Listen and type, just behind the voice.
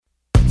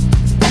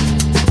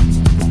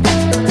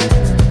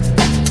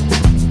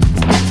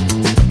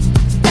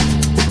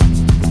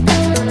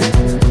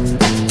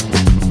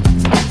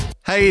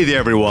Hey there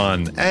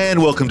everyone, and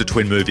welcome to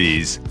Twin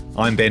Movies.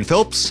 I'm Ben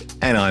Phelps,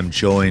 and I'm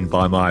joined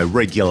by my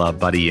regular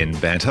buddy in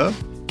banter,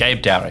 Gabe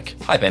Dowrick.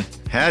 Hi, Ben.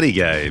 Howdy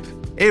Gabe.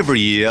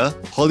 Every year,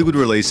 Hollywood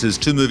releases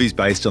two movies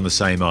based on the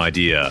same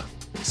idea.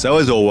 So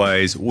as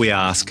always, we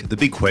ask the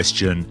big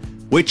question,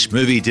 which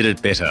movie did it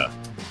better?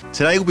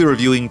 Today we'll be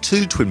reviewing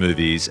two twin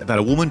movies about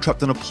a woman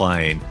trapped on a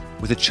plane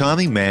with a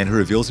charming man who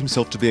reveals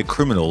himself to be a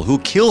criminal who'll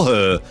kill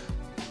her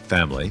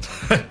family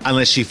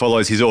unless she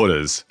follows his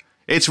orders.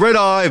 It's Red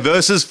Eye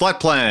versus Flight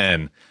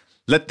Plan.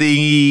 Let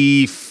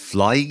the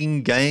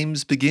flying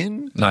games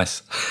begin.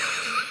 Nice.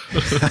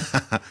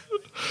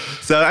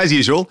 So, as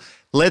usual,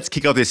 let's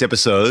kick off this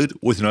episode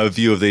with an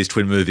overview of these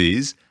twin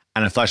movies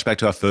and a flashback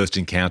to our first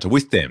encounter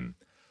with them.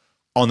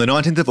 On the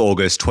 19th of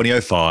August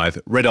 2005,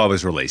 Red Eye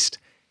was released.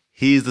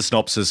 Here's the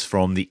synopsis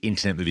from the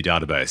Internet Movie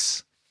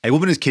Database. A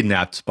woman is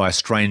kidnapped by a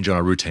stranger on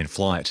a routine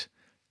flight.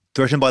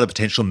 Threatened by the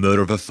potential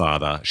murder of her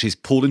father, she's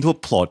pulled into a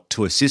plot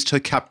to assist her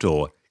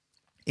captor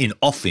in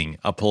offing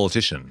a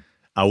politician.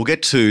 We'll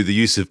get to the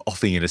use of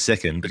offing in a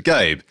second, but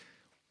Gabe,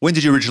 when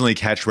did you originally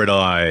catch Red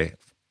Eye?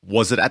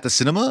 Was it at the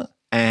cinema?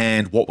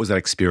 And what was that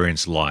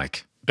experience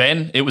like?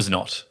 Ben, it was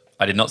not.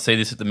 I did not see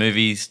this at the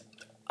movies.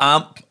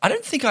 I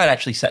don't think I'd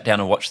actually sat down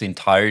and watched the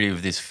entirety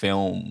of this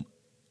film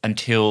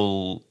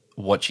until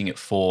watching it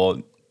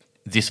for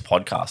this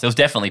podcast. There was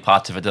definitely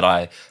parts of it that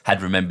I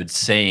had remembered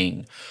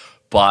seeing,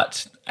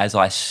 but as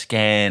I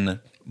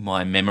scan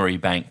my memory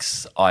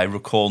banks, I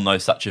recall no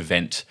such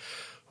event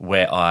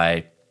where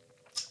I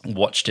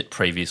watched it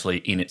previously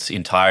in its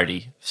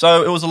entirety.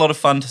 So it was a lot of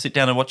fun to sit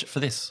down and watch it for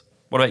this.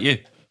 What about you?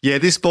 Yeah,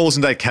 this falls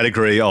in that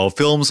category of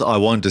films I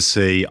wanted to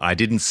see, I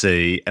didn't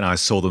see, and I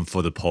saw them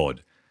for the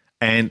pod.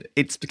 And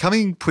it's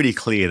becoming pretty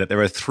clear that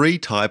there are three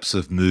types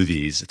of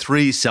movies,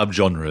 three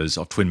subgenres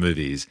of twin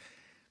movies.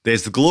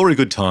 There's the glory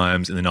good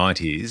times in the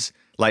 90s,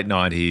 late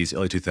 90s,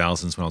 early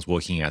 2000s when I was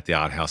working at the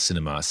art house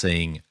cinema,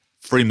 seeing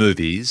free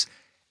movies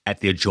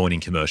at the adjoining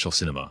commercial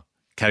cinema.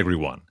 Category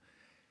one.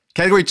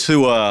 Category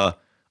two are,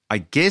 I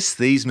guess,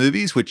 these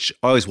movies, which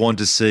I always wanted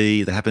to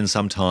see. They happened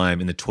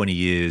sometime in the 20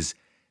 years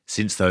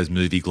since those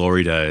movie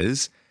glory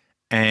days.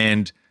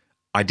 And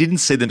I didn't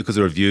see them because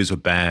the reviews were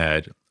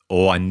bad,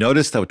 or I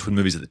noticed they were twin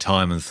movies at the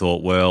time and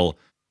thought, well,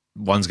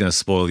 one's going to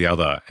spoil the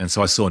other. And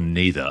so I saw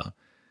neither.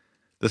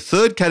 The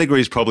third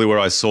category is probably where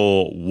I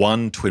saw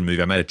one twin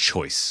movie. I made a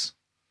choice.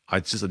 I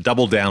just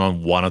doubled down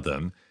on one of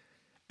them.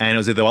 And it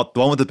was either the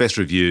one with the best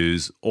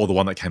reviews or the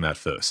one that came out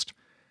first.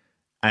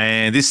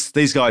 And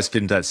these guys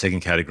fit into that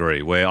second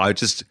category where I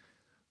just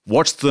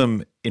watched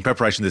them in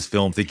preparation for this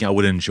film thinking I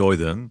would enjoy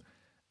them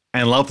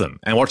and love them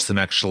and watched them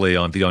actually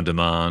on video on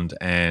demand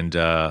and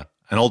an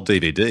old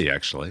DVD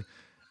actually.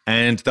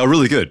 And they were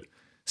really good.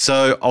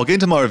 So I'll get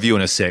into my review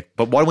in a sec,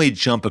 but why don't we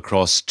jump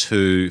across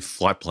to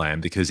Flight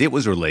Plan because it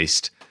was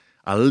released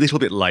a little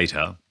bit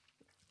later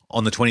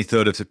on the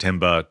 23rd of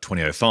September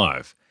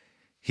 2005.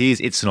 Here's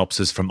its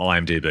synopsis from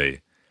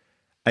IMDb.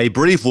 A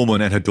British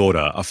woman and her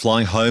daughter are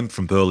flying home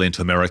from Berlin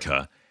to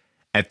America.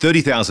 At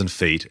 30,000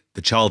 feet,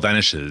 the child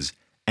vanishes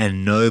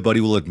and nobody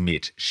will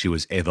admit she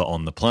was ever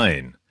on the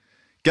plane.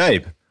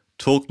 Gabe,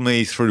 talk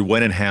me through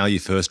when and how you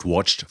first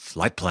watched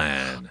Flight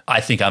Plan.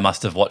 I think I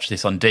must have watched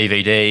this on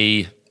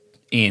DVD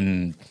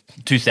in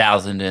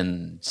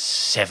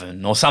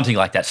 2007 or something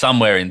like that,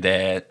 somewhere in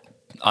there.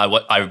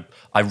 I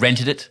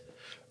rented it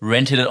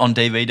on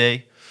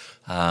DVD.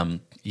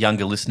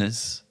 Younger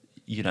listeners,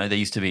 you know, there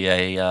used to be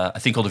a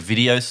thing called a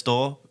video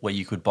store where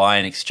you could buy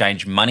and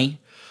exchange money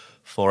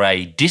for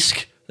a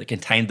disc that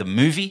contained the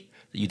movie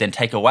that you then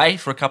take away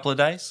for a couple of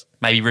days.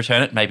 Maybe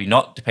return it, maybe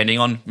not, depending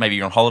on, maybe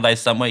you're on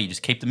holidays somewhere, you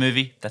just keep the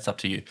movie. That's up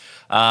to you.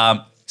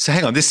 So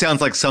hang on, this sounds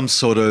like some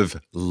sort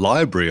of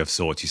library of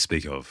sorts you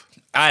speak of.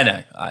 I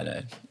know.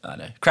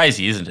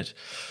 Crazy, isn't it?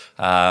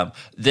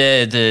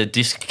 The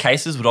disc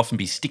cases would often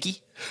be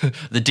sticky.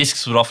 The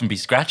discs would often be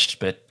scratched,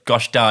 but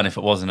gosh darn if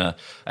it wasn't a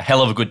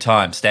hell of a good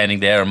time standing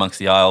there amongst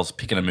the aisles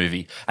picking a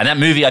movie. And that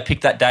movie I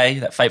picked that day,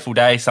 that fateful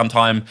day,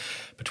 sometime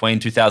between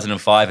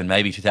 2005 and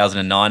maybe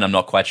 2009, I'm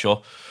not quite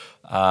sure,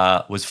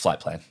 was Flight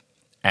Plan.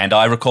 And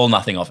I recall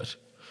nothing of it.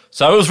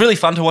 So it was really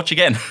fun to watch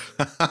again.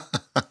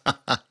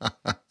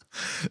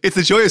 It's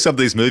the joy of some of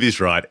these movies,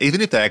 right? Even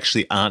if they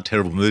actually aren't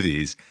terrible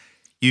movies,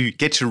 you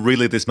get to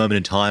relive this moment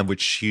in time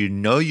which you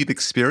know you've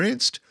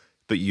experienced,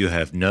 but you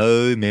have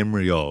no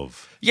memory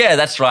of. Yeah,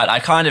 that's right. I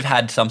kind of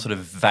had some sort of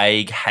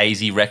vague,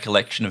 hazy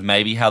recollection of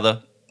maybe how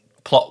the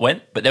plot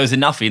went, but there was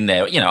enough in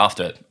there, you know,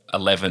 after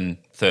 11,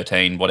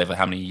 13, whatever,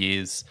 how many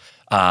years,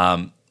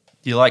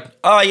 you're like,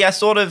 oh yeah,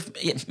 sort of,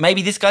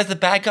 maybe this guy's the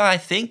bad guy, I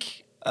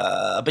think,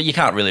 but you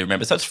can't really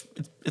remember. So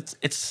it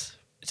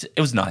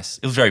was nice.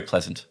 It was very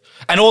pleasant.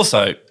 And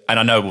also, and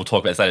I know we'll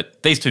talk about this later,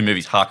 these two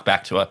movies hark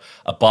back to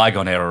a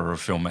bygone era of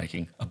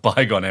filmmaking, a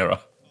bygone era.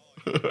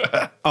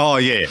 Oh,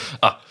 yeah.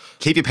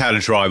 Keep your powder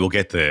dry, we'll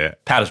get there.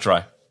 Powder's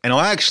dry. And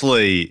I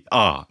actually,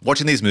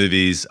 watching these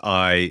movies,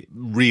 I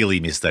really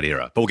miss that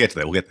era. But we'll get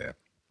to there.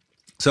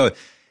 So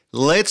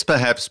let's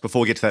perhaps,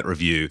 before we get to that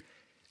review,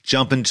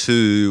 jump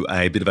into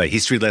a bit of a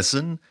history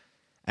lesson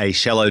a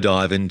shallow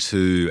dive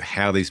into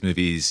how these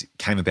movies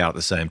came about at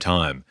the same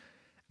time.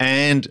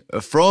 And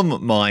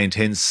from my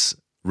intense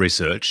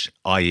research,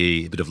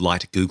 i.e. a bit of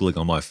light Googling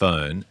on my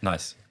phone,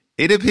 Nice.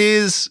 it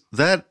appears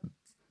that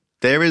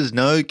there is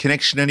no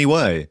connection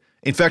anyway.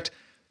 In fact,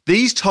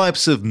 these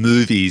types of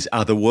movies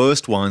are the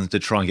worst ones to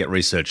try and get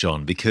research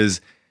on because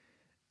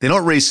they're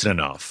not recent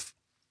enough.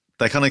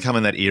 They kind of come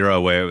in that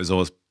era where it was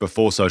always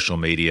before social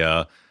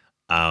media.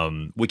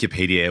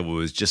 Wikipedia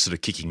was just sort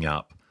of kicking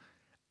up.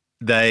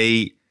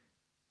 They're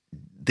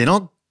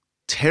not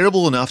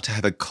terrible enough to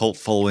have a cult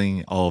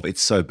following of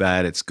it's so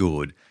bad, it's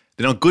good.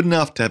 They're not good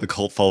enough to have a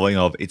cult following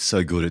of it's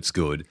so good, it's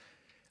good.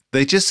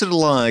 They're just sort of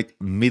like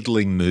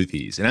middling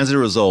movies. And as a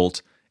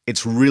result,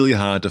 it's really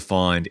hard to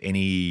find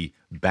any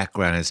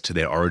background as to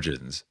their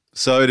origins.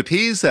 So it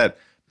appears that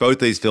both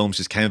these films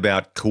just came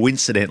about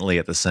coincidentally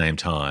at the same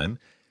time.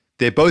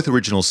 They're both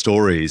original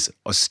stories,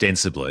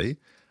 ostensibly.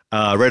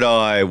 Red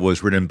Eye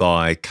was written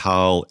by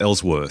Carl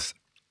Ellsworth,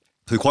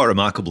 who quite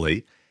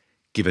remarkably,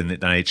 given the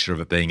nature of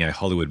it being a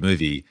Hollywood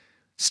movie,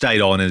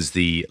 stayed on as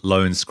the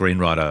lone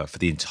screenwriter for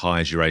the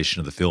entire duration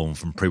of the film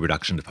from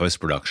pre-production to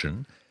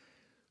post-production.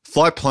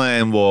 Flight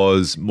Plan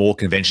was more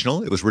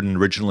conventional. It was written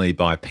originally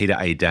by Peter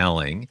A.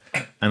 Dowling,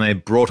 and they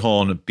brought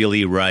on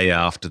Billy Ray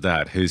after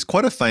that, who's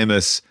quite a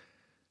famous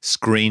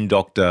screen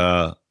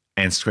doctor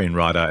and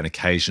screenwriter and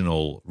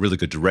occasional really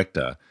good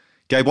director.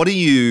 Gabe, why don't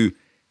you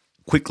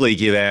quickly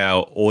give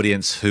our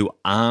audience who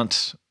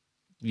aren't,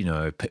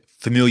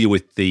 familiar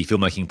with the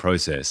filmmaking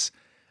process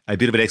a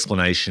bit of an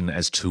explanation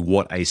as to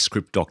what a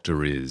script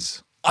doctor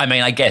is? I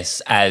mean, I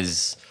guess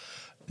as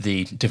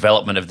the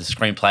development of the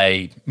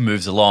screenplay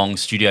moves along,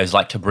 studios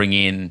like to bring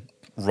in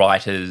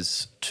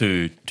writers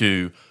to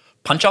do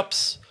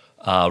punch-ups,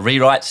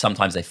 rewrites.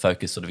 Sometimes they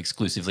focus sort of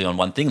exclusively on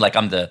one thing. Like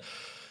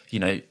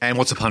And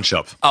what's a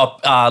punch-up?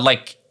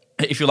 Like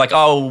if you're like,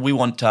 we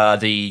want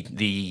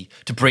to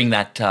bring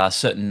that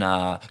certain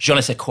je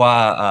ne sais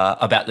quoi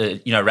about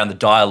the around the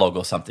dialogue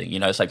or something.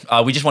 It's like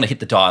we just want to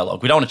hit the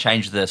dialogue. We don't want to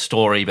change the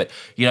story, but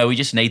we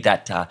just need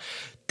that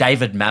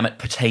David Mamet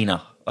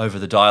patina over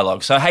the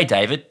dialogue. So hey,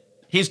 David,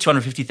 here's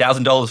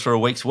 $250,000 for a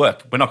week's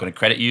work. We're not going to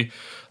credit you,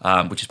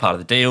 which is part of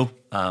the deal.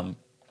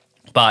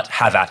 But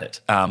have at it.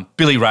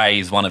 Billy Ray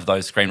is one of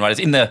those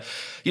screenwriters.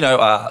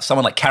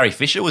 Someone like Carrie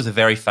Fisher was a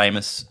very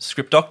famous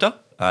script doctor.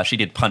 She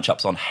did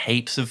punch-ups on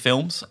heaps of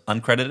films,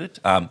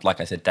 uncredited. Like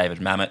I said, David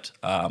Mamet.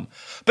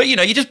 But,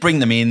 you just bring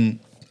them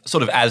in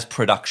sort of as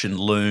production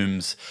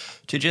looms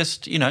to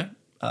just,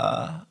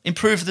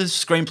 improve the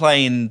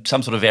screenplay in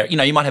some sort of area.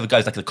 You might have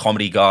guys like the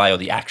comedy guy or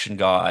the action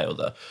guy or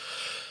the,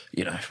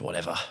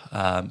 whatever.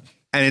 And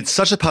it's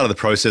such a part of the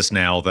process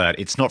now that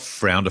it's not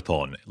frowned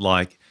upon.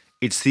 Like,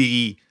 it's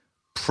the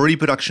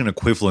pre-production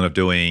equivalent of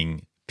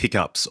doing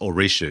pickups or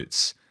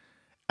reshoots.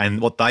 And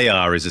what they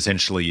are is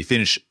essentially you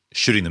finish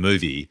shooting the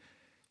movie,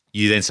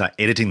 you then start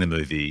editing the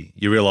movie,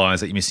 you realise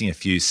that you're missing a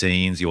few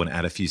scenes, you want to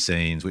add a few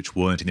scenes which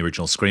weren't in the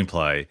original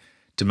screenplay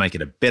to make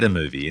it a better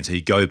movie. And so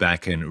you go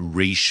back and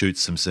reshoot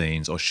some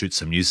scenes or shoot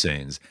some new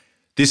scenes.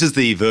 This is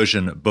the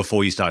version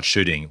before you start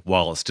shooting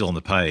while it's still on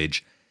the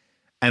page.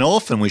 And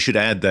often we should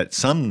add that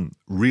some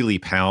really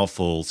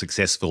powerful,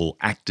 successful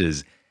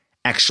actors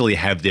actually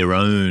have their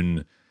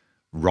own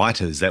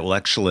writers that will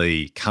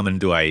actually come and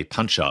do a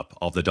punch-up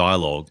of the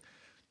dialogue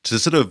to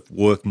sort of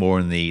work more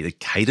in the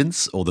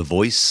cadence or the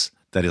voice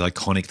that is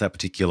iconic to that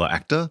particular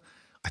actor.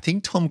 I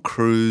think Tom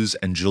Cruise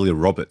and Julia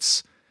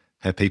Roberts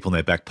have people in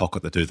their back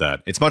pocket that do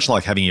that. It's much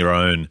like having your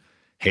own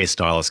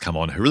hairstylist come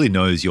on who really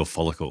knows your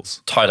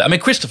follicles. Totally. I mean,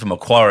 Christopher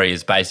McQuarrie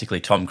is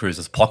basically Tom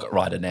Cruise's pocket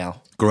writer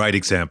now. Great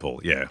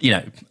example, yeah.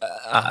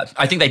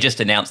 I think they just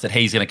announced that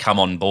he's going to come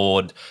on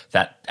board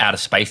that Outer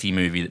Spacey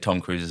movie that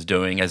Tom Cruise is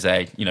doing as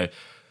a,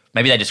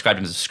 maybe they described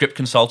him as a script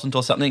consultant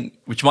or something,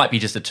 which might be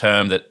just a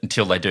term that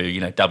until they do,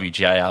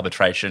 WGA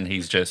arbitration,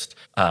 he's just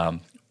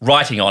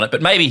writing on it.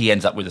 But maybe he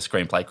ends up with a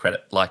screenplay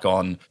credit, like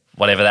on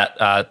whatever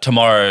that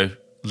Tomorrow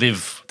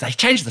Live. They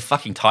changed the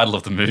fucking title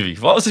of the movie.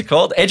 What was it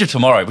called? Edge of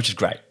Tomorrow, which is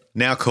great.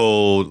 Now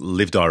called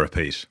Live, Die,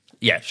 Repeat.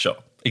 Yeah, sure.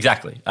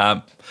 Exactly.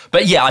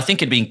 But yeah, I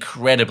think it'd be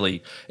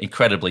incredibly,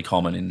 incredibly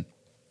common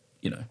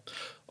in,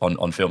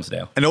 on films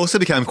now. And it also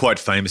became quite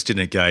famous,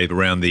 didn't it, Gabe,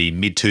 around the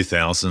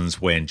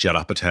mid-2000s when Judd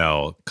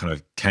Apatow kind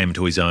of came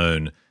to his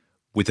own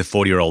with the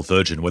 40-Year-Old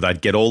Virgin, where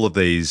they'd get all of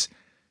these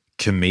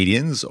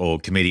comedians or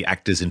comedic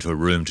actors into a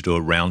room to do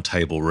a round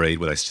table read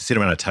where they sit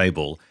around a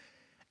table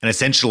and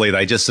essentially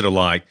they just sort of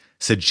like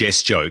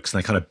suggest jokes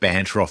and they kind of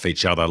banter off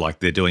each other like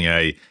they're doing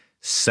a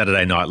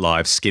Saturday Night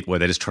Live skit where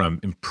they're just trying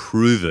to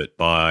improve it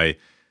by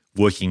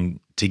working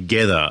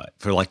together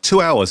for like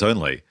 2 hours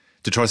only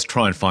to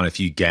try and find a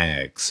few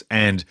gags.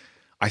 And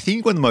I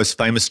think one of the most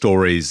famous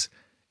stories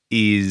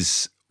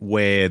is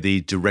where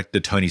the director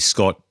Tony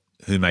Scott,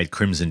 who made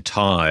Crimson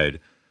Tide,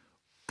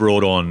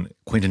 brought on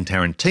Quentin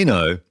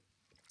Tarantino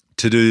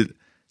to do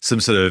some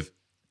sort of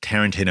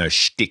Tarantino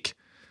shtick.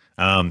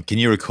 Can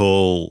you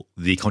recall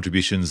the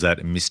contributions that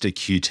Mr.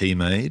 QT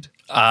made?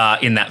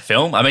 In that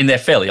film? I mean, they're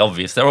fairly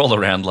obvious. They're all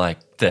around like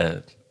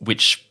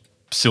which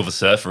Silver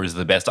Surfer is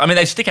the best. I mean,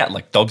 they stick out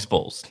like dog's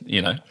balls,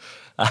 you know.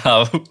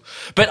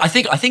 But I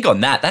think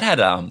on that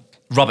had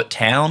Robert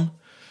Towne,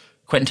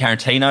 Quentin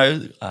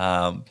Tarantino.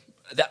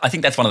 I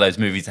think that's one of those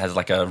movies that has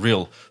like a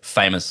real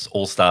famous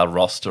all-star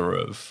roster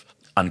of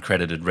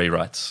uncredited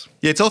rewrites.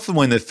 Yeah, it's often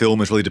when the film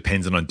is really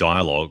dependent on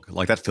dialogue.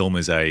 Like that film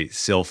is a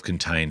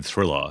self-contained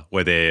thriller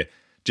where they're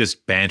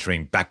just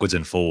bantering backwards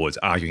and forwards,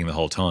 arguing the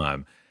whole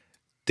time.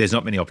 There's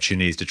not many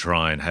opportunities to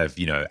try and have,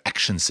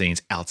 action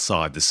scenes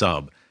outside the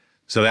sub.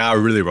 So they are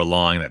really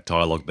relying on that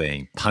dialogue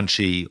being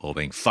punchy or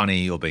being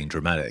funny or being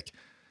dramatic.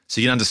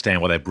 So you can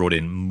understand why they brought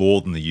in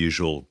more than the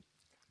usual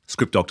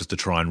script doctors to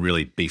try and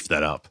really beef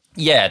that up.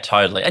 Yeah,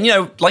 totally.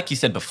 And, like you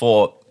said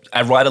before,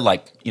 a writer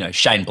like,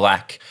 Shane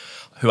Black,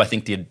 who I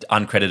think did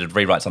uncredited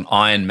rewrites on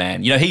Iron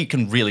Man, he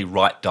can really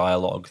write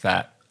dialogue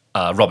that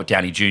Robert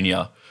Downey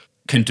Jr.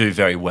 can do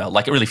very well.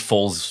 Like it really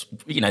falls,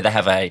 they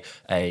have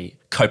a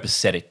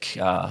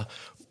copacetic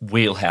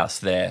wheelhouse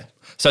there.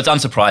 So it's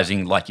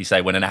unsurprising, like you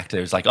say, when an actor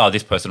is like, oh,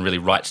 this person really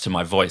writes to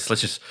my voice.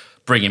 Let's just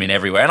bring him in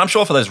everywhere. And I'm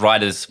sure for those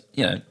writers,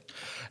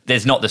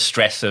 there's not the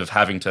stress of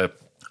having to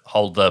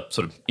hold the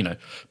sort of,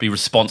 be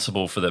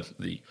responsible for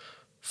the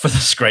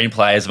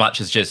screenplay as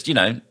much as just,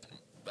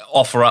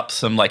 offer up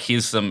some like,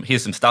 here's some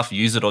stuff,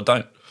 use it or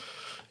don't,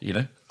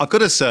 I've got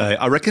to say,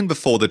 I reckon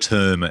before the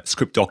term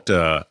script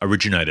doctor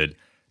originated,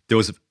 there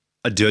was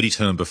a dirty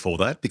term before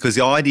that, because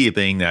the idea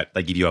being that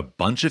they give you a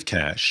bunch of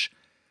cash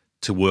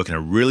to work in a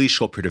really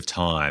short period of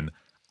time,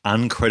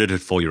 uncredited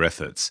for your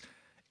efforts.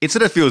 It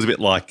sort of feels a bit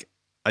like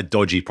a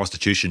dodgy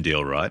prostitution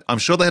deal, right? I'm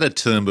sure they had a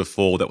term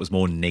before that was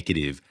more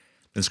negative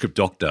than script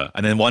doctor.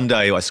 And then one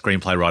day a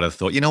screenplay writer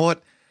thought, you know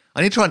what?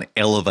 I need to try and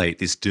elevate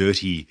this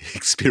dirty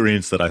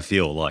experience that I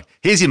feel. Like,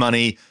 here's your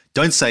money.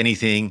 Don't say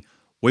anything.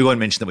 We won't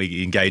mention that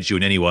we engaged you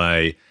in any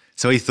way.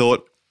 So he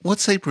thought,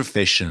 what's a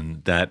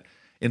profession that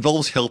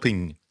involves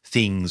helping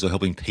things or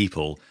helping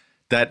people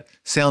that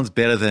sounds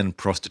better than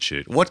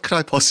prostitute? What could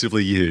I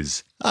possibly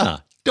use?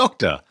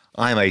 Doctor.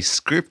 I am a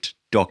script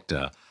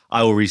doctor.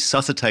 I will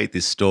resuscitate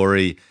this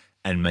story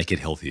and make it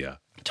healthier.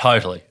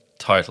 Totally.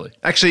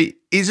 Actually,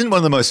 isn't one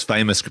of the most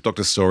famous script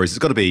doctor stories, it's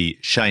got to be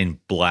Shane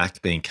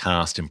Black being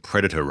cast in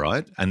Predator,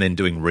 right? And then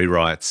doing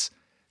rewrites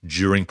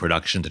during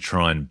production to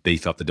try and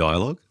beef up the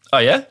dialogue? Oh,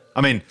 yeah?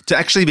 I mean, to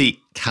actually be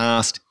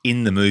cast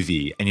in the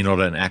movie and you're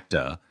not an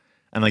actor,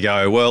 and they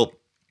go, well,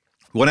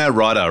 we want our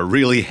writer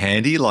really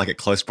handy, like at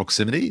close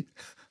proximity.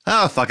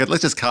 Fuck it,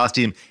 let's just cast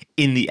him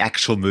in the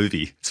actual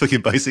movie. So we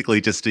can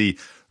basically just be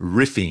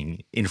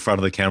riffing in front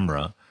of the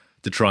camera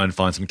to try and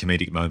find some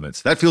comedic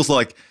moments. That feels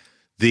like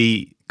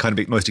the kind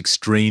of most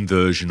extreme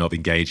version of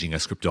engaging a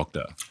script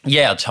doctor.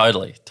 Yeah,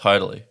 totally.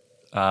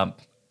 And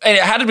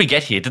how did we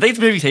get here? Did these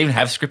movies even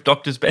have script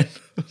doctors, Ben?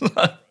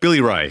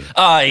 Billy Ray.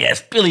 Oh,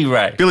 yes, Billy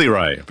Ray.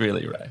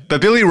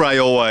 But Billy Ray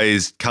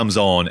always comes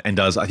on and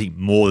does, I think,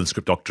 more than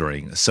script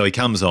doctoring. So he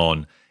comes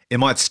on, it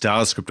might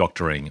star script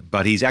doctoring,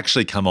 but he's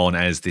actually come on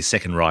as the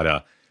second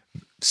writer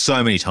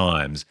so many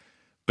times.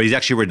 But he's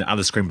actually written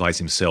other screenplays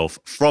himself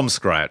from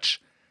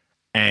scratch,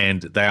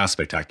 and they are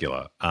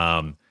spectacular.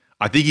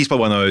 I think he's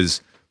probably one of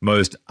those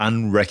most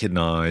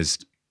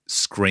unrecognised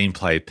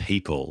screenplay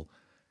people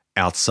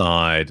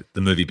outside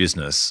the movie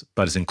business,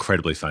 but is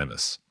incredibly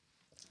famous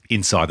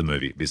inside the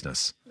movie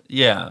business.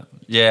 Yeah.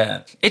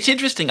 It's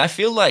interesting. I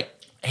feel like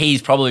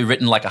he's probably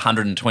written like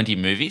 120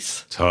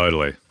 movies.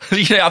 Totally.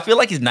 I feel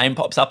like his name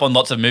pops up on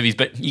lots of movies,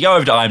 but you go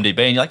over to IMDb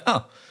and you're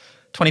like,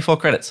 24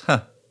 credits.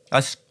 Huh. I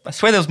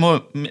swear there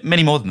was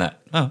many more than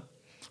that. Oh,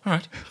 all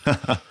right.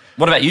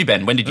 What about you,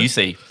 Ben? When did you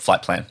see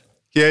Flight Plan?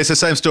 Yeah, it's the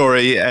same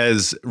story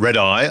as Red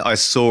Eye. I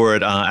saw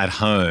it at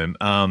home.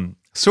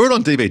 Saw it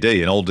on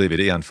DVD, an old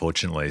DVD,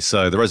 unfortunately.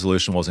 So the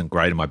resolution wasn't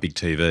great on my big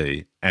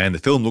TV. And the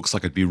film looks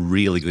like it'd be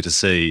really good to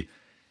see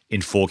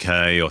in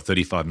 4K or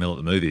 35mm at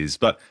the movies.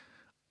 But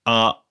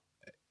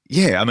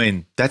yeah, I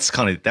mean, that's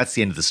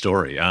the end of the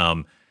story.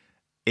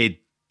 It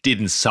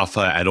didn't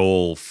suffer at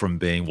all from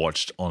being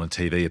watched on a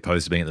TV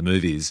opposed to being at the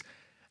movies.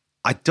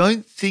 I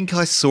don't think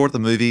I saw it at the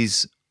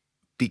movies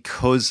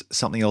because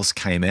something else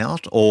came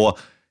out, or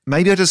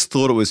maybe I just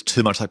thought it was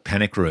too much like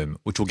Panic Room,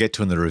 which we'll get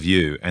to in the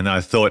review. And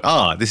I thought,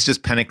 this is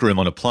just Panic Room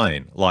on a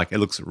plane. Like, it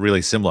looks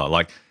really similar.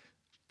 Like,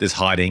 there's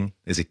hiding,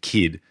 there's a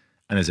kid,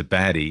 and there's a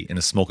baddie in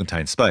a small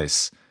contained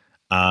space.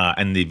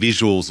 And the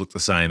visuals look the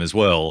same as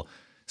well.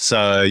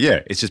 So,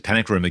 yeah, it's just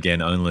Panic Room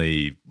again,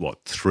 only,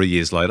 3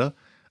 years later?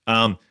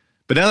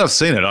 But now that I've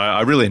seen it,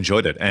 I really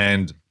enjoyed it.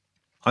 And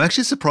I'm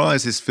actually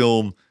surprised this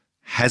film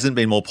hasn't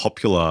been more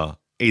popular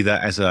either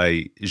as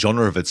a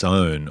genre of its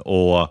own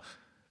or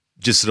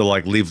just sort of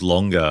like lived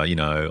longer,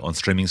 on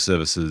streaming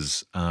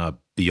services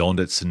beyond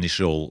its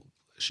initial,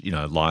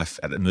 life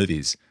at the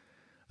movies.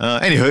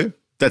 Anywho,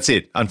 that's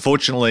it.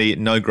 Unfortunately,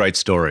 no great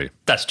story.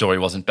 That story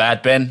wasn't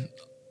bad, Ben.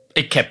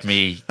 It kept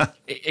me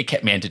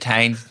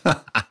entertained.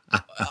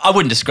 I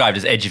wouldn't describe it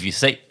as edge of your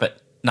seat,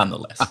 but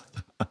nonetheless.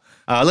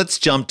 Let's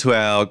jump to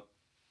our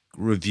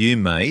review,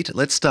 mate.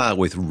 Let's start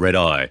with Red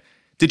Eye.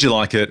 Did you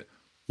like it?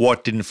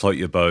 What didn't float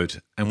your boat?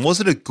 And was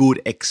it a good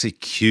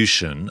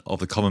execution of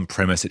the common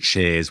premise it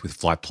shares with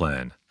Flight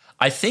Plan?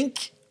 I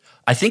think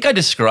I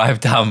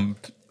described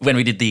when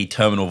we did the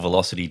Terminal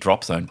Velocity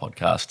Drop Zone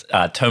podcast,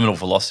 Terminal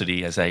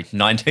Velocity as a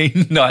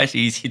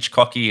 1990s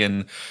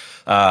Hitchcockian,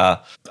 I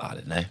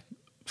don't know,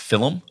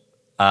 film.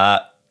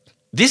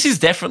 This is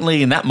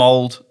definitely in that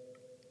mold,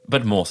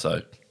 but more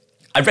so.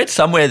 I read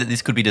somewhere that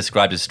this could be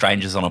described as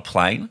Strangers on a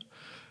Plane,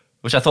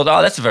 which I thought,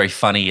 that's a very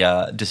funny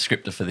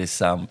descriptor for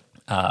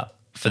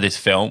this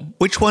film.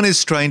 Which one is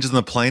Strangers on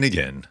the Plane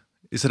again?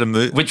 Is it a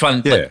movie? Which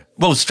one? Yeah.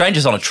 Well,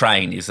 Strangers on a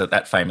Train is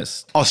that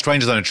famous. Oh,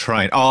 Strangers on a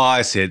Train. Oh,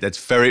 I see it.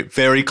 That's very,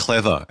 very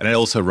clever. And it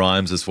also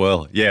rhymes as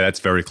well. Yeah, that's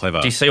very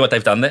clever. Do you see what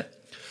they've done there?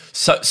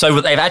 So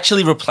they've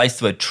actually replaced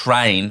the word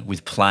train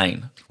with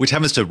plane. Which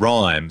happens to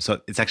rhyme,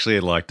 so it's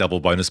actually like double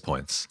bonus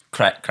points.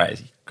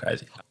 Crazy.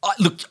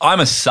 Look, I'm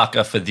a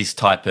sucker for this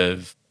type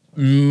of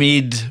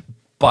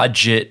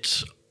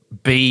mid-budget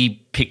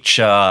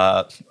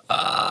B-picture.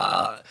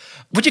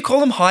 Would you call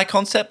them high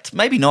concept?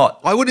 Maybe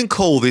not. I wouldn't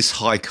call this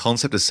high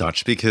concept as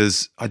such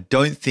because I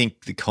don't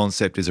think the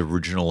concept is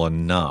original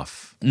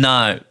enough.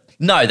 No,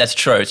 that's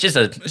true. It's just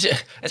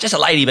a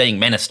lady being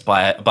menaced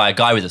by a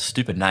guy with a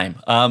stupid name.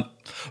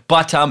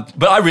 But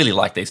I really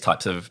like these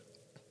types of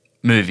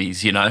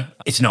movies. You know,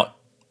 it's not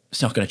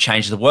going to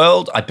change the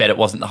world. I bet it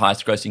wasn't the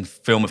highest grossing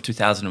film of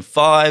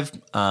 2005.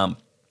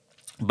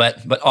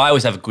 But I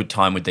always have a good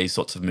time with these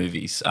sorts of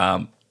movies.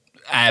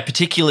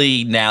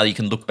 Particularly now you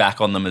can look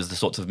back on them as the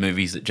sorts of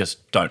movies that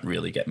just don't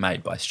really get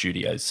made by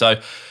studios. So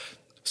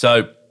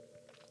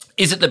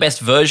is it the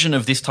best version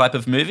of this type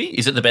of movie?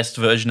 Is it the best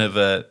version of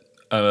a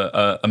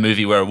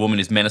movie where a woman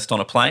is menaced on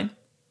a plane?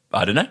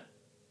 I don't know.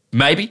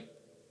 Maybe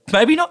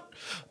not.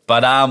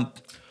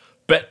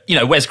 But you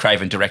know, Wes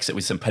Craven directs it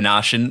with some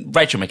panache, and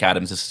Rachel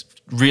McAdams is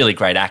a really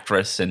great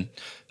actress. And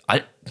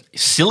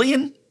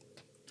Cillian?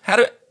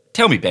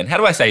 Tell me, Ben, how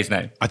do I say his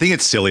name? I think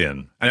it's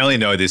Cillian. I only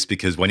know this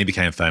because when he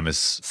became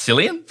famous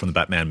Cillian? from the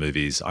Batman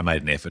movies, I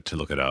made an effort to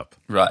look it up.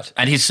 Right.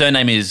 And his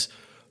surname is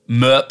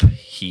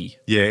Murphy.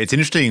 Yeah, it's an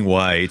interesting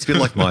way. It's a bit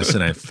like my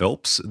surname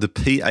Phelps. The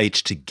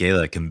PH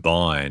together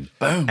combined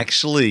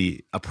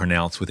actually are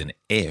pronounced with an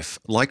F,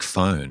 like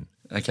phone.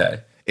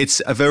 Okay.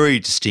 It's a very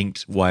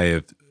distinct way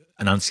of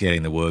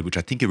enunciating the word, which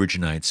I think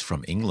originates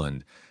from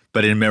England.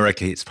 But in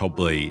America, it's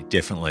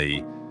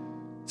definitely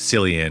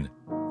Cillian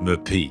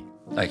Murphy.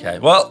 Okay,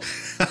 well,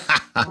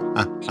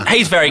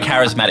 he's very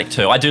charismatic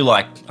too. I do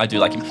like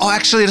him. Oh,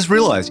 actually, I just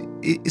realised,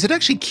 is it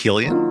actually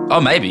Killian? Oh,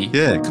 maybe.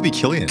 Yeah, it could be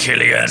Killian.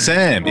 Killian.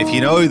 Sam, if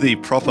you know the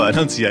proper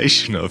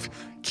enunciation of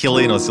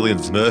Killian or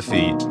Cillian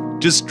Murphy,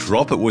 just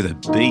drop it with a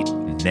beat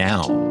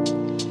now.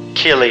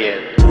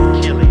 Killian.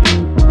 Killian.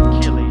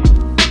 Killian.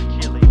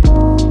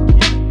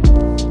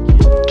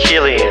 Killian.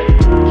 Killian.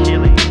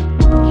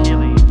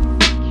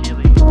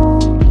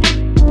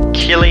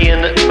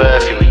 Killian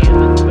Murphy.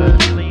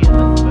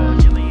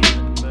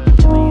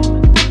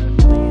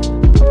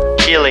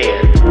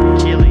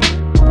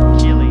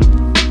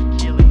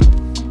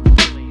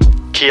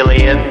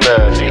 Cillian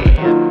Murphy.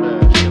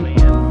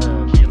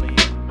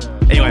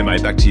 Anyway,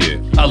 mate, back to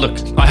you. Oh, look,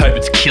 I hope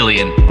it's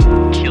Killian.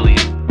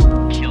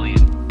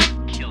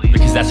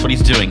 Because that's what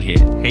he's doing here.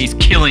 He's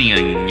killing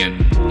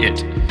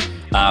it.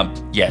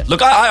 Yeah,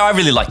 look, I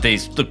really like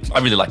these. Look, I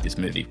really like this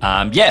movie.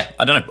 Yeah,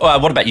 I don't know.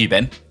 What about you,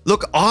 Ben?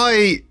 Look,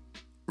 I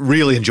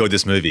really enjoyed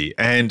this movie,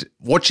 and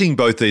watching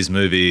both these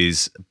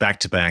movies back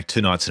to back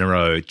 2 nights in a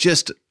row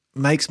just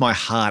makes my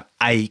heart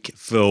ache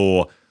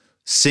for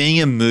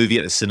seeing a movie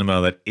at the cinema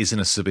that isn't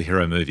a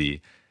superhero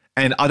movie.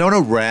 And I don't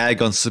want to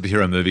rag on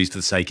superhero movies for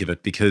the sake of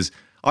it, because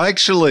I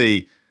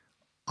think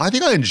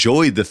I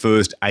enjoyed the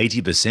first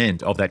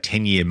 80% of that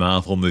 10-year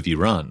Marvel movie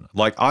run.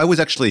 Like, I was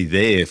actually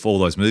there for all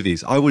those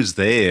movies. I was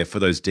there for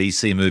those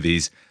DC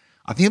movies.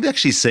 I think I've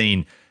actually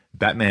seen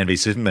Batman v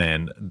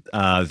Superman,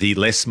 the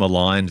less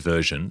maligned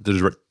version,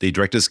 the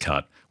director's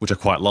cut, which I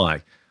quite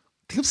like. I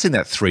think I've seen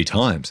that 3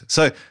 times.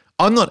 So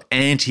I'm not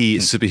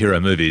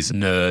anti-superhero movies.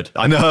 Nerd.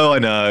 I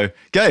know.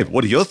 Gabe,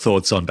 what are your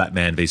thoughts on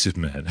Batman v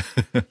Superman?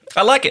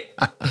 I like it.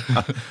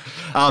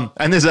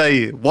 And there's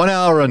a 1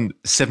 hour and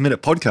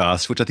 7-minute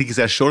podcast, which I think is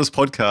our shortest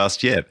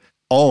podcast yet,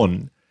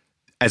 on,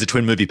 as a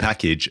twin movie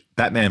package,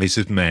 Batman v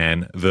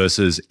Superman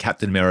versus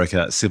Captain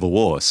America Civil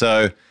War.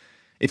 So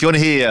if you want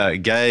to hear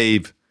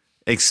Gabe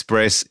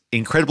express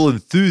incredible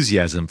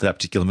enthusiasm for that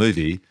particular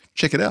movie,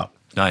 check it out.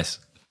 Nice.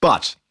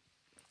 But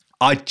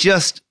I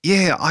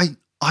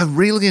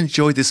really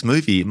enjoyed this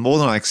movie more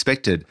than I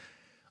expected.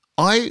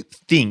 I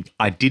think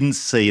I didn't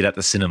see it at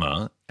the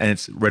cinema, and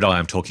it's Red Eye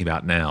I'm talking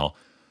about now,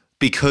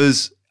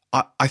 because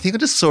I think I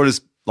just saw it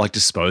as like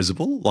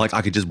disposable. Like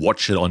I could just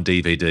watch it on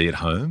DVD at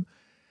home.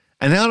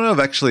 And now that I've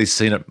actually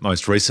seen it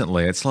most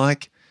recently, it's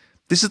like,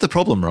 this is the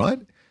problem,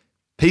 right?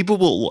 People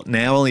will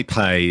now only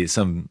pay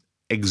some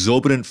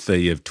exorbitant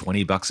fee of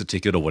 $20 a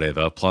ticket or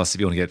whatever, plus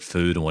if you want to get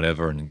food or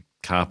whatever and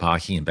car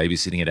parking and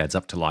babysitting, it adds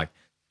up to like,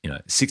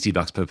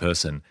 $60 per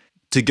person,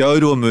 to go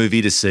to a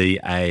movie to see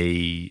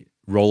a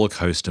roller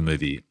coaster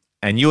movie.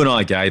 And you and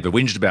I, Gabe, have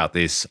whinged about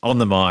this on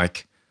the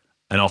mic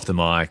and off the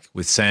mic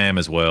with Sam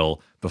as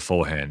well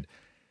beforehand.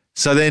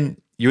 So then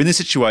you're in this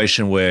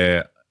situation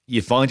where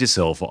you find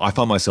yourself, or I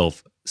find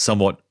myself,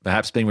 somewhat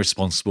perhaps being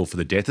responsible for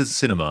the death of the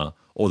cinema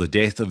or the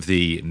death of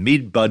the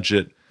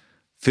mid-budget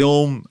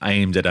film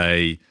aimed at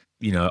a,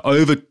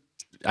 over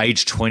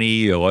age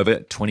 20 or over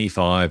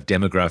 25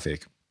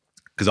 demographic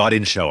because I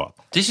didn't show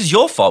up. This is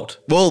your fault.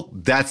 Well,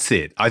 that's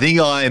it. I think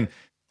I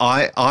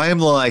am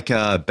like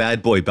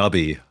Bad Boy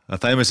Bubby, a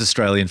famous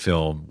Australian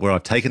film where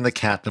I've taken the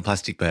cat in a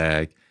plastic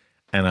bag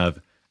and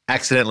I've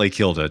accidentally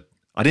killed it.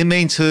 I didn't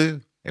mean to.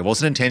 It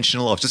wasn't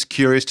intentional. I was just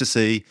curious to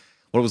see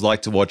what it was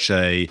like to watch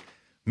a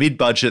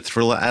mid-budget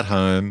thriller at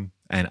home,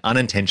 and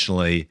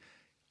unintentionally,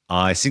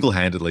 I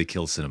single-handedly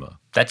killed cinema.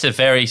 That's a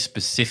very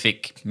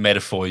specific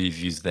metaphor you've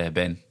used there,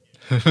 Ben.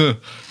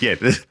 Yeah.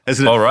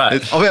 All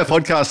right. Of our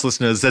podcast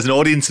listeners, there's an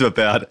audience of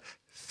about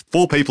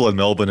 4 people in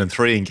Melbourne and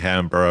 3 in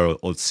Canberra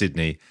or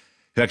Sydney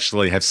who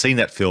actually have seen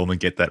that film and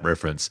get that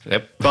reference.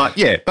 Yep. But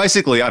yeah,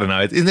 basically, I don't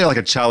know. Isn't there like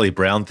a Charlie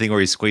Brown thing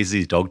where he squeezes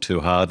his dog too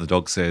hard and the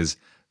dog says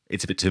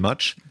it's a bit too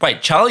much?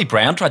 Wait, Charlie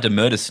Brown tried to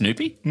murder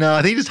Snoopy? No,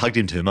 I think he just hugged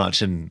him too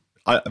much. And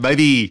I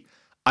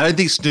don't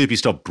think Snoopy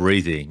stopped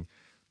breathing,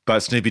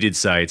 but Snoopy did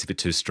say it's a bit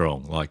too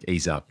strong, like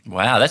ease up.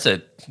 Wow, that's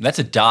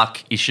a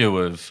dark issue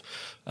of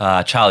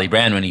Charlie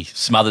Brown when he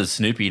smothers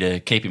Snoopy to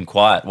keep him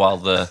quiet while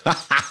the...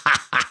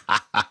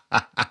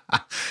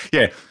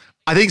 Yeah,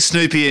 I think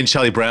Snoopy and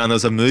Charlie Brown, there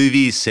was a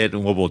movie set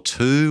in World War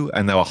II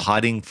and they were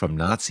hiding from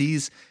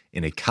Nazis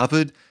in a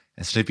cupboard,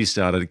 and Snoopy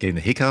started getting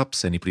the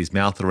hiccups and he put his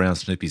mouth around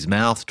Snoopy's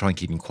mouth to try and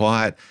keep him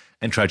quiet,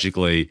 and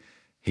tragically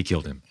he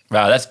killed him.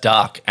 Wow, that's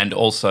dark and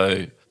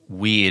also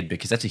weird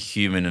because that's a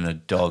human and a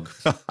dog.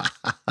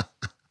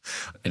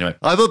 Anyway.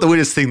 I thought the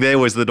weirdest thing there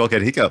was the dog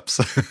had hiccups.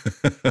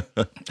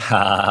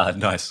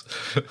 Nice.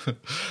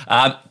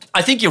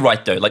 I think you're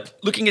right, though. Like,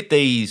 looking at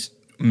these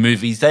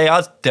movies, they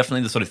are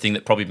definitely the sort of thing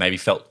that probably maybe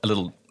felt a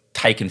little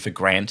taken for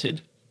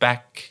granted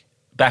back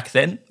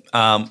then.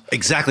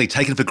 Exactly,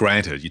 taken for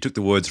granted. You took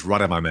the words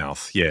right out of my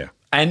mouth, yeah.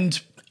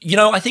 And,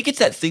 I think it's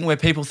that thing where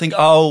people think,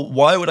 oh,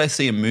 why would I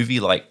see a movie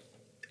like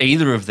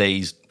either of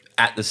these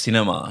at the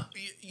cinema?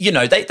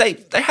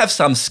 They have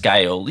some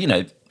scale,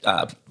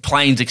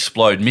 planes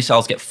explode,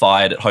 missiles get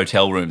fired at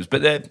hotel rooms,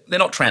 but they're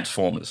not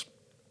Transformers,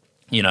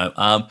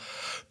 But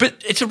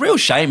it's a real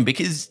shame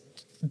because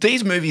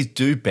these movies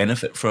do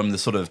benefit from the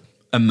sort of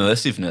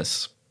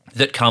immersiveness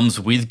that comes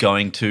with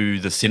going to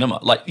the cinema.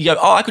 Like,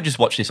 I could just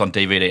watch this on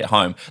DVD at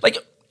home. Like,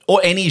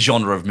 or any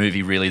genre of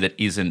movie really that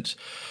isn't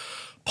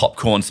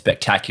popcorn,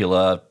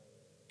 spectacular,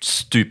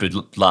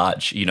 stupid,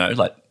 large,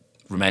 like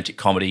romantic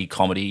comedy,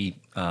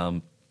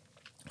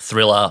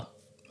 thriller.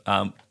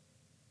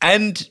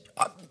 And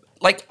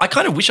I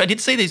kind of wish I did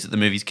see these at the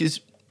movies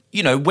because,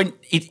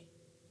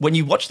 when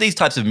you watch these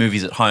types of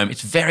movies at home,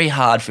 it's very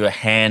hard for your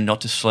hand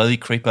not to slowly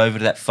creep over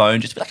to that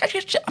phone. Just be like, I'm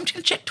just going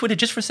to check Twitter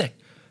just for a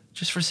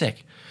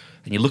sec.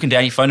 And you're looking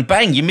down your phone and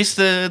bang, you miss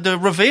the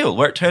reveal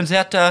where it turns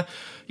out,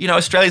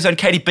 Australia's own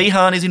Katie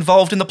Behan is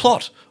involved in the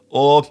plot,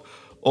 or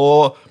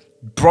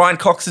Brian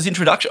Cox's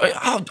introduction.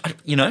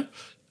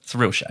 It's a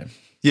real shame.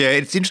 Yeah,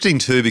 it's interesting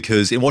too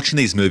because in watching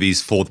these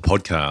movies for the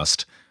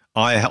podcast,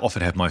 I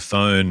often have my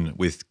phone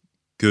with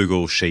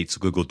Google Sheets or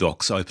Google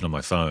Docs open on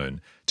my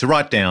phone to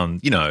write down,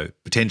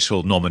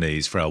 potential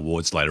nominees for our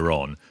awards later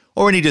on,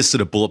 or any just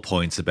sort of bullet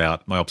points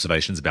about my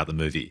observations about the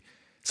movie.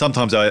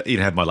 Sometimes I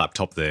even have my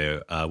laptop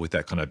there with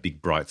that kind of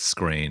big bright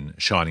screen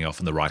shining off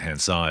on the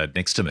right-hand side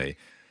next to me.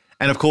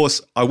 And of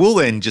course, I will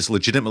then just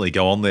legitimately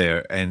go on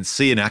there and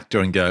see an actor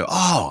and go,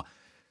 oh,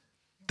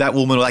 that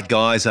woman or that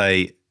guy's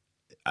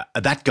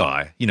that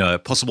guy, a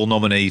possible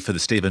nominee for the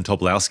Stephen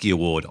Tobolowsky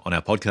Award on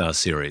our podcast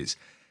series.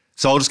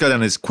 So I'll just go down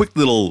this quick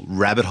little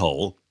rabbit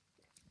hole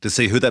to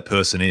see who that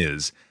person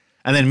is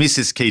and then miss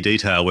this key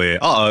detail where,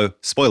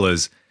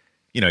 spoilers,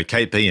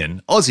 Kate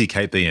Behan, Aussie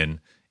Kate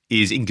Behan,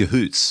 is in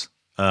cahoots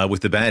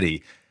with the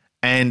baddie.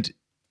 And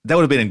that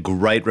would have been a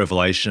great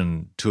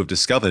revelation to have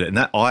discovered. And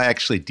that I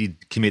actually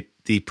did commit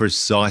the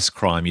precise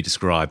crime you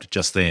described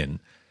just then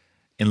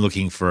in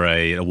looking for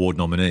an award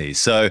nominee.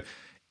 So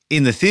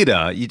in the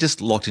theatre, you're just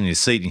locked in your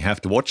seat and you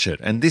have to watch it.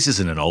 And this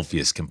isn't an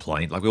obvious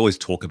complaint. Like we always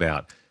talk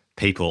about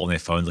people on their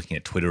phone looking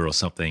at Twitter or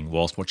something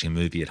whilst watching a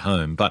movie at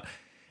home. But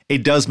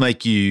it does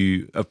make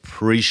you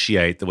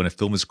appreciate that when a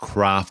film is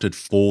crafted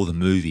for the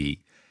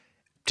movie,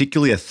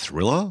 particularly a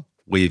thriller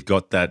where you've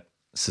got that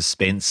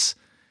suspense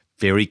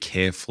very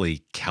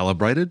carefully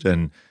calibrated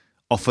and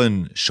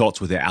often shots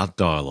without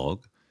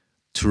dialogue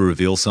to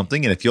reveal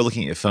something. And if you're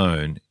looking at your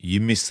phone, you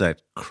miss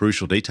that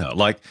crucial detail.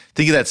 Like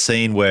think of that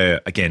scene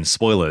where, again,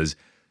 spoilers,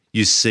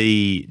 you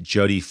see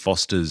Jodie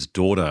Foster's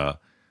daughter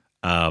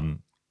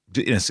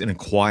in a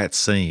quiet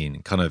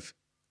scene kind of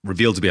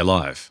revealed to be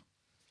alive.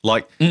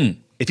 Like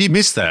if you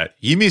miss that,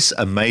 you miss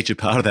a major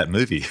part of that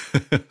movie.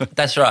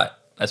 That's right.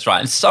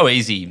 It's so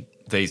easy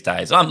these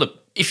days.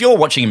 Look, if you're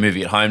watching a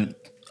movie at home,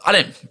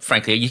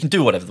 frankly, you can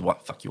do whatever the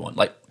fuck you want.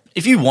 Like,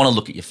 if you want to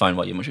look at your phone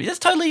while you're watching, that's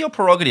totally your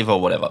prerogative or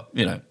whatever,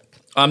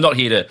 I'm not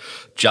here to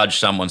judge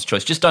someone's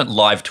choice. Just don't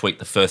live tweet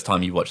the first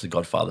time you watch The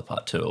Godfather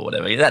Part 2 or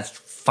whatever. That's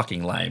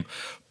fucking lame.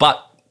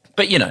 But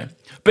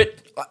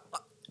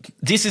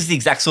this is the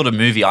exact sort of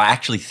movie I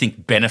actually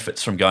think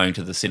benefits from going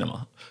to the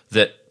cinema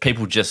that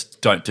people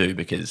just don't do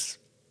because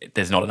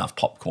there's not enough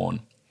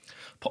popcorn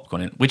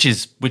in it, which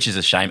is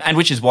a shame, and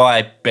which is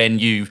why, Ben,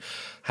 you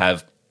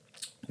have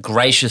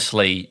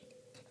graciously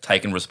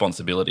taken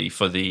responsibility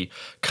for the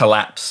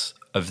collapse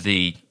of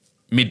the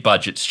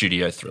mid-budget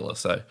studio thriller.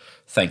 So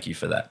thank you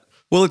for that.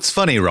 Well, it's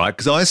funny, right?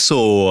 Because I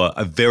saw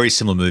a very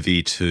similar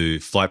movie to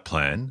Flight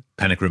Plan,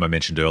 Panic Room I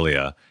mentioned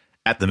earlier,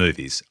 at the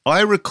movies.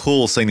 I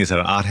recall seeing this at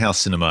an art house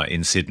cinema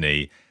in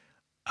Sydney.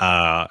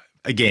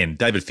 Again,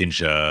 David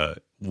Fincher,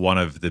 one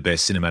of the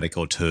best cinematic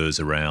auteurs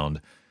around,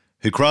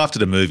 who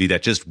crafted a movie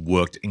that just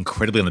worked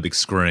incredibly on the big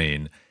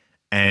screen.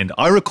 And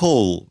I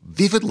recall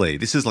vividly,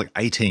 this is like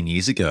 18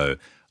 years ago,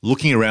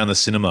 looking around the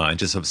cinema and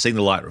just sort of seeing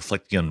the light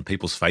reflecting on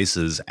people's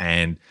faces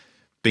and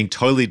being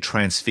totally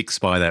transfixed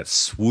by that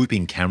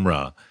swooping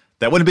camera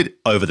that went a bit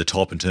over the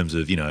top in terms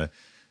of,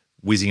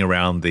 whizzing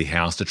around the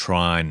house to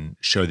try and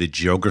show the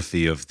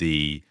geography of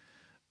the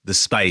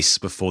space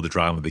before the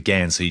drama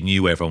began, so you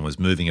knew where everyone was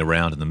moving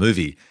around in the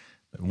movie,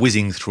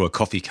 whizzing through a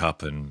coffee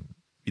cup and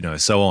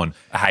so on.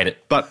 I hate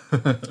it. But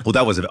well,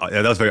 that was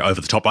very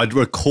over the top. I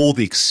recall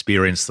the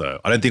experience though.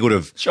 I don't think it would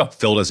have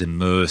felt as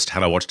immersed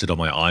had I watched it on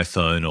my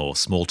iPhone or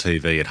small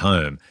TV at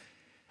home.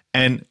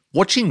 And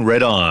watching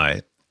Red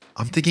Eye,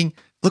 I'm thinking,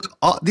 look,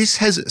 this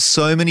has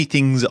so many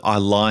things I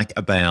like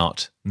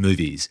about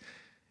movies.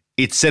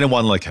 It's set in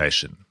one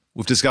location.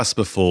 We've discussed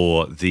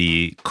before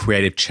the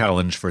creative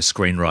challenge for a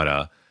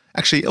screenwriter,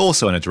 actually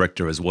also and a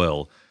director as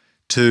well,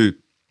 to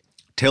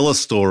tell a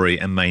story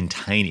and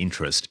maintain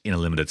interest in a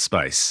limited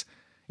space.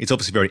 It's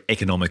obviously very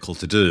economical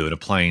to do, and a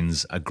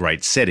plane's a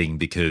great setting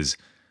because,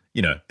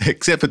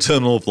 except for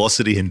terminal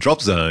velocity and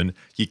drop zone,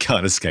 you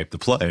can't escape the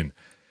plane.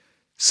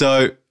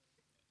 So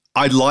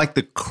I like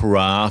the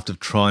craft of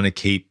trying to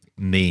keep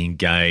me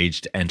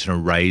engaged and to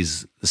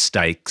raise the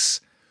stakes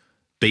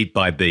beat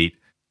by beat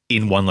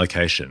in one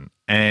location.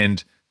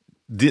 And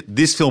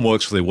this film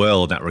works really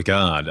well in that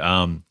regard.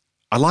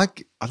 I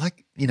like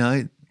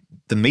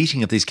the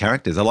meeting of these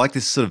characters. I like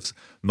this sort of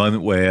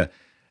moment where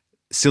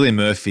Cillian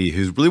Murphy,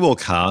 who's really well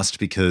cast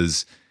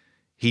because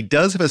he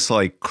does have a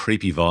slight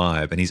creepy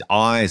vibe, and his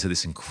eyes are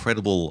this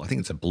incredible, I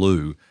think it's a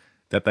blue,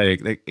 that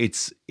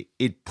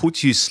it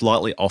puts you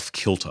slightly off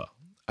kilter.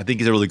 I think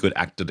he's a really good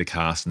actor to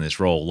cast in this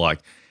role.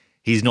 Like,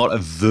 he's not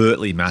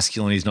overtly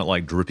masculine. He's not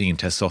like dripping in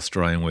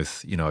testosterone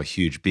with, a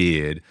huge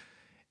beard.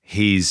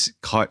 He's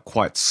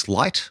quite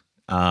slight,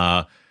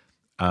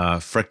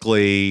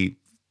 freckly,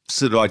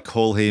 sort of, I'd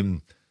call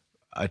him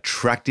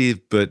attractive,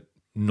 but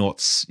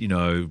not,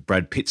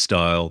 Brad Pitt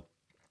style,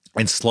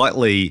 and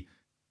slightly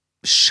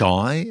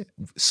shy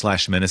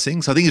 /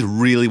 menacing. So I think he's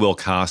really well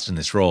cast in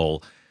this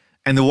role.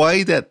 And the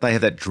way that they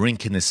have that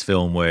drink in this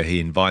film where he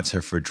invites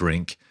her for a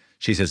drink,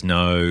 she says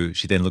no.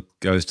 She then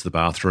goes to the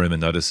bathroom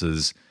and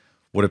notices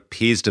what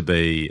appears to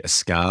be a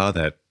scar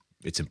that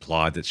it's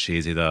implied that she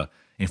has either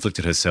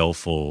inflicted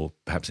herself or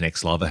perhaps an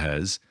ex-lover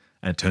has.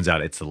 And it turns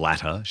out it's the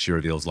latter, she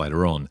reveals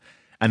later on.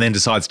 And then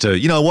decides to,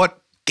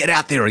 get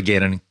out there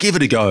again and give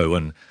it a go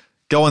and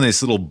go on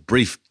this little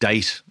brief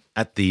date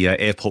at the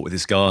airport with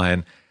this guy.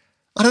 And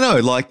I don't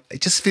know,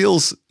 it just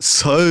feels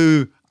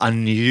so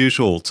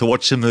unusual to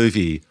watch a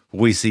movie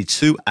where we see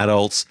two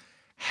adults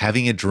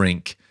having a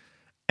drink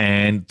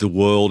and the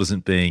world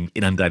isn't being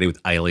inundated with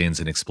aliens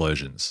and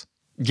explosions.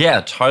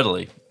 Yeah,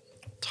 totally.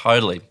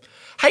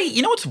 Hey,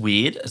 you know what's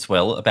weird as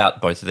well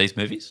about both of these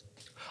movies?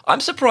 I'm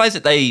surprised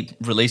that they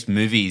released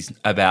movies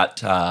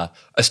about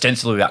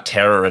ostensibly about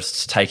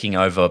terrorists taking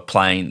over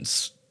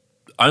planes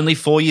only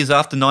 4 years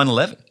after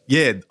 9/11.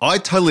 Yeah, I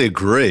totally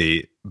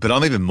agree, but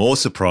I'm even more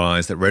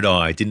surprised that Red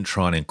Eye didn't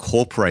try and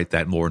incorporate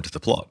that more into the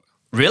plot.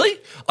 Really?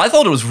 I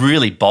thought it was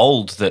really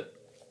bold that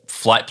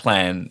Flight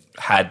Plan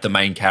had the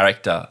main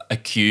character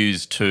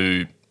accused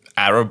two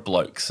Arab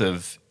blokes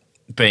of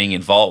being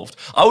involved.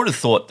 I would have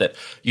thought that,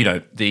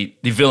 the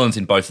villains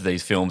in both of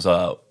these films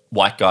are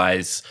white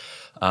guys,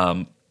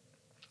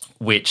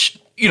 which,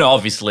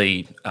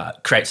 obviously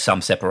creates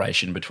some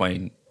separation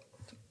between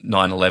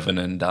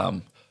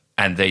 9/11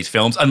 and these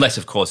films, unless,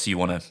 of course, you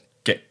want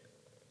to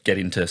get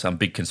into some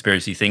big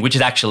conspiracy thing, which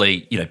is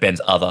actually,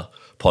 Ben's other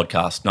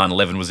podcast.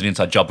 9/11 was an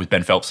inside job with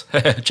Ben Phelps.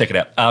 Check it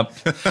out.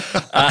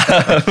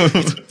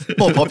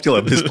 More popular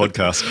than this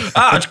podcast.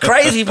 It's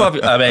crazy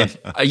popular. I mean,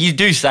 you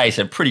do say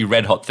some pretty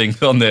red hot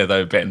things on there,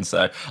 though, Ben.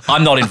 So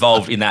I'm not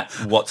involved in that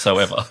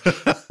whatsoever.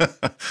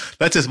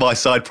 That's just my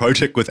side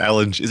project with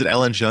Alan. Is it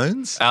Alan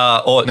Jones?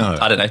 Or no.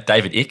 I don't know,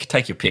 David Icke.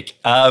 Take your pick.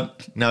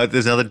 No,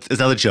 there's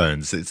another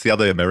Jones. It's the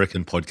other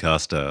American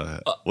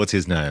podcaster. What's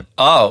his name?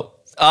 Oh,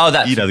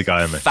 that the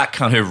guy I mean. Fat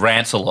cunt who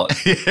rants a lot.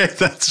 Yeah,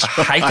 that's right.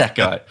 I hate that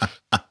guy.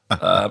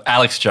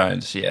 Alex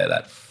Jones. Yeah,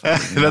 that.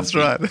 That's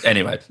right.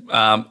 Anyway,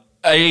 I'm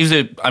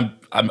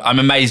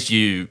amazed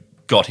you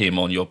got him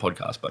on your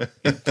podcast, but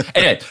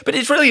anyway. But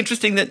it's really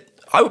interesting that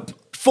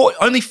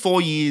only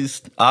 4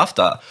 years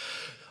after,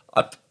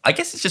 I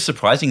guess it's just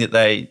surprising that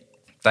they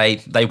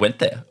they went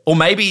there, or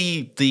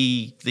maybe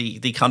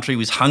the country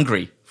was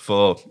hungry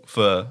for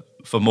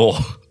more.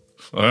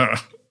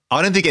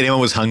 I don't think anyone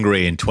was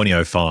hungry in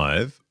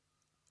 2005,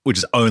 which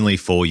is only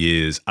 4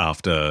 years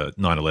after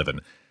 9/11,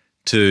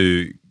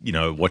 to,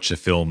 watch a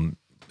film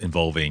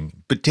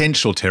involving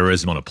potential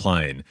terrorism on a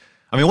plane.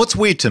 I mean, what's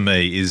weird to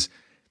me is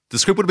the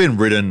script would have been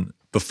written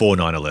before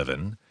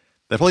 9/11.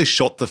 They probably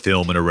shot the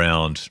film in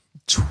around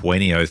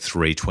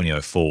 2003,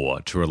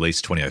 2004 to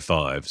release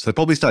 2005. So they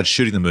probably started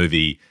shooting the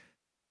movie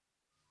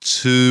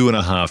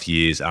 2.5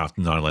 years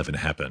after 9/11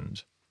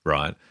 happened,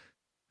 right?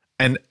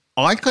 And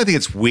I kind of think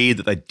it's weird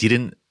that they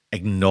didn't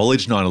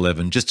acknowledge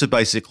 9/11 just to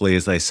basically,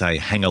 as they say,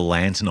 hang a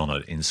lantern on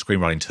it in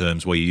screenwriting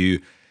terms, where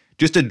you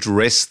just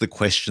address the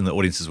question that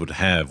audiences would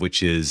have,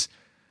 which is,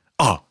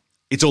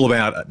 it's all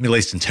about Middle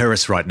Eastern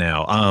terrorists right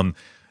now.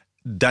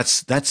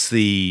 That's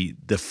the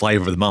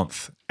flavor of the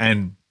month.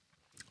 And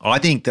I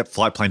think that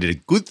Flight Plan did a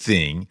good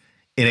thing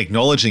in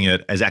acknowledging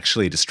it as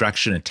actually a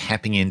distraction and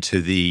tapping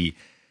into the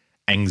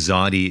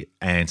anxiety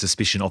and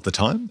suspicion of the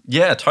time.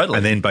 Yeah, totally.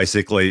 And then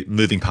basically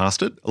moving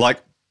past it.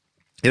 Like,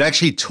 it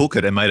actually took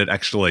it and made it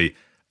actually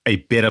a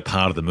better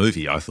part of the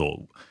movie, I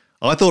thought.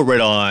 I thought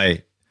Red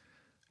Eye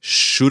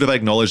should have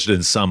acknowledged it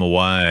in some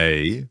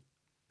way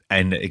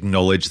and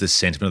acknowledged the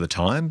sentiment of the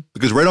time.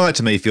 Because Red Eye,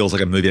 to me, feels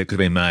like a movie that could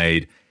have been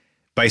made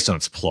based on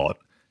its plot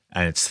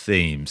and its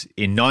themes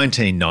in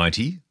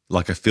 1990,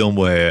 like a film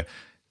where,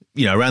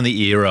 around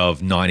the era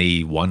of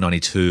 91,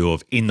 92,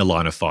 of In the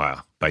Line of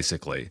Fire,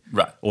 basically.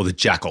 Right. Or The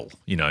Jackal,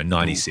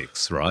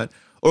 96, right?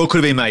 Or it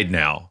could have been made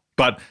now.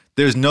 But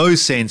there's no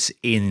sense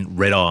in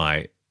Red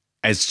Eye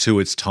as to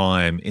its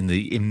time in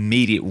the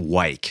immediate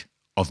wake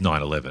of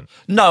 9/11.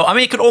 No, I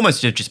mean, it could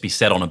almost just be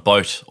set on a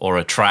boat or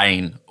a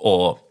train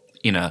or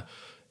in a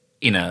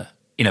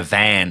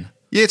van.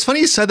 Yeah, it's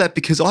funny you say that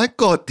because I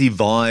got the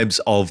vibes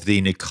of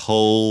the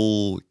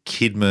Nicole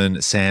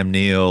Kidman, Sam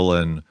Neill,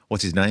 and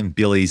what's his name,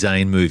 Billy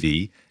Zane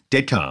movie,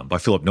 Dead Calm by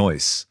Philip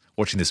Noyce,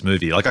 watching this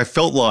movie. Like, I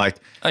felt like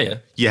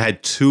you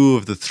had two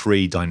of the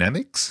three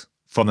dynamics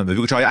from that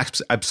movie, which I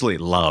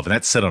absolutely love, and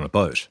that's set on a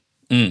boat.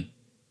 Yeah.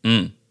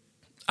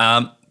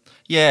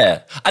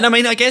 And I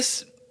mean, I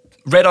guess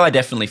Red Eye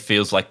definitely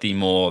feels like the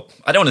more,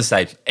 I don't want to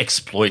say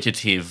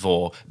exploitative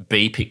or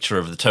B picture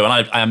of the two, and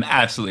I am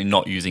absolutely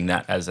not using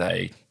that as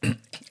a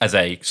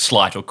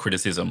slight or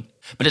criticism.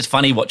 But it's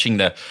funny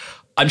watching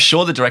I'm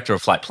sure the director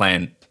of Flight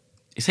Plan,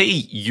 is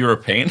he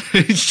European?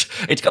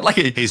 It's got like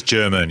a... He's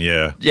German,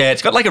 yeah. Yeah,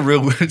 it's got like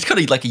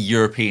a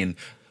European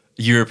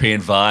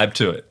vibe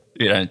to it.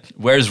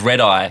 Whereas Red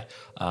Eye,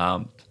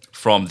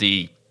 from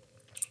the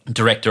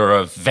director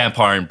of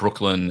Vampire in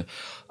Brooklyn,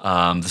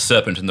 The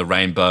Serpent and the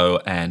Rainbow,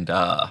 and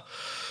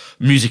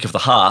Music of the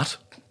Heart,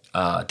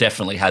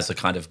 definitely has a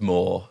kind of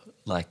more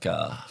like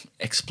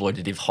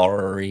exploitative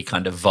horror-y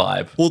kind of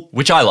vibe,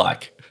 which I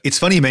like. It's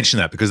funny you mention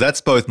that because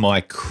that's both my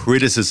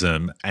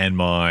criticism and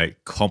my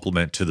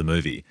compliment to the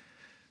movie.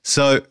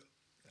 So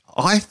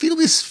I feel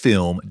this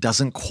film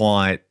doesn't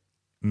quite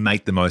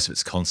make the most of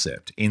its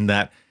concept in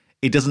that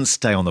it doesn't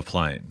stay on the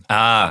plane.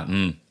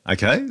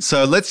 Okay,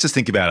 so let's just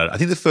think about it. I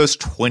think the first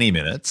 20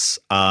 minutes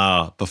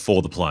are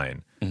before the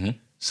plane. Mm-hmm.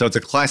 So it's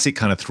a classic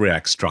kind of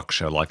 3-act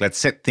structure. Like, let's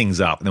set things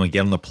up and then we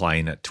get on the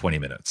plane at 20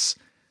 minutes.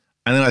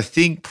 And then I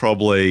think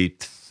probably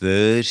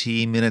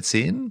 30 minutes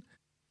in,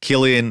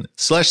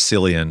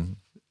 Killian/Cillian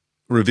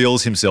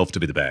reveals himself to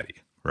be the baddie,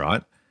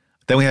 right?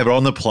 Then we have her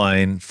on the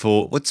plane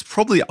for what's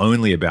probably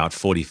only about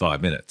 45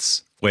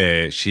 minutes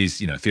where she's,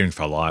 fearing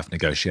for her life,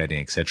 negotiating,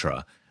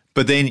 etc.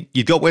 But then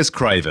you've got Wes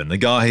Craven, the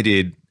guy who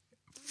did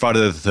Friday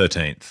the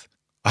 13th.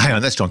 Hang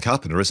on, that's John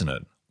Carpenter, isn't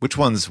it? Which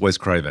one's Wes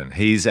Craven?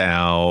 He's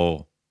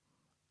what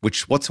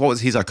was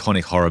his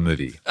iconic horror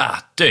movie?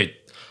 Dude,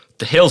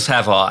 The Hills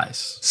Have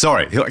Eyes.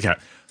 Sorry, okay.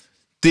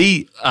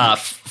 The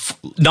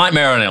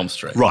Nightmare on Elm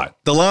Street. Right.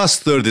 The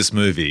last third of this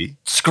movie,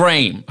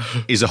 Scream,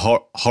 is a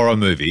horror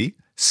movie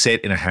set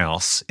in a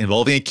house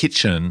involving a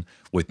kitchen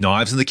with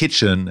knives in the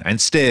kitchen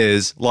and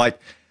stairs. Like,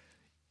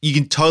 you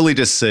can totally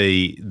just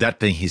see that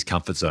being his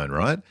comfort zone,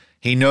 right?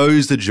 He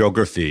knows the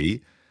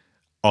geography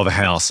of a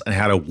house and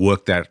how to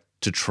work that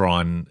to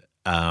try and,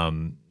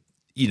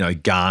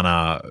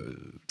 garner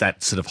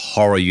that sort of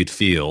horror you'd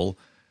feel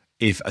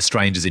if a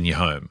stranger's in your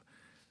home.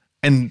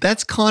 And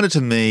that's kind of,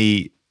 to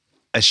me,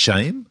 a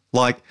shame.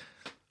 Like,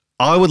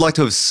 I would like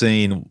to have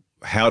seen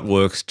how it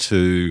works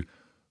to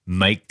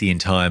make the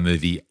entire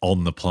movie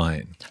on the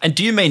plane. And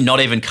do you mean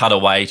not even cut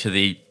away to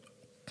the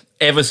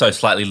ever so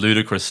slightly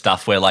ludicrous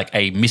stuff where like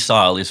a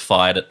missile is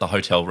fired at the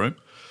hotel room?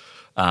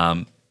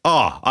 Okay.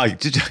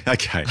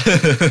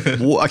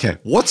 Okay,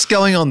 what's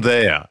going on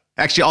there?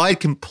 Actually, I had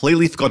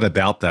completely forgotten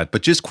about that,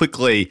 but just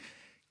quickly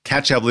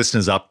catch our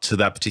listeners up to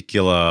that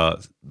particular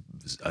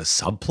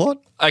subplot.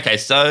 Okay,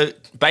 so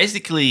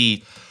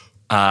basically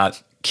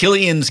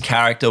Killian's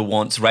character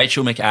wants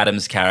Rachel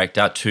McAdams'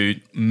 character to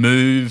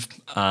move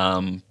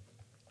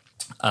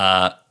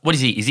what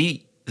is he? Is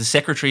he the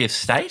Secretary of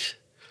State?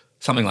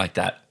 Something like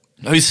that.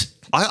 I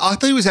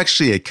thought he was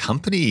actually a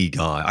company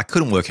guy. I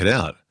couldn't work it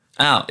out.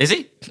 Oh, is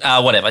he?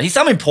 Whatever. He's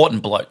some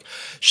important bloke.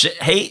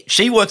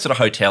 She works at a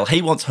hotel.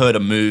 He wants her to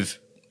move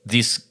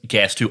this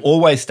guest who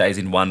always stays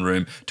in one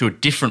room to a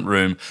different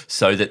room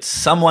so that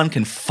someone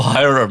can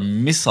fire a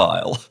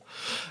missile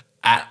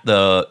at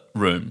the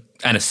room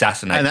and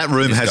assassinate. And that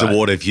room this has guy. a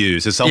water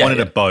view. So someone in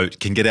Yeah. a boat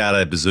can get out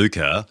a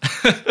bazooka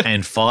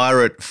and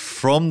fire it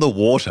from the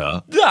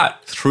water Yeah.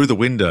 through the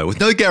window with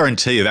no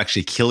guarantee of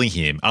actually killing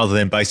him other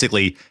than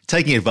basically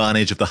taking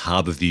advantage of the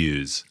harbour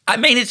views. I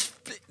mean,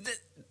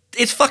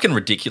 it's fucking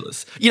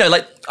ridiculous. You know,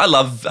 like, I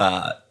love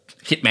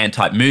Hitman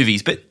type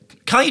movies, but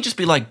can't you just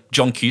be like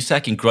John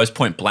Cusack in Grosse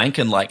Point Blank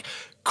and like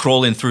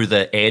crawl in through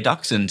the air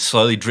ducts and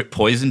slowly drip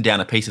poison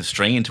down a piece of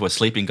string into a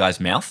sleeping guy's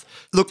mouth?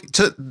 Look,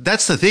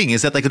 that's the thing,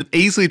 is that they could have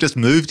easily just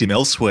moved him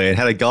elsewhere and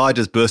had a guy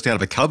just burst out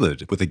of a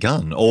cupboard with a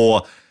gun.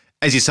 Or,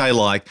 as you say,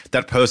 like,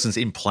 that person's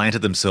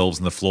implanted themselves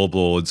in the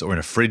floorboards or in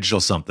a fridge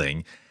or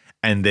something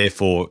and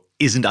therefore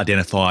isn't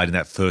identified in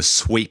that first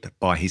sweep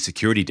by his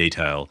security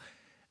detail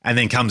and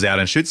then comes out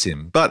and shoots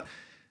him. But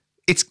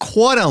it's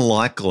quite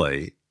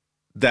unlikely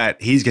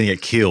that he's going to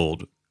get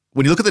killed.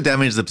 When you look at the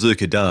damage the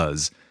bazooka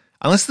does,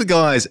 unless the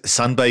guy's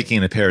sunbaking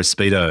in a pair of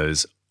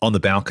Speedos on the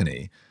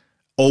balcony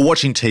or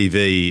watching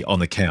TV on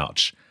the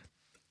couch,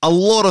 a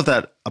lot of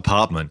that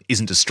apartment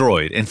isn't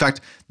destroyed. In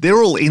fact,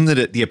 they're all in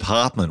the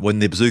apartment when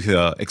the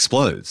bazooka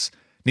explodes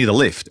near the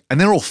lift,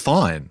 and they're all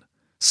fine.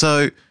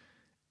 So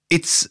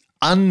it's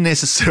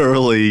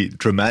unnecessarily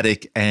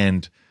dramatic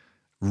and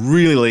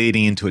really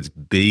leading into its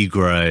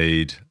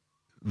B-grade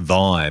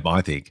vibe,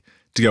 I think,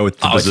 to go with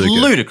the bazooka.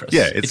 It's ludicrous.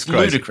 Yeah, it's crazy.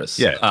 ludicrous.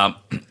 Yeah.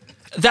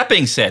 That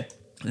being said,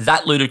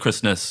 that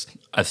ludicrousness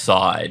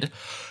aside,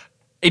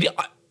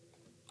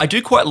 I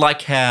do quite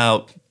like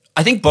how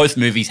I think both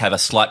movies have a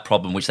slight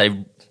problem, which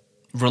they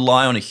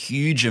rely on a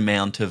huge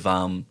amount of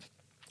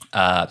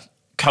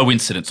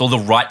coincidence or the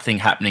right thing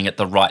happening at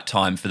the right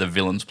time for the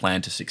villain's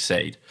plan to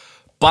succeed.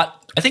 But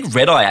I think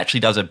Red Eye actually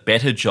does a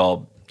better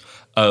job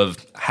of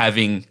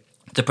having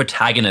the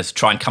protagonist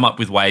try and come up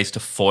with ways to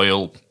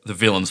foil the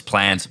villain's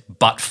plans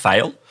but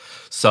fail.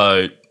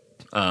 So,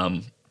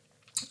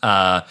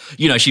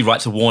 she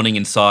writes a warning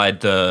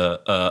inside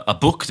a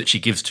book that she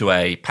gives to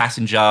a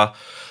passenger.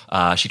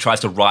 She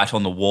tries to write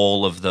on the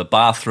wall of the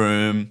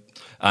bathroom.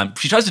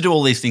 She tries to do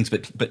all these things,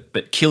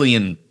 but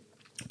Killian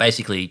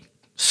basically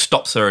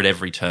stops her at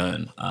every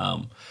turn,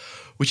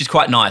 which is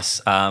quite nice.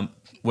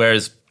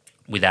 Whereas,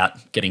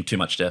 without getting too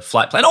much to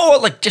flight plan, or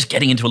like just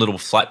getting into a little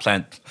flight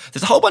plan,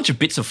 there's a whole bunch of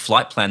bits of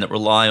flight plan that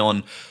rely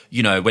on,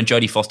 when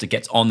Jodie Foster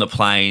gets on the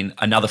plane,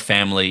 another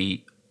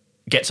family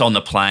gets on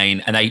the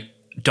plane and they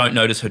don't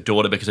notice her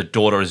daughter because her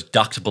daughter is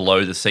ducked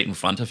below the seat in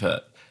front of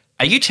her.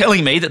 Are you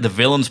telling me that the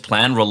villain's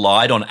plan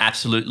relied on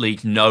absolutely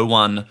no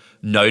one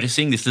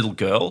noticing this little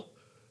girl?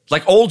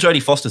 Like, all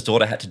Jodie Foster's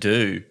daughter had to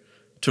do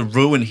to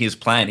ruin his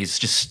plan is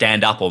just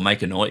stand up or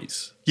make a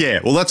noise. Yeah,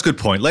 well, that's a good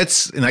point.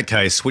 Let's, in that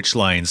case, switch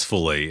lanes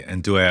fully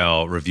and do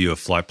our review of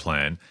Flight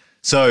Plan.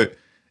 So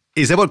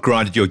is that what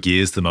grinded your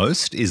gears the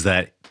most? Is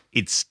that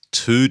it's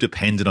too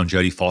dependent on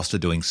Jodie Foster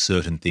doing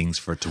certain things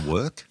for it to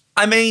work?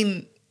 I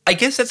mean, I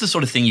guess that's the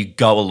sort of thing you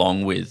go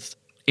along with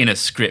in a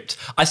script.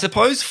 I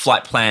suppose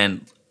Flight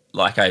Plan,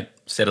 like I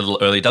said a little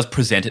earlier, does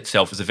present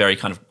itself as a very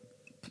kind of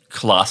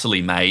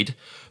classily made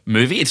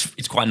movie.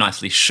 It's quite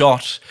nicely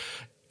shot.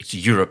 It's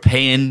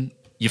European.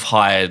 You've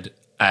hired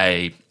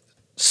a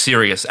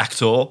serious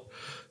actor,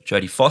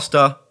 Jodie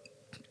Foster.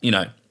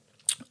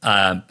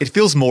 It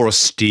feels more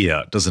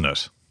austere, doesn't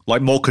it?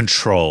 Like more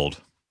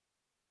controlled.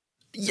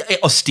 Yeah,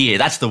 austere.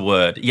 That's the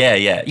word.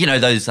 Yeah.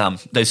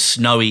 Those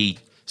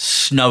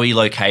snowy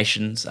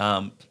locations.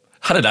 I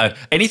don't know.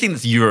 Anything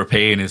that's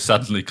European is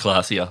suddenly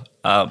classier.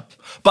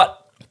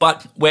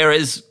 But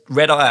whereas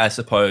Red Eye, I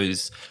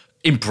suppose,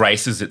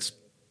 embraces its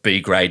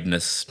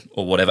B-gradeness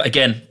or whatever.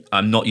 Again,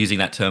 I'm not using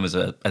that term as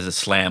a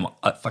slam.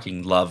 I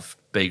fucking love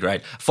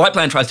B-grade. Flight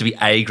Plan tries to be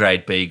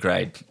A-grade,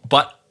 B-grade.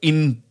 But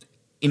in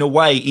a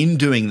way, in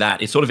doing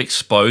that, it sort of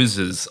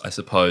exposes, I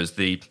suppose,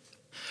 the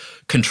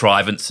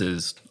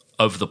contrivances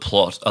of the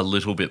plot a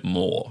little bit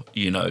more,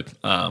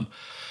 And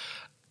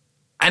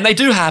they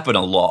do happen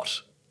a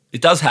lot.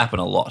 It does happen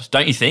a lot,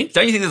 don't you think?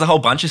 Don't you think there's a whole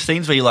bunch of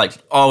scenes where you're like,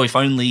 oh, if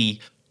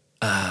only...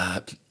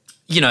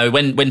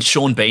 when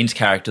Sean Bean's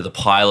character, the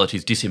pilot,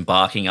 is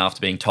disembarking after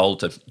being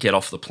told to get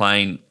off the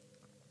plane,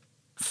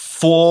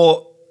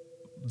 for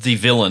the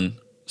villain's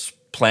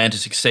plan to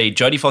succeed,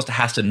 Jodie Foster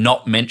has to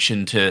not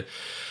mention to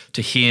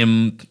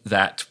him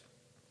that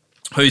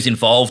who's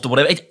involved or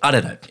whatever. I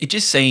don't know. It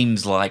just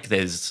seems like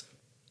there's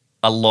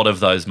a lot of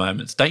those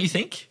moments, don't you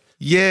think?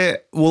 Yeah,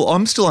 well,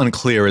 I'm still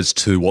unclear as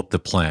to what the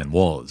plan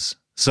was.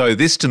 So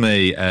this to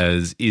me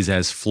is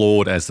as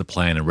flawed as the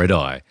plan in Red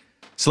Eye.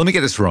 So let me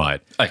get this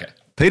right. Okay.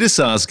 Peter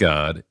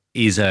Sarsgaard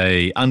is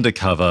a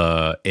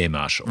undercover air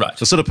marshal. Right.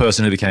 The sort of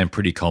person who became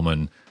pretty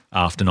common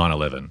after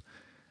 9/11.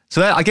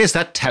 So I guess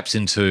that taps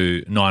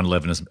into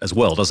 9/11 as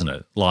well, doesn't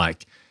it?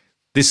 Like,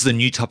 this is a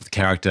new type of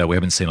character we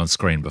haven't seen on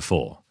screen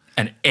before.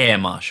 An air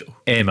marshal.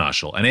 Air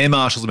marshal. And air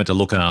marshals are meant to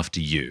look after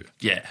you.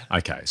 Yeah.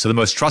 Okay. So the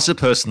most trusted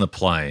person on the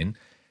plane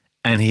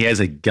and he has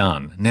a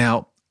gun.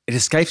 Now, it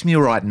escapes me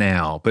right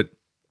now, but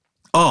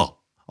I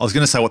was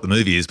going to say what the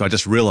movie is, but I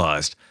just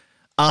realized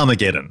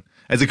Armageddon.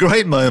 It's a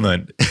great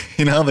moment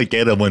in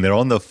Armageddon when they're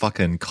on the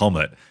fucking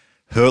comet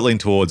hurtling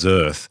towards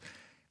Earth,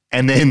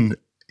 and then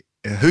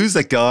who's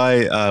that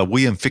guy?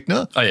 William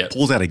Fichtner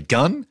pulls out a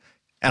gun,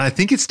 and I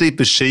think it's Steve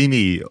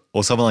Buscemi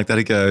or someone like that.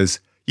 He goes,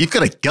 "You've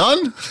got a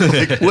gun?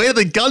 Like, where did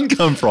the gun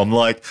come from?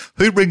 Like,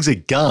 who brings a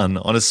gun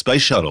on a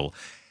space shuttle?"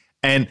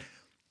 And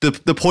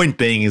the point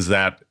being is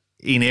that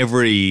in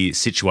every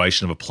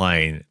situation of a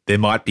plane, there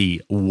might be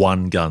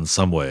one gun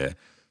somewhere.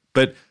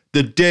 But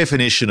the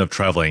definition of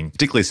traveling,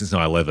 particularly since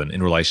 9/11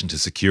 in relation to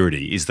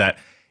security, is that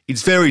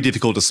it's very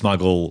difficult to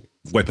smuggle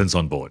weapons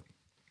on board.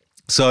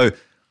 So,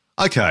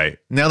 okay,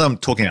 now that I'm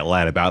talking out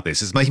loud about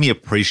this, it's making me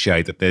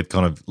appreciate that they've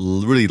kind of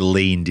really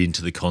leaned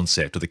into the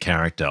concept of the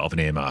character of an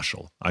air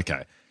marshal.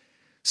 Okay.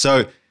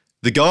 So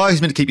the guy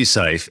who's meant to keep you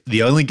safe,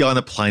 the only guy on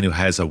the plane who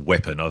has a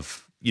weapon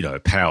of,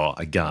 power,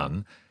 a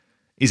gun,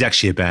 is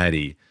actually a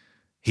baddie.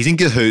 He's in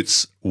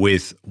cahoots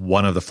with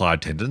one of the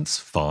flight attendants.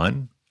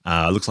 Fine.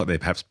 Looks like they're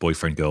perhaps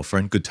boyfriend,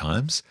 girlfriend. Good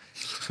times.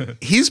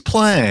 His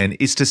plan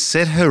is to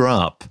set her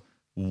up.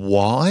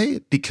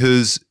 Why?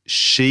 Because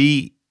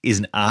she is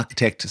an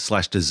architect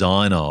 /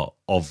 designer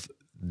of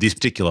this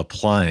particular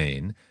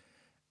plane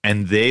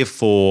and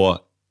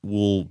therefore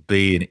will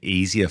be an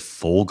easier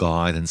fall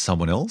guy than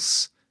someone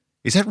else.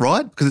 Is that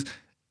right? Because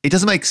it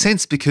doesn't make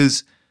sense,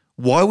 because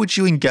why would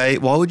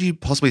you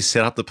possibly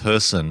set up the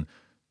person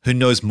who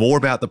knows more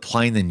about the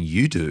plane than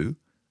you do,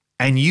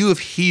 and you have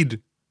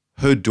hid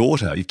her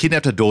daughter, you've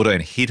kidnapped her daughter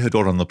and hid her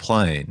daughter on the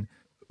plane?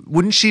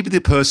 Wouldn't she be the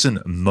person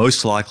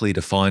most likely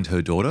to find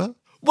her daughter?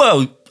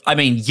 Well, I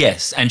mean,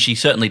 yes, and she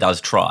certainly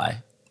does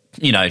try.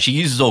 She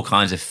uses all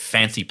kinds of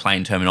fancy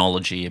plane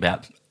terminology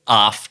about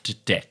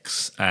aft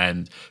decks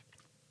and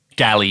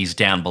galleys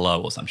down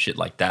below or some shit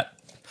like that.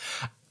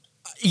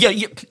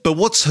 Yeah. But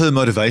what's her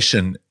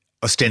motivation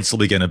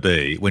ostensibly going to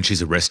be when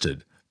she's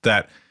arrested?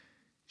 That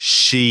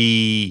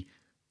she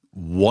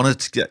wanted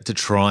to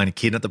try and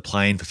kidnap the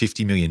plane for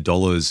 $50 million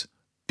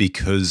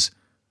because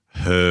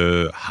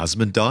her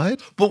husband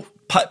died? Well,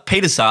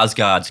 Peter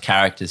Sarsgaard's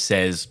character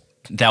says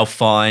they'll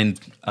find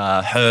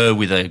her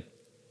with a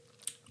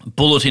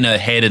bullet in her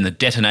head and the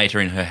detonator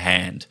in her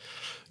hand,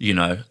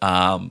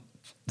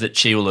 that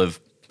she will have.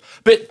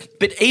 But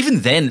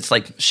even then, it's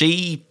like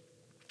she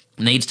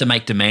needs to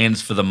make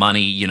demands for the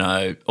money,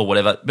 or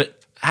whatever.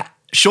 But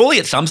surely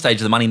at some stage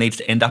the money needs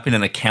to end up in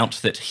an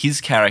account that his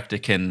character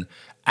can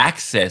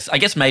access. I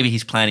guess maybe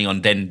he's planning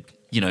on then,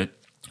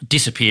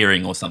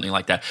 disappearing or something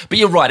like that. But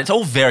you're right, it's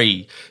all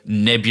very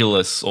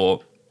nebulous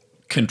or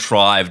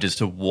contrived as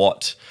to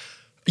what.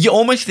 You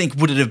almost think,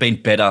 would it have been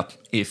better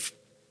if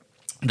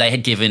they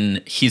had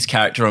given his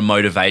character a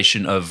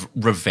motivation of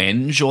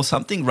revenge or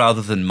something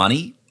rather than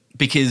money?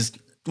 Because...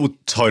 Well,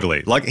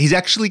 totally. Like,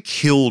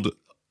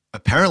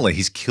 apparently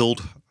he's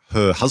killed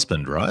her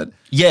husband, right?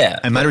 Yeah.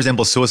 And made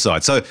resemble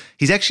suicide. So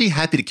he's actually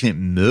happy to commit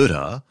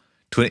murder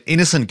to an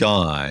innocent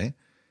guy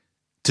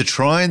to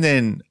try and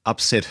then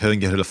upset her and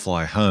get her to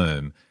fly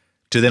home,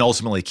 to then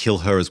ultimately kill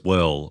her as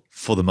well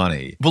for the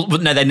money. Well,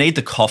 no, they need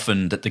the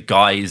coffin that the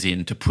guy is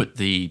in to put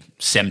the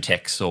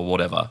Semtex or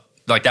whatever.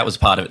 Like, that was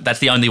part of it. That's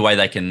the only way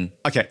they can...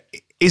 Okay.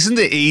 Isn't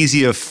the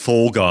easier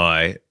fall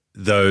guy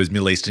those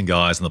Middle Eastern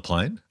guys on the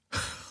plane?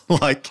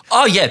 Like...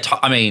 Oh, yeah.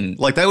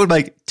 Like, that would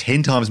make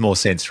 10 times more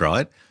sense,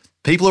 right?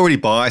 People are already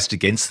biased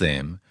against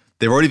them.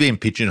 They're already being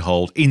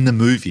pigeonholed in the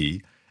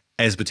movie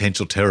as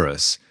potential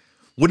terrorists.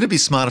 Wouldn't it be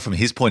smarter from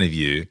his point of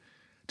view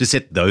to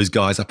set those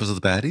guys up as the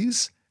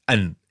baddies?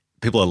 And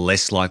people are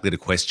less likely to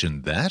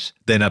question that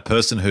than a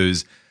person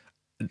who's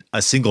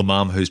a single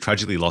mum who's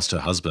tragically lost her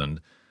husband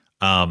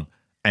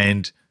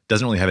and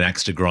doesn't really have an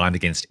axe to grind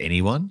against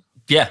anyone?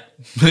 Yeah.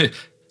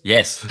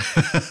 Yes.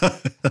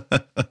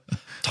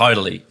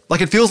 Totally.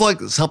 Like, it feels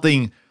like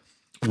something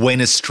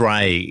went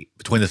astray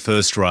between the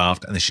first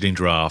draft and the shitting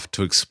draft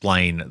to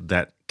explain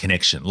that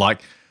connection.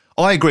 Like,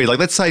 I agree. Like,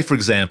 let's say, for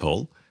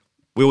example,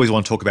 we always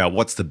want to talk about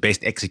what's the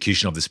best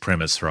execution of this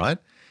premise, right?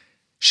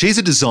 She's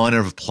a designer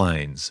of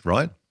planes,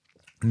 right?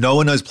 No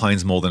one knows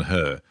planes more than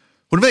her.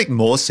 Would it make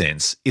more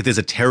sense if there's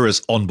a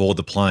terrorist on board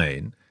the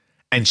plane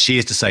and she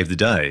is to save the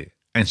day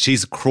and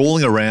she's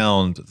crawling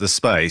around the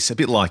space, a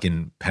bit like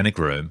in Panic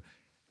Room,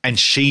 and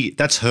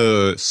that's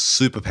her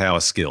superpower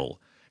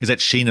skill, is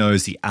that she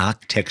knows the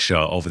architecture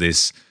of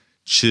this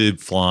tube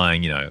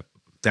flying,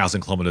 1,000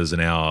 kilometers an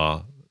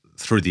hour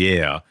through the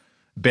air,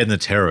 better than the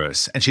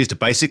terrorists. And she has to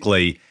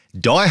basically,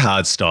 Die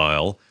Hard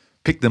style,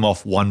 pick them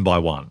off one by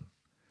one.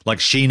 Like,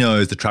 she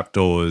knows the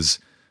trapdoors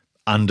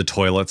under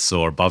toilets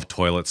or above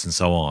toilets and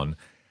so on.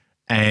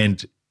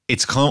 And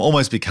it's kind of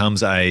almost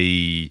becomes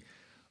a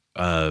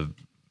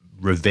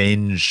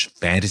revenge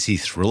fantasy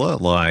thriller.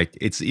 Like,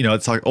 it's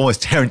like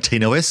almost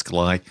Tarantino-esque,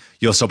 like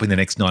you're stopping the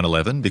next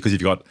 9/11 because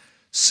you've got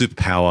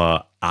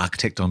superpower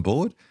architect on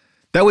board.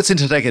 That would seem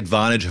to take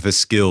advantage of her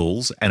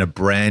skills and a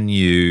brand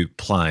new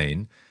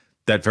plane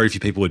that very few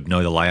people would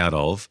know the layout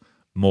of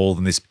more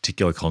than this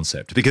particular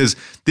concept, because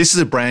this is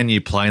a brand new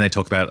plane they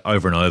talk about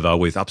over and over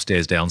with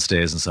upstairs,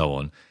 downstairs, and so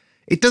on.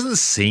 It doesn't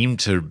seem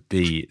to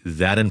be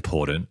that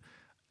important,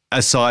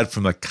 aside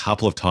from a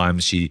couple of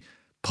times she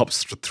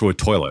pops through a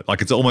toilet.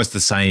 Like it's almost the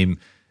same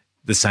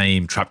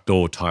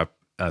trapdoor type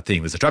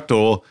thing. There's a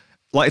trapdoor.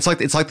 Like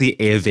it's like the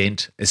air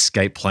vent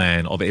escape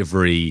plan of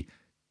every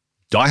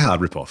Die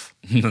Hard ripoff.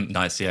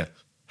 Nice, yeah.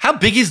 How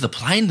big is the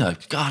plane though?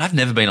 God, I've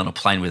never been on a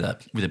plane with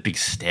a big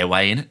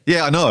stairway in it.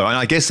 Yeah, I know. And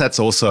I guess that's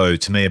also,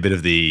 to me, a bit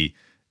of the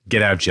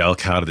get out of jail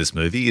card of this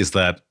movie is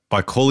that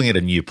by calling it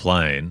a new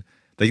plane,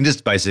 they can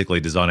just basically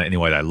design it any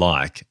way they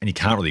like, and you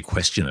can't really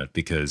question it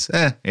because,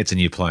 it's a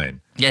new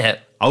plane. Yeah.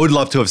 I would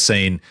love to have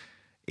seen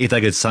if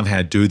they could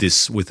somehow do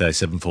this with a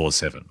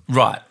 747.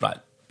 Right.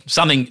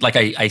 Something like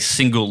a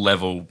single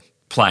level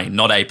plane,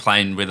 not a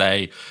plane with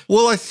a...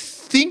 Well, I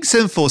think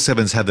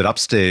 747s have that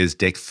upstairs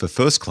deck for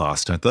first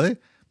class, don't they?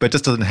 But it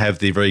just doesn't have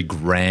the very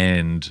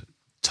grand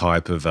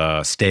type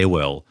of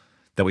stairwell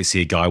that we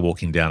see a guy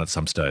walking down at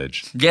some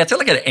stage. Yeah, it's got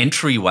like an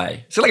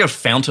entryway. It's got like a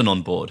fountain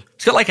on board.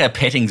 It's got like a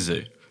petting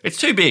zoo. It's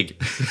too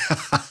big.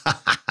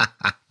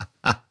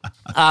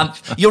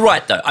 You're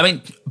right, though. I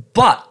mean,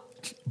 but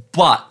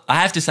I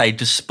have to say,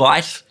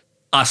 despite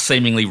us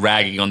seemingly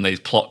ragging on these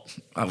plot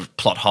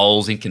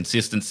holes,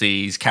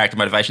 inconsistencies, character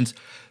motivations,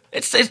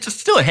 it's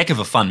still a heck of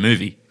a fun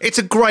movie. It's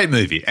a great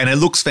movie, and it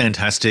looks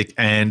fantastic,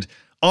 and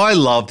I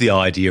love the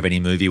idea of any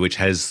movie which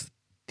has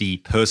the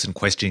person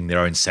questioning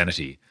their own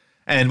sanity.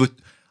 And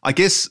I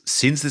guess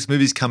since this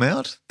movie's come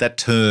out, that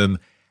term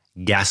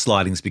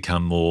gaslighting's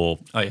become more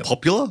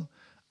popular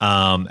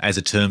as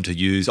a term to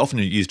use, often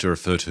used to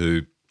refer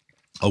to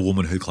a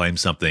woman who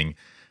claims something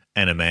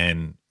and a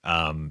man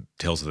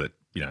tells her that,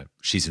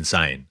 she's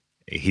insane.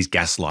 He's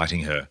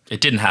gaslighting her. It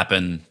didn't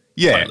happen.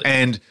 Yeah, totally.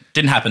 and...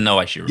 Didn't happen, no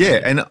way she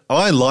remembered. Yeah, and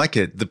I like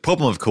it. The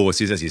problem, of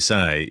course, is, as you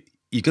say,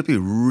 you've got to be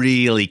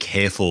really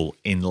careful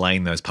in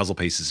laying those puzzle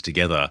pieces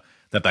together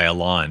that they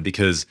align,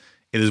 because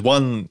if there's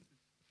one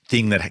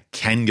thing that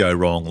can go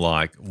wrong,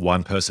 like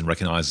one person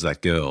recognizes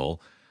that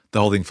girl, the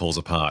whole thing falls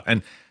apart.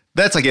 And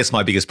that's, I guess,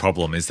 my biggest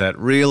problem is that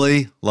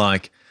really,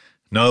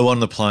 no one on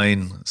the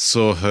plane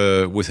saw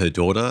her with her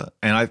daughter.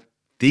 And I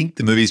think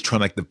the movie's trying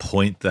to make the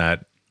point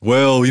that,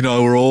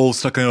 we're all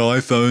stuck on our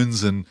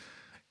iPhones. And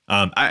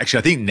actually,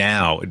 I think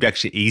now it'd be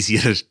actually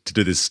easier to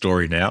do this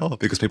story now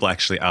because people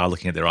actually are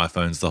looking at their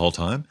iPhones the whole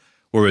time.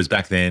 Whereas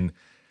back then,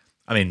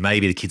 I mean,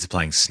 maybe the kids are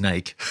playing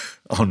Snake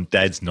on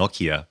Dad's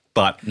Nokia,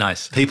 but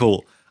nice.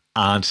 People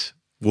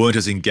weren't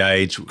as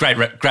engaged. Great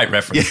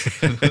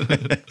reference. Yeah.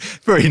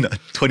 Very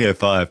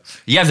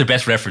 2005. You have the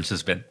best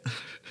references, Ben.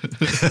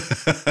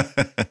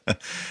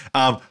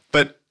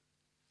 But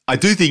I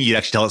do think you'd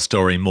actually tell a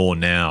story more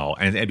now,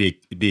 and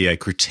it'd be a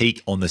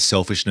critique on the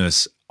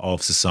selfishness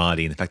of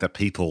society and the fact that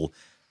people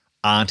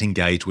aren't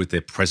engaged with their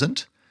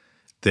present.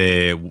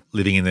 They're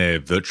living in their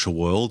virtual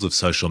worlds of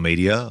social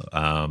media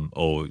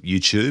or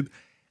YouTube,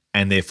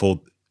 and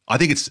therefore I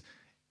think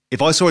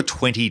if I saw a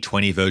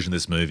 2020 version of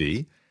this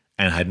movie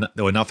and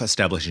there were enough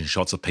establishing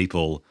shots of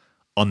people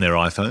on their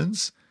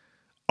iPhones,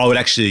 I would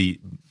actually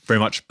very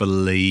much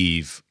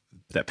believe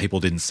that people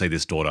didn't see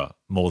this daughter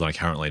more than I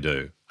currently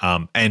do.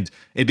 And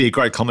it'd be a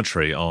great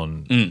commentary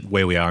on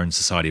where we are in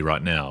society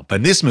right now. But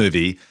in this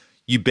movie,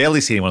 you barely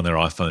see anyone on their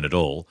iPhone at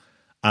all.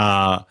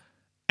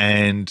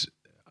 And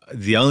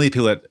the only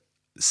people that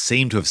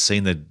seem to have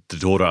seen the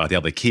daughter are the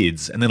other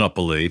kids, and they're not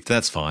believed.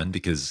 That's fine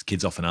because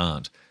kids often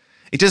aren't.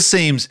 It just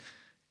seems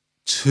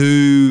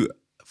too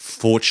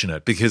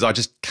fortunate because I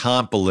just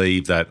can't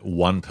believe that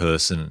one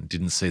person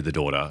didn't see the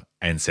daughter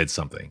and said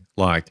something.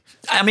 I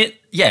mean,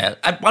 yeah,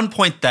 at one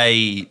point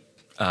they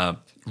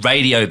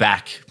radio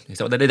back.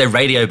 So they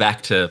radio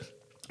back to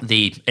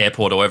the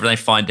airport or wherever, and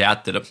they find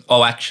out that,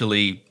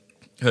 actually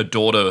her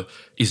daughter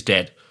is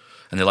dead.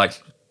 And they're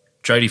like,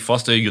 Jodie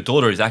Foster, your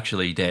daughter is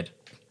actually dead,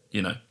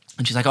 And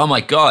she's like, oh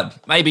my God,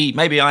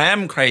 maybe I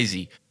am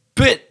crazy.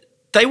 But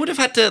they would have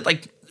had to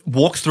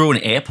walk through an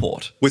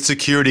airport. With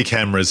security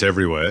cameras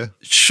everywhere.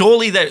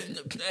 Surely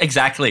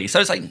exactly.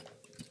 So it's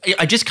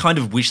I just kind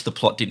of wish the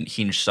plot didn't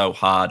hinge so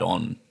hard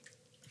on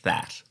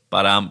that.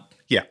 But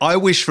yeah, I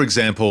wish, for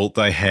example,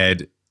 they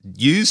had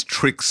used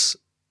tricks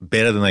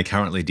better than they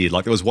currently did.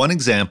 There was one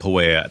example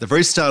where at the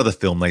very start of the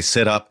film, they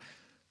set up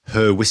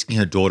her whisking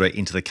her daughter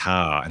into the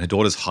car and her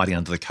daughter's hiding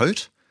under the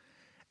coat.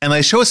 And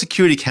they show a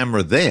security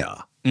camera there.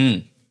 Do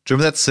you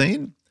remember that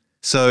scene?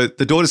 So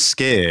the daughter's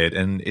scared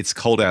and it's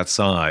cold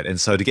outside. And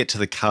so to get to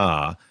the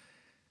car,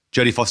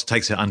 Jodie Foster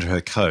takes her under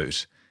her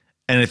coat.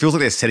 And it feels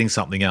like they're setting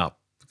something up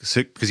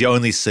because you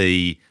only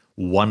see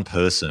one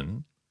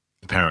person,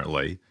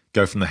 apparently,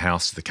 go from the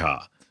house to the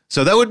car.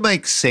 So that would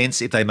make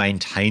sense if they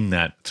maintain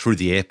that through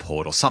the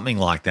airport or something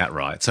like that,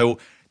 right? So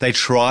they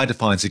try to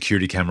find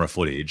security camera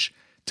footage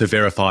to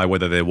verify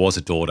whether there was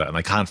a daughter and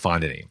they can't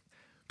find any.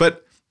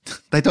 But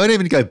they don't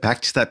even go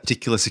back to that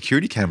particular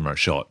security camera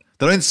shot.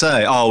 They don't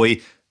say,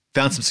 we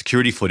found some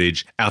security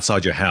footage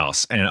outside your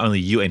house and only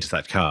you entered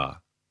that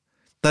car.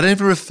 They don't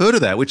even refer to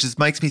that, which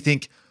makes me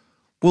think,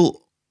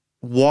 well,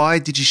 why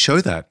did you show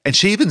that? And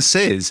she even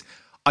says,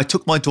 I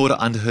took my daughter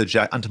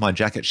under my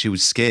jacket. She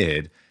was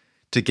scared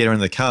to get her in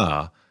the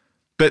car.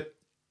 But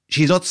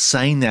she's not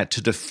saying that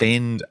to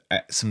defend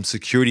some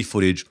security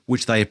footage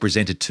which they have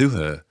presented to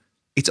her.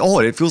 It's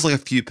odd. It feels like a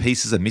few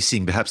pieces are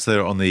missing. Perhaps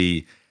they're on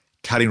the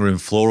cutting room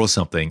floor or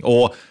something.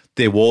 Or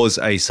there was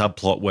a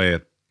subplot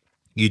where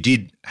you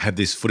did have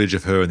this footage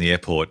of her in the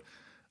airport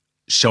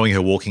showing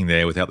her walking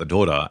there without the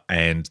daughter,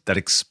 and that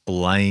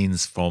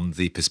explains from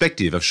the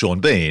perspective of Sean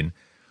Bean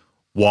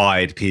why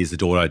it appears the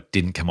daughter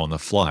didn't come on the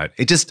flight.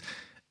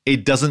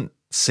 It doesn't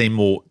seem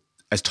more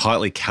as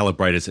tightly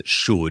calibrated as it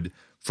should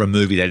for a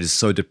movie that is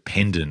so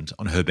dependent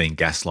on her being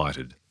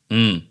gaslighted.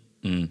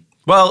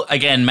 Well,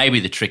 again, maybe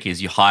the trick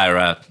is you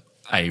hire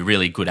a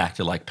really good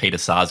actor like Peter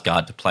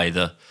Sarsgaard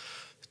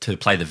to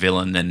play the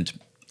villain and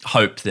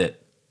hope that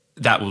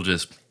will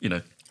just,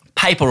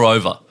 paper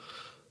over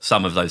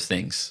some of those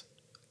things.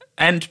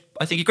 And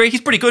I think you agree,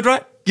 he's pretty good,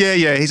 right?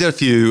 Yeah, he's got a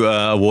few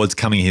awards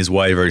coming his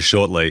way very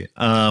shortly.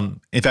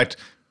 In fact,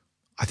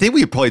 I think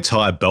we could probably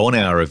tie a bow on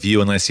our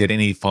review unless you had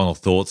any final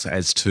thoughts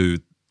as to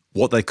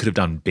what they could have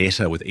done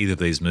better with either of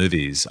these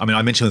movies. I mean,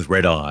 I mentioned with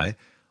Red Eye,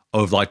 I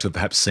would like to have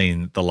perhaps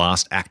seen the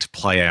last act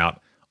play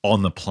out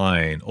on the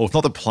plane, or if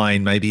not the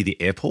plane, maybe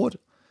the airport.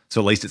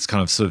 So at least it's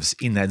kind of sort of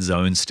in that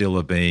zone still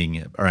of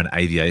being around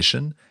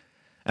aviation.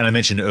 And I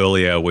mentioned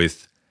earlier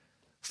with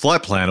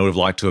Flight Plan, I would have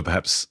liked to have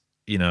perhaps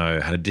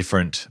had a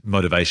different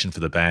motivation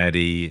for the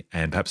baddie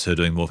and perhaps her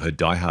doing more of her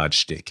Die Hard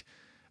shtick.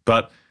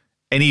 But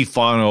any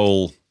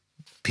final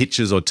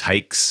pitches or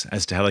takes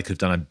as to how they could have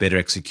done a better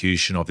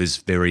execution of this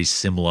very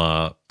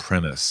similar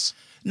premise?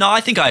 No,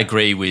 I think I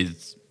agree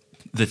with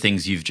the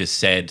things you've just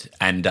said,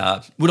 and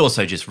would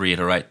also just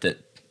reiterate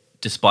that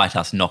despite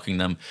us knocking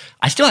them,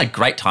 I still had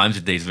great times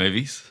with these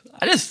movies.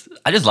 I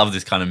just love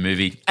this kind of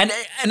movie. And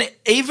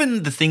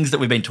even the things that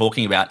we've been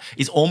talking about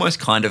is almost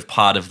kind of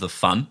part of the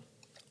fun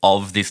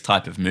of this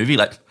type of movie.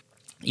 Like,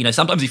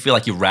 sometimes you feel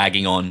like you're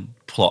ragging on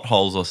plot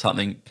holes or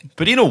something,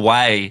 but in a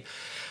way,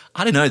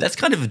 I don't know, that's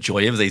kind of the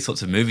joy of these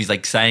sorts of movies,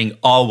 like saying,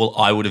 oh, well,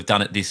 I would have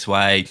done it this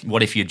way.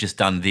 What if you'd just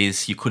done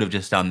this? You could have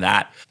just done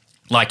that.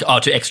 Like,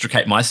 to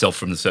extricate myself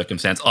from the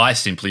circumstance, I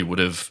simply would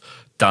have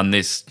done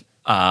this.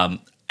 And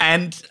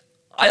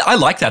I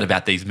like that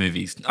about these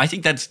movies. I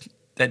think that's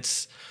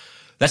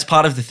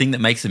part of the thing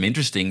that makes them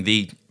interesting.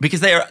 Because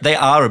they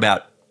are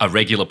about a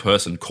regular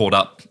person caught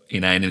up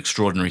in an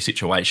extraordinary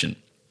situation.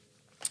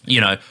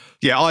 Yeah,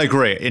 I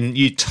agree. And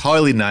you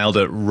totally nailed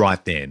it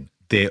right then.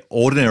 They're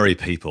ordinary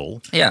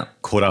people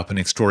caught up in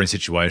an extraordinary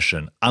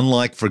situation,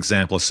 unlike, for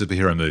example, a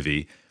superhero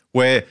movie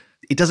where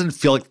it doesn't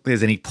feel like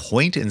there's any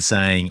point in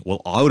saying,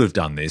 well, I would have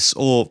done this,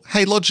 or,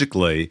 hey,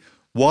 logically,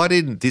 why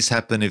didn't this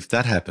happen if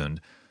that happened?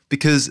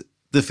 Because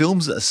the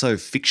films are so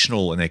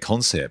fictional in their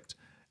concept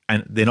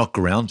and they're not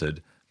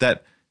grounded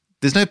that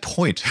there's no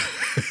point.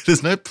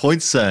 There's no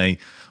point saying,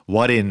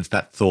 why didn't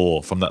Fat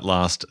Thor from that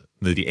last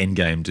movie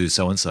Endgame do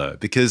so-and-so?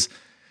 Because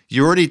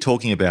you're already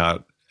talking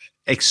about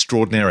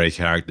extraordinary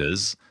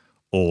characters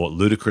or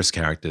ludicrous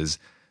characters.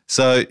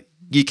 So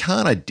you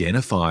can't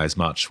identify as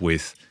much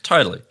with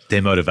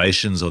their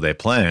motivations or their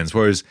plans.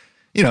 Whereas,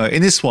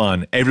 in this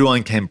one,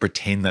 everyone can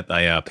pretend that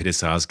they are Peter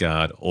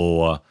Sarsgaard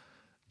or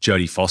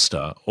Jodie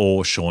Foster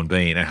or Sean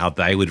Bean and how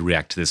they would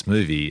react to this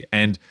movie.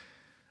 And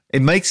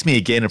it makes me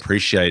again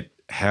appreciate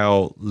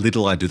how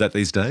little I do that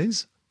these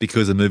days,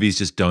 because the movies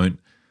just don't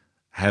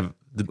have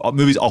 – the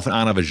movies often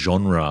aren't of a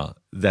genre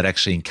that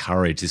actually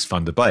encourage this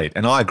fun debate.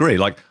 And I agree.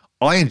 Like,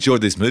 I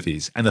enjoyed these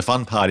movies, and the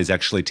fun part is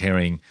actually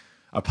tearing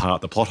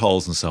apart the plot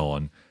holes and so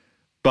on.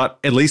 But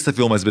at least the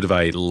film has a bit of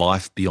a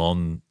life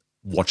beyond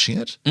watching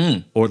it,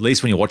 or at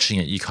least when you're watching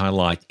it, you kind of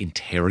like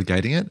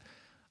interrogating it.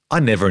 I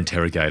never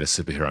interrogate a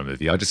superhero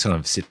movie. I just kind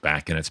of sit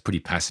back, and it's a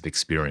pretty passive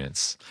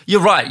experience.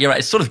 You're right.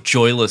 It's sort of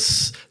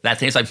joyless, that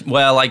thing. It's like,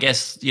 well, I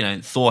guess,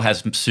 Thor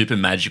has super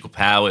magical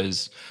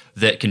powers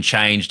that can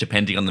change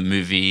depending on the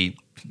movie,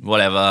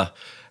 whatever.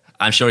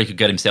 I'm sure he could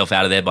get himself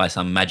out of there by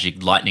some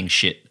magic lightning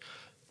shit.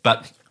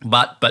 But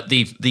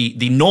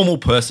the normal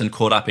person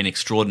caught up in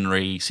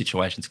extraordinary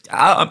situations,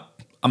 I'm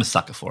a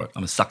sucker for it.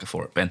 I'm a sucker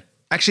for it, Ben.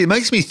 Actually, it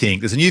makes me think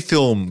there's a new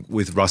film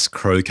with Russ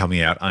Crowe coming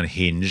out,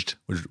 Unhinged,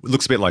 which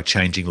looks a bit like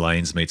Changing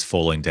Lanes meets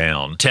Falling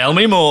Down. Tell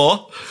me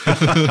more. Maybe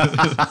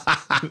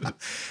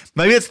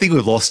that's the thing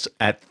we've lost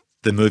at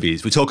the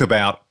movies. We talk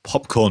about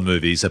popcorn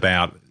movies,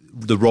 about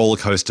the roller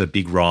coaster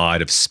big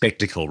ride of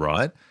spectacle,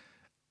 right?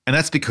 And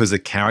that's because the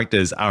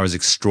characters are as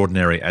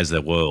extraordinary as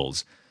their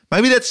worlds.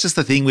 Maybe that's just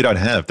the thing we don't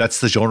have. That's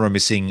the genre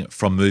missing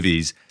from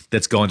movies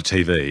that's gone to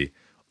TV.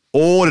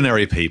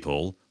 Ordinary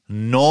people,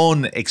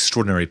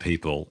 non-extraordinary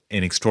people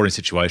in extraordinary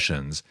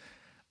situations.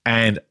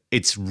 And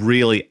it's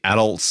really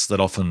adults that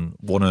often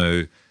want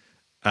to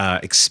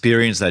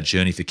experience that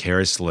journey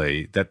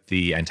vicariously that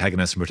the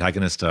antagonist and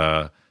protagonist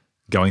are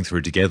going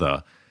through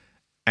together.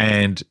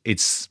 And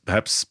it's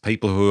perhaps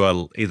people who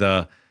are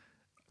either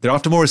 – they're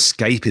after more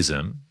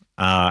escapism,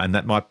 and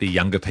that might be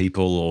younger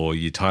people, or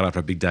you're tired after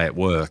a big day at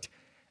work.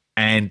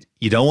 And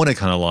you don't want to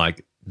kind of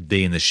like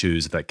be in the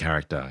shoes of that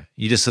character.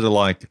 You just sort of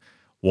like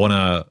want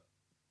to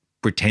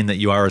pretend that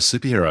you are a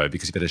superhero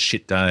because you've had a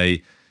shit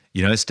day,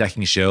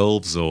 stacking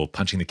shelves or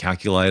punching the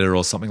calculator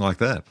or something like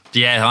that.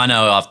 Yeah, I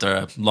know. After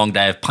a long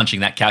day of punching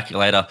that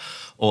calculator,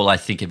 all I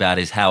think about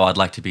is how I'd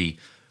like to be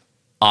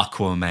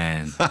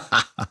Aquaman.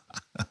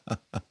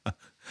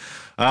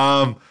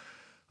 All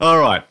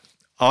right.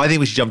 I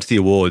think we should jump to the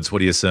awards. What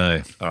do you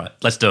say? All right,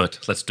 let's do it.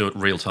 Let's do it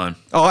real time.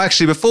 Oh,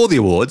 actually, before the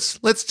awards,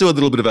 let's do a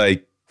little bit of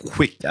a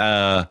quick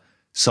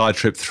side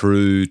trip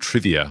through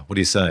trivia. What do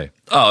you say?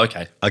 Oh,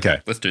 okay. Okay.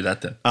 Let's do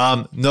that then.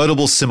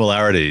 Notable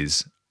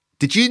similarities.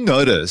 Did you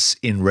notice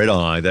in Red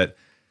Eye that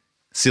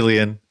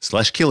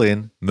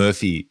Cillian/Killian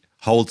Murphy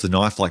holds the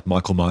knife like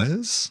Michael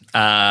Myers?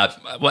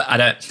 Well, I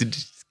don't. Did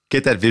you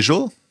get that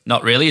visual?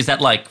 Not really. Is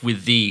that like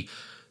with the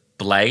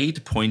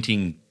blade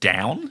pointing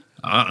down?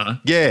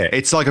 Yeah,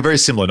 it's like a very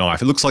similar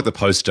knife. It looks like the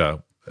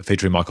poster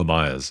featuring Michael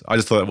Myers. I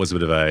just thought that was a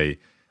bit of a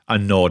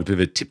nod, a bit of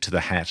a tip to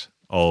the hat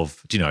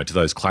of, to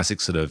those classic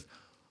sort of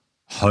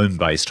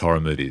home-based horror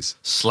movies.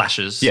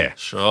 Slashes. Yeah.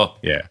 Sure.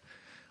 Yeah.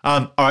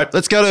 All right,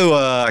 let's go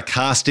to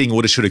casting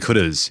woulda, shoulda,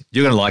 couldas.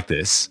 You're going to like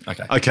this.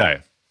 Okay.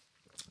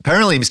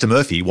 Apparently, Mr.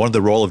 Murphy wanted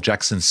the role of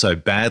Jackson so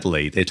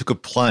badly, they took a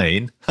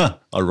plane,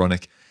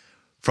 ironic,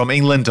 from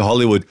England to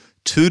Hollywood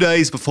 2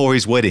 days before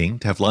his wedding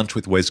to have lunch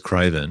with Wes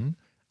Craven.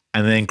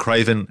 And then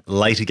Craven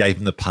later gave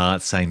him the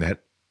part saying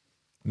that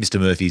Mr.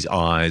 Murphy's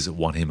eyes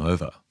won him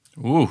over.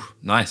 Ooh,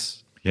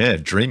 nice. Yeah,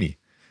 dreamy.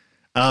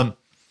 Now,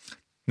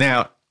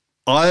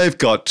 I've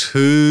got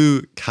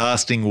two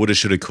casting woulda,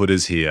 shoulda,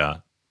 couldas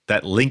here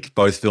that link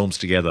both films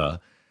together,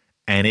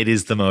 and it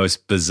is the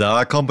most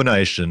bizarre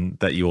combination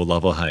that you will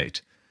love or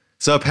hate.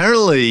 So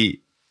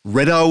apparently,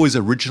 Red Eye was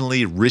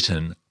originally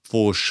written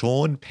for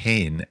Sean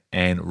Penn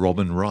and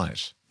Robin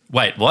Wright.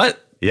 Wait,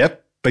 what?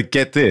 Yep, but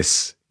get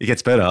this. It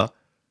gets better.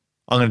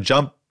 I'm going to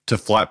jump to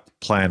Flight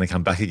Plan and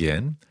come back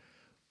again.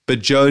 But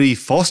Jodie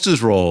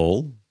Foster's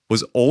role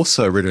was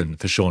also written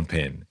for Sean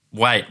Penn.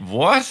 Wait,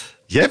 what?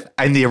 Yep,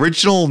 and the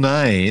original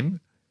name,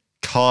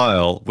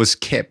 Kyle, was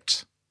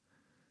kept.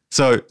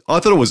 So I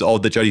thought it was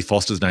odd that Jodie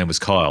Foster's name was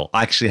Kyle.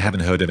 I actually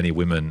haven't heard of any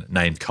women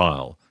named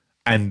Kyle.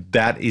 And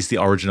that is the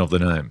origin of the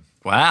name.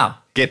 Wow.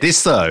 Get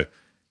this, though.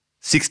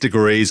 6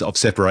 degrees of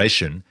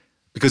separation,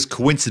 because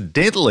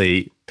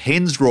coincidentally,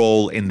 Penn's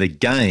role in The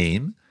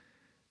Game,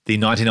 the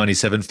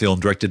 1997 film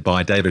directed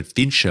by David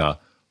Fincher,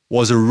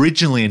 was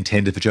originally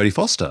intended for Jodie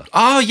Foster.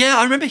 Oh, yeah,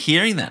 I remember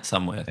hearing that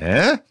somewhere.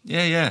 Yeah?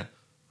 Yeah.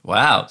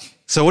 Wow.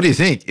 So what do you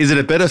think? Is it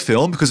a better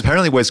film? Because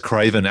apparently Wes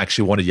Craven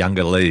actually wanted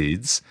younger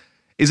leads.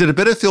 Is it a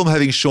better film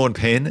having Sean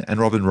Penn and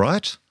Robin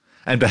Wright?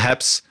 And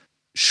perhaps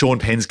Sean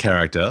Penn's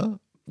character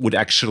would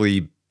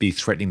actually be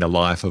threatening the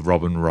life of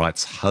Robin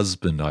Wright's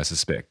husband, I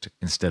suspect,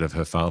 instead of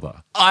her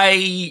father.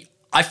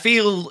 I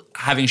feel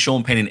having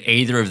Sean Penn in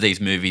either of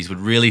these movies would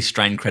really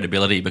strain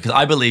credibility, because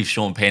I believe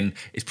Sean Penn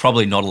is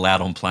probably not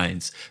allowed on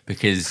planes,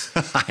 because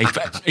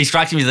he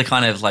strikes me as the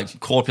kind of like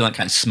corpulent,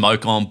 kind of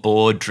smoke on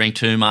board, drink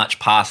too much,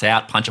 pass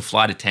out, punch a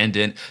flight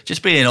attendant,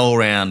 just be an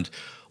all-round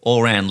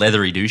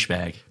leathery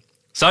douchebag.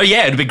 So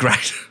yeah, it'd be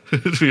great.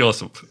 It'd be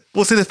awesome.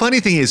 Well, see, the funny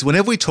thing is,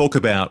 whenever we talk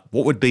about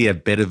what would be a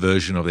better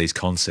version of these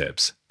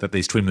concepts that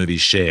these twin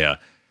movies share,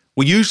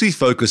 we usually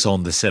focus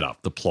on the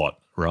setup, the plot,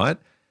 right?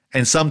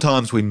 And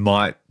sometimes we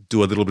might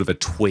do a little bit of a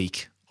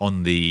tweak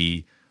on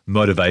the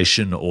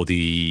motivation or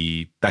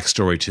the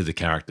backstory to the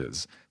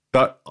characters.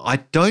 But I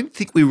don't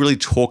think we really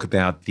talk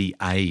about the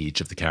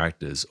age of the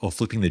characters or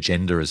flipping the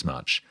gender as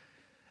much.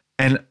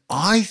 And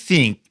I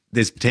think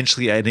there's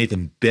potentially an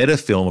even better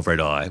film of Red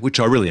Eye, which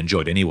I really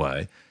enjoyed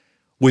anyway,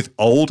 with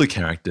older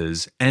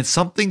characters, and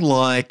something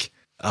like,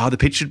 the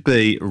pitch should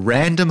be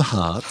Random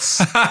Hearts,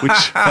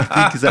 which I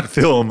think is that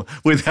film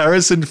with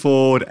Harrison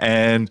Ford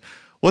and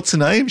what's her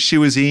name? She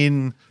was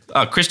in...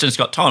 Kristen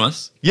Scott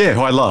Thomas. Yeah,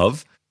 who I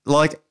love.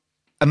 Like,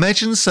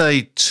 imagine,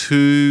 say,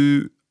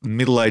 two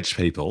middle-aged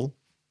people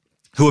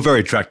who are very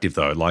attractive,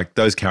 though, like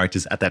those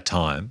characters at that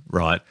time,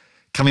 right,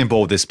 coming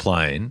aboard this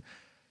plane,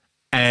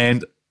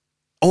 and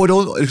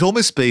it'd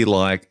almost be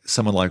like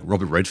someone like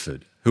Robert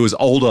Redford, who was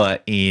older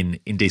in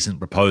Indecent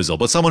Proposal,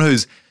 but someone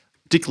who's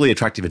particularly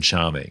attractive and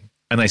charming.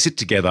 And they sit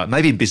together,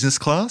 maybe in business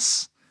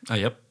class. Oh,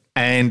 yep.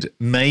 And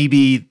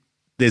maybe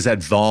there's that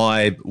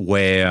vibe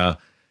where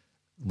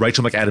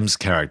Rachel McAdams'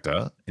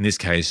 character, in this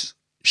case,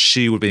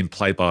 she would have been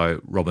played by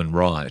Robin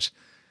Wright,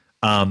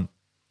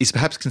 is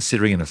perhaps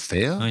considering an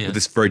affair with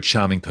this very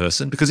charming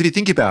person. Because if you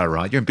think about it,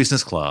 right, you're in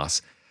business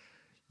class,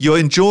 you're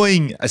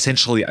enjoying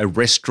essentially a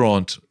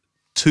restaurant,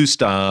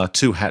 2-star,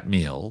 2-hat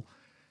meal.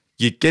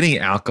 You're getting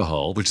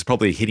alcohol, which is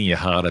probably hitting you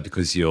harder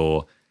because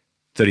you're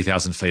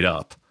 30,000 feet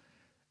up.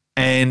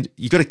 And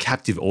you've got a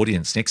captive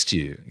audience next to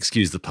you,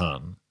 excuse the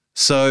pun.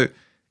 So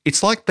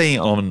it's like being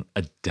on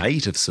a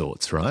date of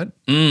sorts, right?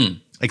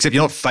 Except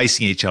you're not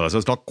facing each other, so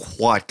it's not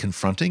quite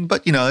confronting.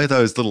 But,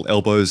 those little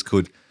elbows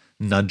could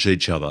nudge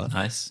each other.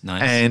 Nice.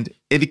 And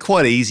it'd be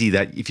quite easy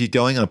that if you're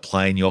going on a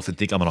plane, you often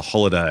think I'm on a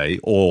holiday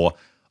or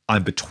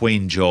I'm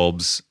between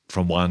jobs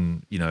from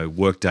one,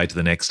 work day to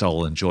the next,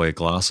 I'll enjoy a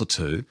glass or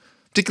two.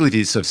 Particularly if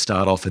you sort of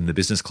start off in the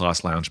business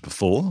class lounge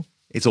before,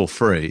 it's all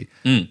free.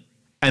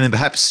 And then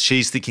perhaps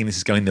she's thinking this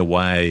is going the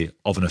way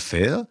of an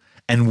affair.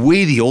 And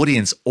we, the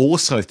audience,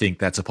 also think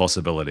that's a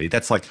possibility.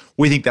 That's like,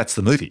 we think that's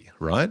the movie,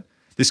 right?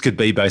 This could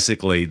be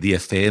basically the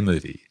affair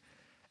movie.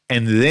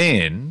 And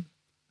then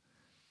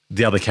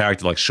the other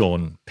character, like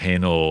Sean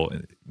Penn or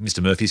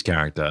Mr. Murphy's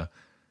character,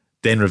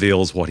 then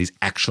reveals what his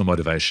actual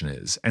motivation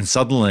is. And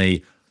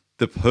suddenly,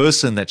 the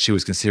person that she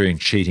was considering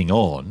cheating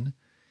on,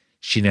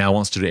 she now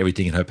wants to do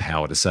everything in her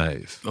power to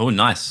save. Oh,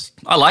 nice.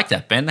 I like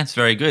that, Ben. That's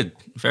very good.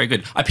 Very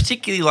good. I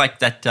particularly like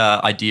that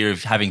idea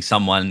of having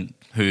someone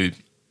who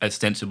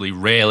ostensibly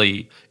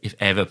rarely, if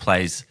ever,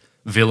 plays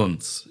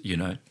villains, you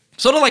know.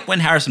 Sort of like when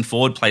Harrison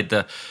Ford played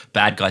the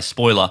bad guy,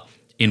 spoiler,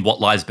 in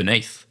What Lies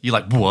Beneath. You're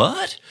like,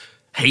 what?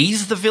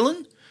 He's the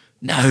villain?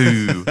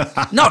 No,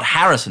 not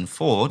Harrison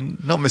Ford.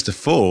 Not Mr.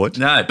 Ford.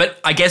 No, but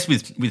I guess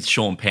with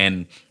Sean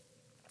Penn,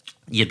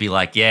 you'd be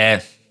like,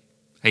 yeah,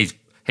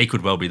 he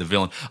could well be the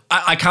villain.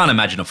 I can't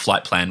imagine a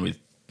flight plan with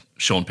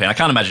Sean Penn. I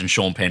can't imagine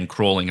Sean Penn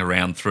crawling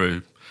around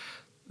through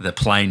the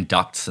plane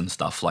ducts and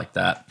stuff like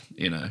that,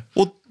 you know.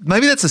 Well,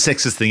 maybe that's the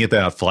sexist thing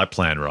about Flight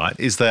Plan, right?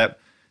 Is that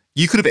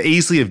you could have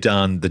easily have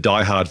done the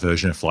Die Hard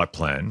version of Flight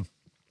Plan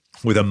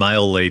with a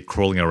male lead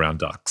crawling around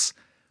ducts.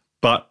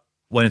 But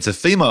when it's a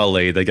female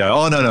lead, they go,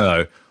 oh,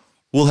 no,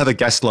 we'll have a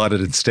gaslighted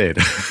instead.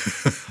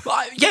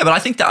 Yeah, but I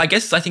think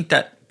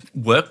that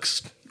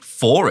works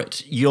for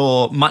it.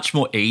 You're much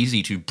more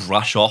easy to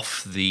brush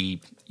off the,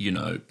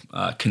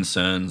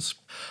 concerns,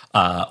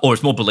 or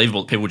it's more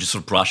believable that people just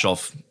sort of brush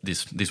off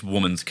this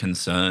woman's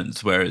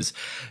concerns. Whereas,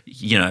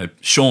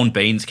 Sean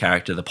Bean's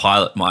character, the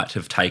pilot, might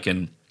have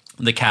taken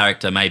the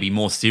character maybe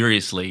more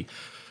seriously,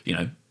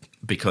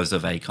 because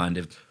of a kind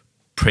of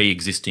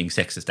pre-existing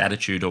sexist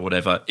attitude or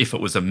whatever, if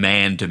it was a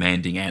man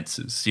demanding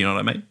answers. You know what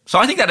I mean? So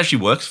I think that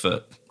actually works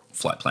for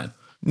Flight Plan.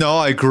 No,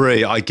 I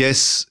agree. I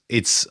guess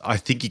I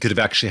think you could have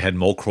actually had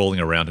more crawling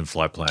around in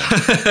Flight Plan.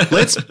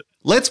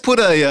 Let's put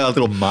a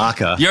little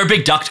marker. You're a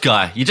big duct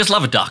guy. You just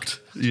love a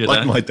duct.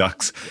 Like my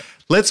ducks.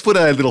 Let's put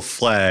a little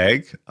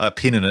flag, a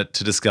pin in it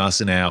to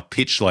discuss in our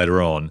pitch later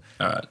on.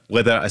 All right.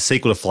 Whether a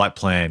sequel to Flight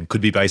Plan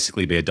could be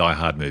a Die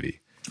Hard movie.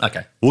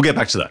 Okay. We'll get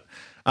back to that.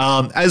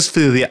 As for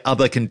the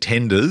other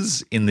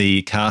contenders in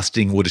the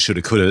casting woulda,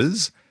 shoulda,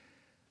 couldas,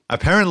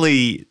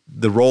 apparently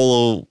the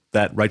role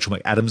that Rachel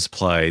McAdams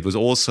played was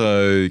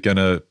also going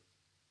to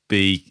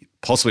be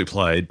possibly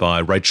played by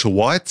Rachel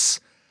Weisz,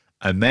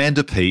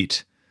 Amanda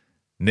Peet,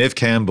 Neve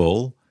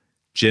Campbell,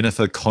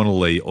 Jennifer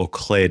Connelly, or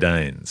Claire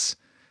Danes.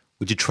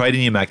 Would you trade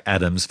in your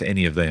McAdams for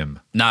any of them?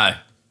 No,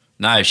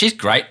 she's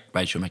great,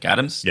 Rachel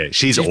McAdams. Yeah,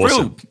 she's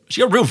awesome.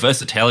 She's got real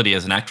versatility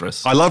as an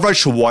actress. I love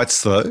Rachel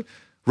Weisz, though.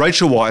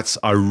 Rachel Weisz,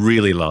 I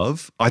really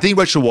love. I think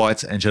Rachel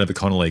Weisz and Jennifer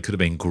Connelly could have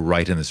been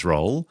great in this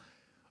role,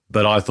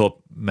 but I thought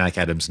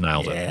McAdams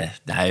nailed it. Yeah,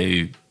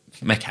 no,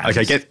 McAdams.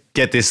 Okay,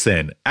 get this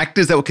then.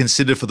 Actors that were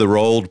considered for the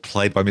role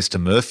played by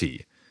Mr.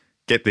 Murphy.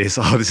 Get this.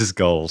 Oh, this is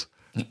gold.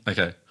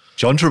 Okay.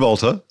 John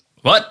Travolta.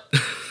 What?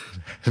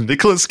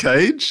 Nicolas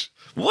Cage.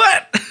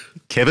 What?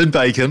 Kevin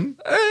Bacon.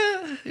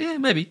 Yeah,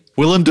 maybe.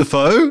 Willem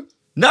Dafoe.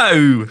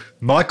 No.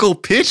 Michael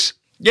Pitt.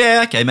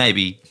 Yeah, okay,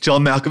 maybe.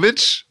 John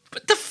Malkovich.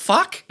 What the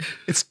fuck?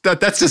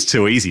 That's just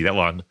too easy, that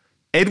one.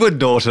 Edward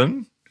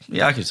Norton.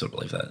 Yeah, I can sort of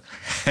believe that.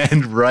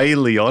 And Ray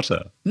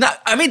Liotta. No,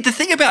 I mean, the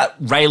thing about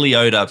Ray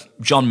Liotta,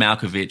 John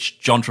Malkovich,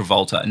 John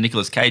Travolta, and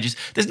Nicolas Cage is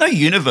there's no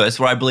universe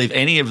where I believe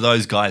any of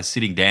those guys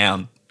sitting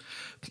down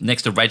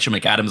next to Rachel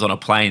McAdams on a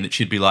plane that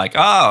she'd be like,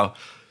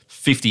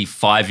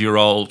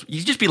 55-year-old.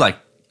 You'd just be like,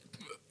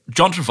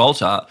 John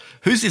Travolta,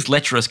 who's this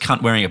lecherous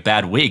cunt wearing a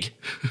bad wig?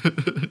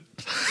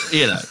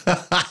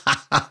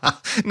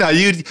 No,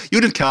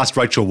 you'd have cast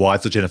Rachel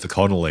Weisz or Jennifer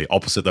Connelly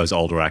opposite those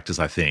older actors,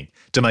 I think,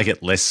 to make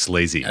it less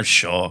sleazy.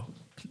 Sure.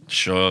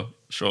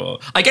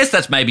 I guess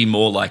that's maybe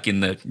more like in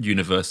the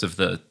universe of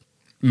the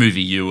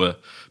movie you were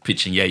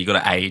pitching. Yeah, you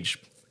got to age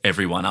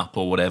everyone up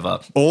or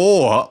whatever.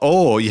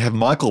 Or you have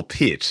Michael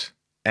Pitt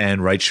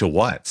and Rachel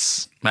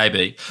Weisz.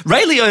 Maybe.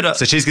 Ray Liotta.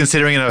 So she's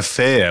considering an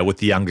affair with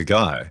the younger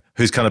guy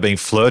who's kind of being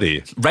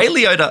flirty. Ray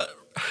Liotta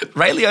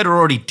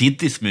already did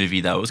this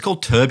movie, though. It was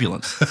called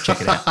Turbulence.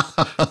 Check it out.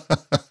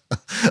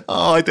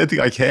 Oh, I don't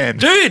think I can.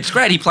 Dude, it's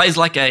great. He plays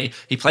like a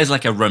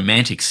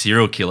romantic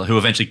serial killer who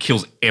eventually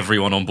kills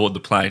everyone on board the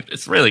plane.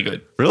 It's really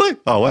good. Really?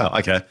 Oh, wow.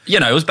 Okay.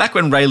 It was back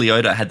when Ray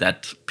Liotta had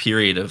that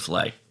period of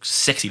like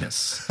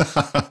sexiness.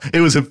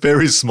 It was a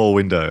very small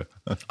window.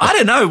 I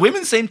don't know.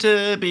 Women seem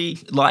to be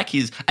like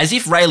as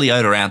if Ray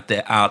Liotta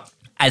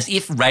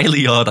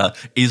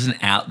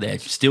isn't out there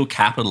still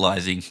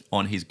capitalizing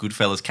on his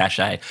Goodfellas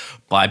cachet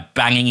by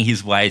banging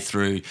his way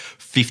through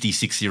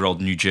 56-year-old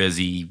New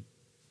Jersey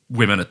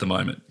women at the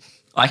moment.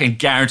 I can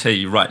guarantee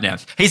you right now.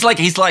 He's like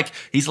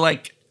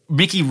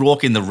Mickey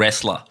Rourke in The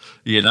Wrestler,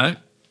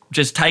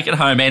 just taking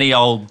home any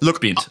old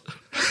bint.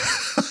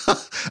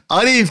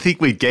 I didn't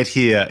think we'd get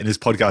here in this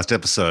podcast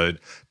episode,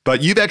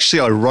 but you've actually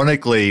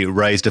ironically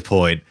raised a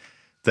point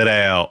that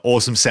our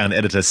awesome sound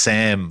editor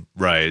Sam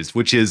raised,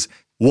 which is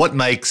what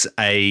makes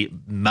a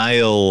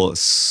male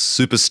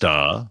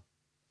superstar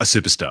a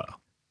superstar.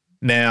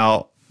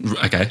 Now,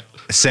 okay,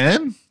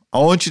 Sam, I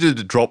want you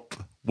to drop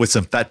with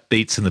some fat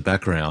beats in the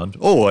background,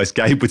 or as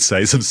Gabe would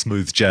say, some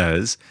smooth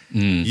jazz.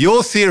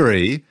 Your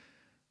theory,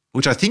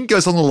 which I think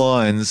goes along the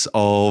lines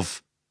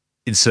of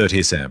insert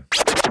here, Sam.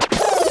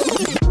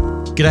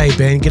 G'day,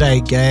 Ben.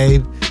 G'day,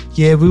 Gabe.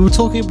 Yeah, we were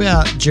talking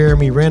about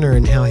Jeremy Renner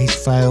and how he's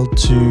failed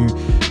to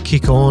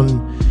kick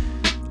on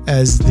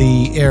as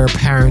the heir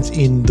apparent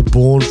in the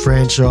Bourne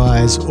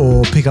franchise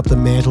or pick up the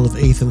mantle of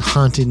Ethan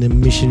Hunt in the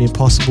Mission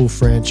Impossible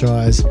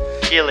franchise.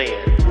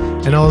 Killian.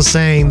 And I was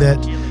saying that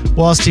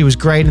whilst he was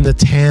great in The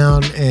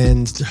Town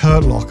and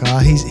Hurt Locker,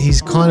 he's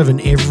kind of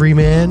an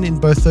everyman in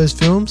both those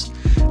films,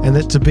 and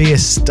that to be a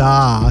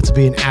star, to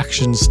be an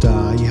action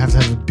star, you have to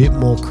have a bit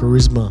more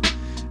charisma,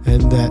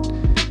 and that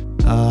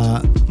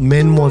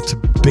men want to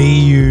be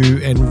you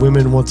and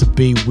women want to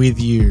be with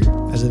you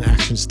as an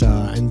action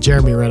star, and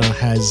Jeremy Renner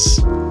has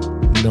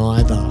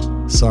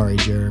neither. Sorry,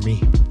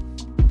 Jeremy.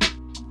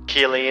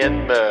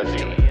 Cillian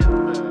Murphy.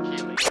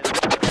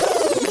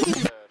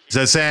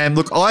 So, Sam,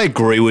 look, I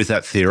agree with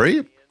that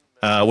theory.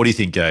 What do you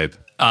think, Gabe?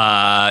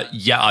 My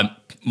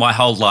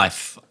whole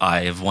life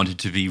I have wanted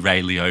to be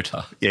Ray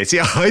Liotta. Yeah, see,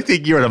 I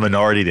think you're in a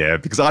minority there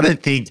because I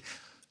don't think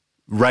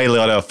Ray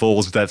Liotta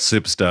falls with that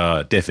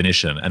superstar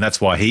definition, and that's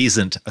why he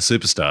isn't a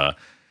superstar.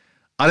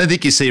 I don't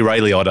think you see Ray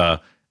Liotta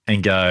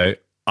and go,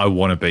 I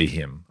want to be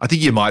him. I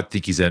think you might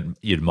think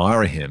you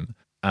admire him,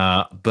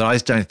 but I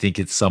just don't think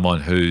it's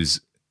someone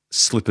whose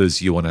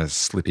slippers you want to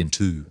slip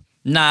into.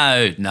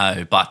 No,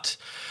 but,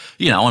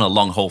 on a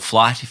long-haul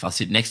flight, if I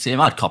sit next to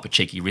him, I'd cop a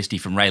cheeky wristy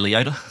from Ray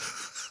Liotta.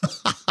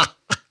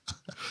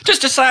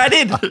 Just to say I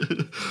did.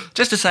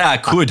 Just to say I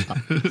could.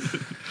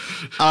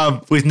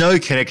 With no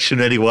connection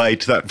anyway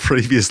to that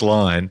previous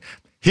line,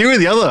 here are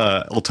the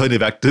other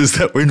alternative actors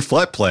that were in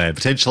Flight Plan,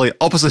 potentially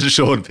opposite to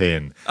Sean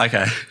Penn.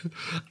 Okay.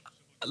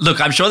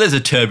 Look, I'm sure there's a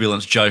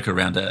turbulence joke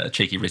around a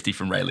cheeky wristy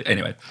from Ray Liotta.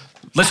 Anyway,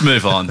 let's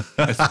move on.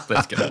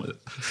 Let's get on with it.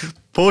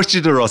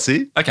 Portia de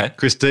Rossi. Okay.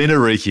 Christina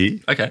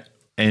Ricci. Okay.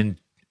 And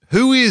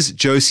who is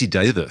Josie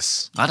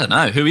Davis? I don't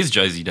know. Who is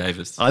Josie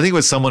Davis? I think it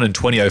was someone in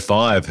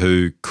 2005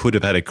 who could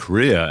have had a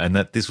career, and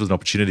that this was an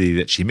opportunity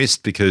that she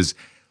missed because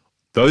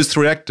those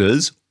three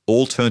actors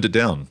all turned it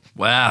down.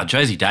 Wow,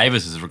 Josie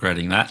Davis is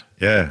regretting that.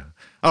 Yeah.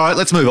 All right,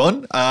 let's move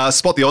on.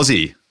 Spot the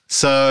Aussie.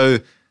 So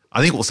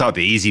I think we'll start with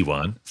the easy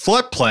one.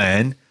 Flight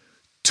Plan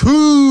 2.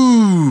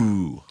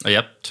 Oh,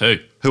 yep, 2.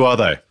 Who are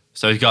they?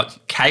 So we've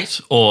got Kate,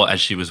 or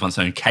as she was once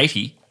known,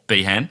 Katie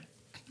Behan,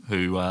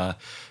 who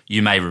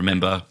you may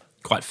remember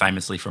quite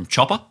famously from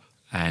Chopper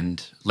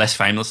and less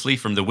famously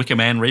from the Wicker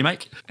Man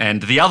remake.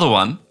 And the other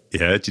one...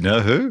 Yeah, do you know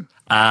who?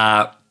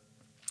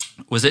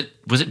 Was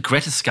it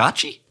Greta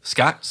Scacchi?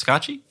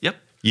 Scacchi? Yep.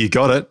 You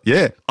got it,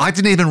 yeah. I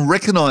didn't even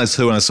recognise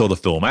her when I saw the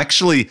film. I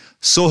actually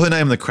saw her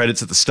name in the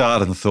credits at the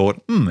start and thought,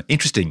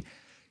 interesting.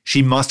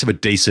 She must have a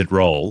decent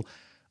role.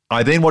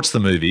 I then watched the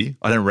movie.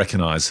 I don't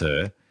recognise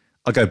her.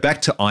 I go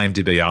back to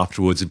IMDb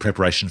afterwards in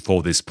preparation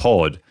for this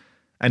pod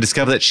and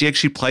discover that she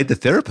actually played the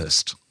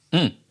therapist.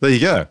 There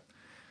you go.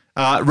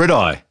 Red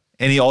Eye,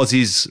 any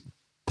Aussies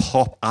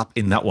pop up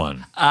in that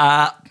one?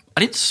 I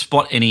didn't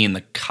spot any in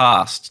the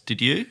cast, did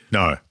you?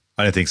 No,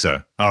 I don't think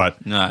so. All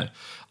right. No.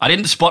 I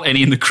didn't spot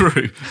any in the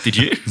crew, did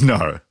you?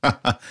 No.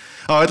 All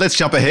right, let's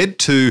jump ahead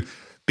to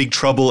Big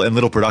Trouble in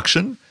Little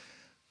Production.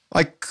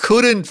 I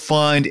couldn't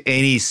find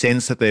any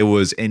sense that there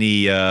was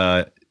any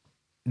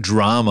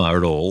drama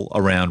at all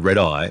around Red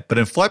Eye, but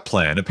in Flight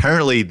Plan,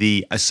 apparently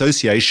the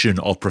Association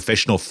of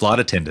Professional Flight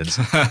Attendants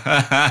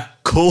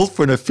called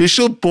for an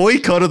official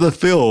boycott of the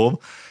film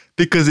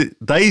because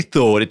they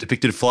thought it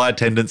depicted flight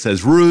attendants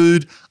as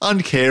rude,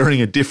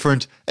 uncaring,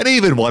 indifferent, and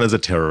even one as a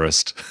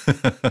terrorist.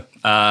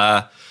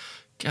 God,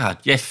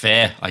 yeah,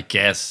 fair, I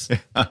guess.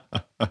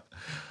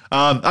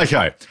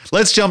 Okay,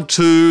 let's jump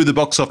to the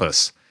box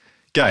office.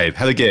 Gabe,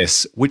 have a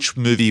guess. Which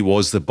movie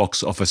was the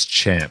box office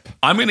champ?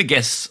 I'm going to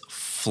guess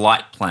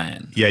Flight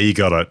Plan. Yeah, you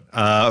got it.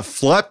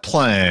 Flight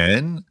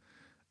Plan,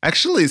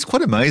 actually, it's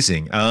quite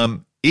amazing.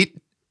 It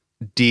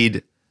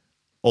did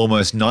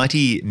almost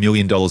 $90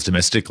 million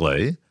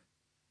domestically,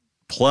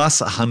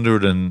 plus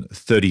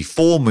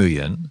 $134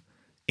 million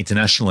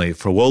internationally,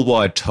 for a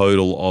worldwide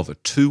total of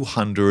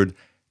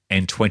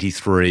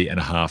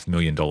 $223.5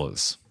 million.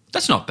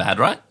 That's not bad,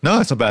 right?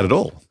 No, it's not bad at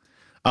all.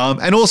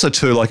 And also,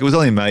 too, like it was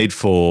only made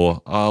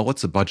for,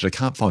 what's the budget? I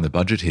can't find the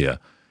budget here.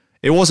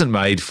 It wasn't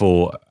made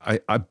for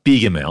a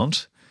big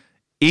amount.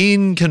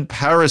 In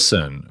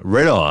comparison,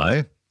 Red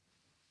Eye,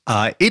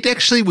 it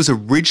actually was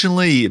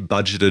originally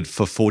budgeted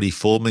for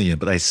 $44 million,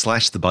 but they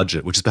slashed the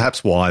budget, which is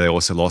perhaps why they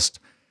also lost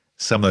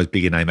some of those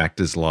bigger name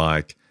actors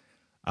like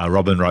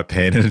Robin Wright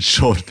Penn and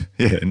Sean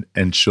Penn.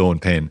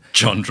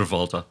 John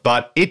Travolta.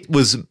 But it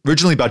was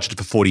originally budgeted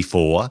for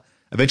 44,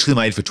 eventually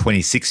made for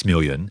 26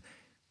 million,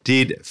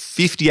 did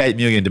 58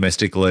 million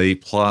domestically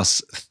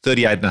plus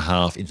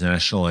 38.5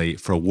 internationally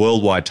for a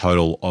worldwide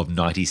total of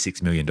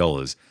 $96 million.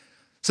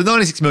 So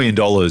 $96 million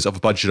of a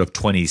budget of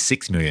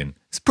 $26 million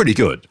is pretty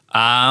good.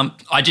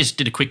 I just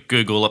did a quick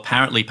Google.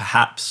 Apparently,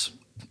 perhaps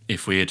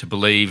if we are to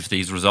believe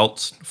these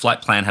results,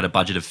 Flight Plan had a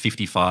budget of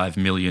 $55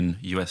 million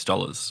US.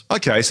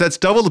 Okay, so that's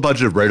double the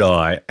budget of Red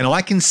Eye, and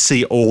I can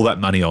see all that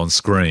money on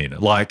screen.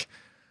 Like,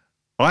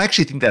 I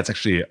actually think that's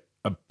actually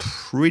a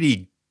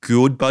pretty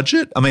good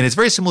budget. I mean, it's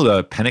very similar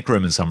to Panic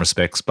Room in some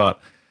respects, but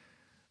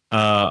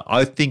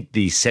I think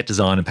the set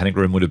design in Panic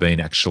Room would have been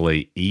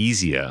actually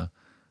easier,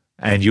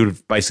 and you would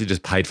have basically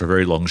just paid for a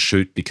very long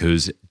shoot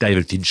because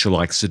David Fincher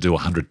likes to do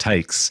 100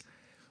 takes.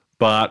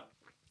 But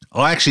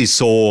I actually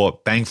saw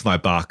bang for my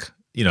buck,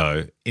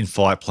 in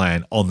Flight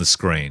Plan on the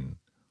screen.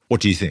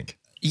 What do you think?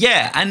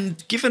 Yeah,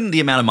 and given the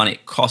amount of money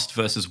it cost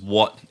versus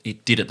what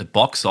it did at the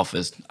box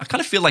office, I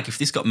kind of feel like if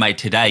this got made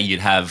today,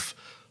 you'd have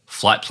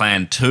Flight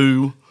Plan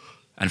 2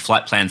 and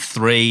Flight Plan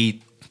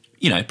 3,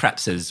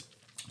 perhaps as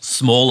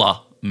smaller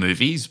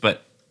movies,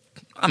 but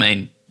I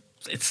mean,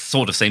 it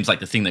sort of seems like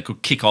the thing that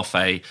could kick off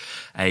a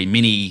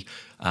mini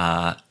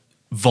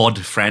VOD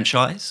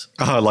franchise.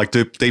 Oh, like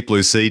Deep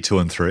Blue Sea 2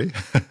 and 3?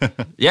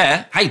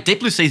 Yeah. Hey,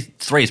 Deep Blue Sea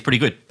 3 is pretty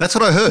good. That's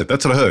what I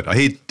heard. I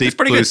hear Deep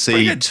Blue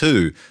Sea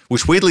 2,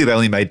 which weirdly they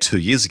only made 2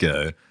 years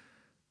ago,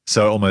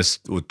 so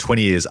almost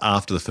 20 years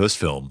after the first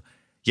film,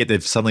 yet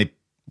they've suddenly,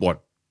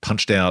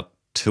 punched out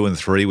 2 and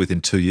 3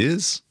 within 2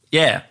 years?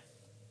 Yeah.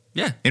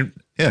 Yeah.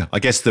 Yeah, I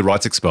guess the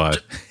rights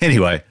expired.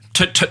 Anyway.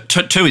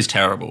 2 is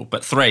terrible,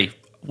 but 3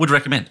 would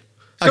recommend.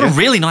 It's got a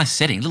really nice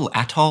setting, little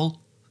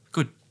atoll.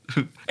 Good.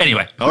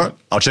 Anyway. All right,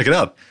 I'll check it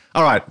out.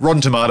 All right,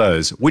 Rotten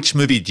Tomatoes. Which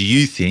movie do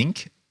you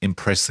think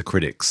impressed the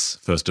critics,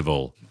 first of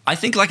all? I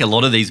think like a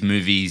lot of these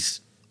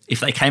movies,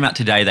 if they came out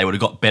today, they would have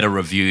got better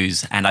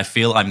reviews, and I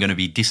feel I'm going to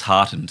be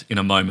disheartened in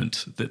a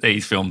moment that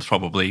these films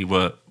probably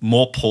were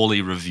more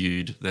poorly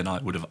reviewed than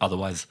I would have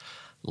otherwise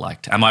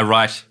liked. Am I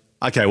right?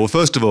 Okay, well,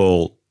 first of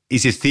all,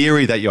 is your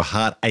theory that your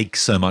heart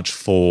aches so much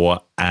for,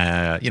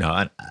 an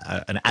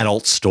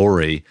adult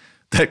story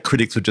that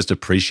critics would just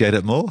appreciate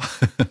it more?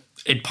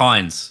 It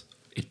pines.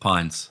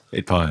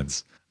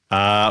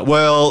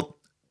 Well,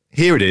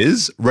 here it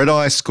is. Red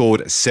Eye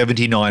scored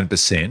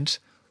 79%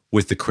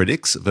 with the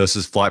critics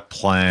versus Flight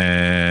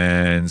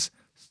Plan's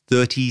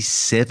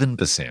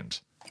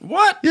 37%.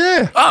 What?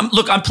 Yeah.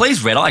 Look, I'm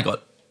pleased Red Eye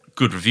got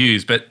good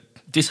reviews, but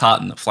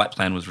disheartened that Flight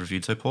Plan was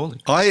reviewed so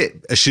poorly. I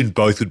assumed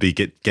both would be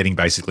getting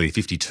basically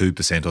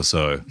 52% or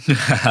so.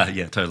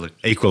 Yeah, totally.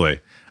 Equally.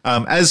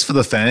 As for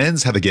the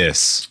fans, have a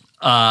guess.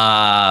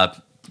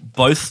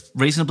 Both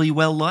reasonably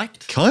well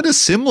liked. Kind of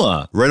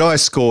similar. Red Eye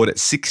scored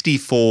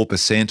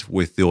 64%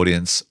 with the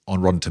audience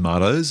on Rotten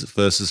Tomatoes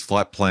versus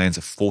Flight Plan's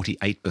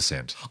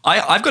 48%.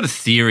 I've got a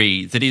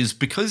theory that is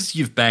because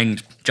you've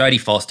banged Jodie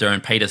Foster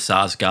and Peter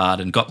Sarsgaard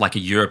and got like a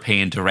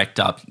European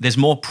director, there's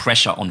more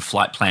pressure on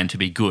Flight Plan to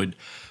be good.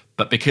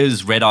 But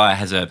because Red Eye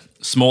has a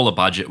smaller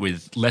budget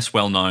with less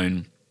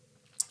well-known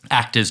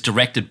actors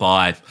directed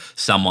by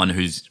someone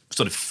who's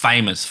sort of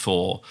famous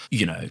for,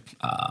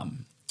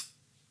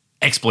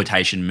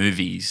 exploitation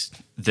movies,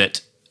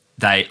 that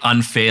they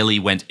unfairly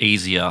went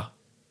easier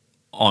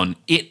on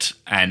it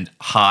and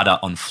harder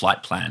on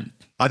Flight Plan.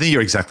 I think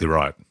you're exactly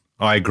right.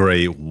 I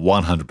agree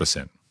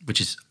 100%.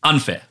 Which is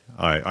unfair.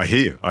 I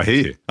hear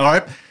you. All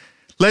right,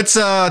 let's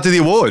do the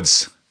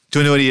awards. Do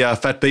you know any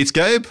fat beats,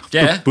 Gabe?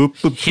 Yeah. Boo,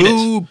 boo, Hit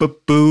it. boo,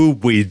 boo,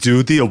 we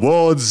do the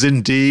awards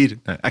indeed.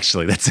 No,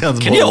 actually, that sounds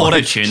Can more you like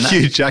auto-tune that?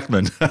 Hugh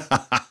Jackman.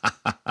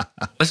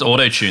 Let's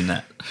auto-tune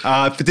that.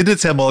 But didn't it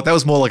sound more like that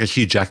was more like a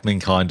Hugh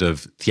Jackman kind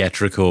of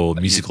theatrical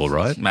musical,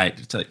 right?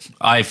 Mate,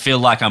 I feel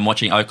like I'm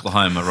watching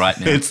Oklahoma right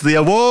now. It's the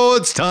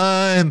awards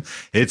time.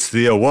 It's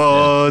the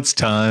awards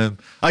time.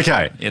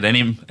 Okay. At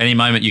any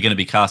moment, you're going to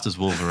be cast as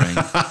Wolverine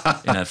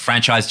in a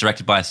franchise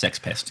directed by a sex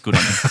pest. Good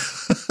on you.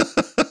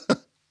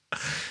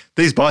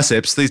 These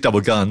biceps, these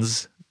double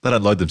guns, they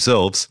don't load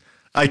themselves.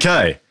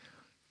 Okay.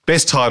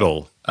 Best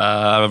title.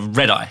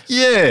 Red Eye.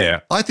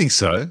 Yeah, I think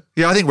so.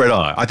 Yeah, I think Red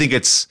Eye. I think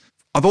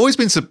I've always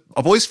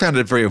found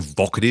it very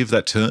evocative,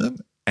 that term.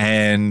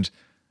 And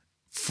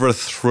for a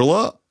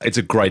thriller, it's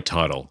a great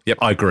title. Yep,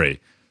 I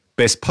agree.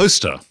 Best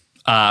poster.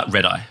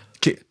 Red Eye.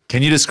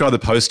 Can you describe the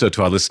poster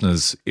to our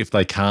listeners if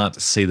they can't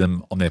see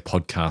them on their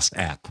podcast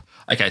app?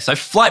 Okay, so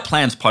Flight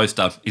Plan's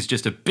poster is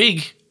just a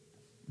big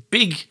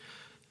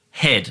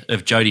head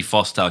of Jodie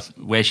Foster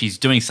where she's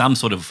doing some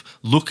sort of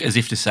look as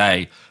if to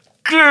say,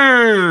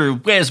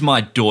 "Grr, where's my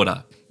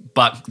daughter?"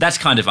 But that's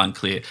kind of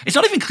unclear. It's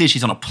not even clear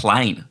she's on a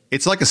plane.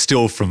 It's like a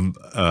still from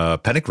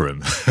Panic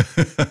Room.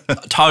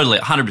 Totally,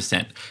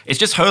 100%. It's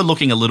just her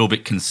looking a little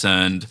bit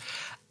concerned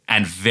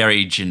and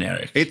very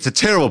generic. It's a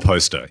terrible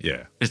poster,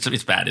 yeah.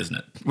 It's bad, isn't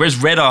it? Whereas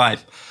Red Eye,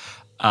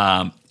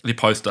 the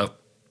poster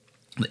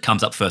that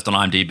comes up first on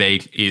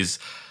IMDb is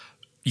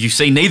you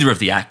see neither of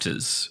the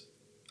actors,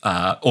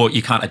 or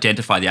you can't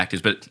identify the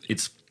actors, but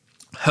it's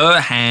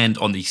her hand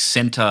on the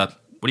center,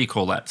 what do you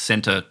call that?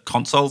 Center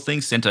console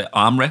thing, center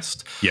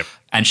armrest. Yep.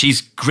 And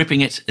she's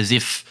gripping it as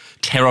if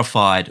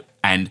terrified,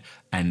 and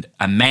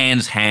a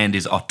man's hand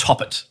is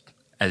atop it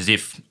as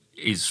if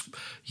is,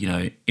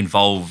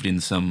 involved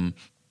in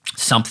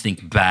something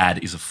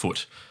bad is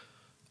afoot.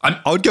 I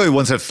would go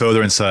one step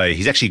further and say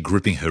he's actually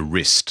gripping her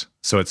wrist.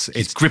 So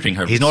it's gripping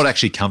her He's wrist. not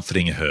actually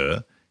comforting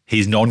her.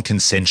 he's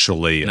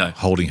non-consensually No.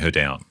 holding her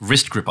down.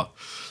 Wrist gripper.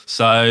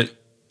 So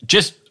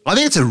just I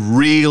think it's a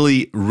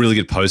really, really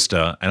good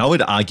poster, and I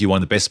would argue one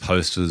of the best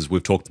posters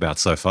we've talked about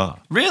so far.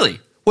 really,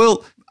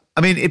 Well,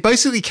 I mean, it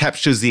basically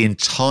captures the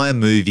entire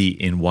movie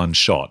in one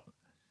shot.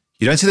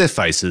 You don't see their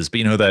faces, but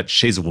you know that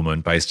she's a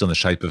woman based on the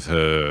shape of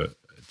her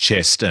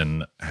chest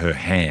and her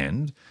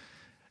hand.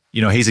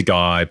 You know, he's a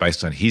guy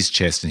based on his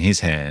chest and his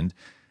hand.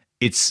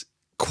 It's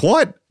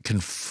quite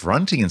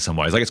confronting in some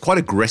ways. Like, it's quite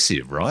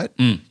aggressive, right?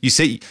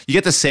 You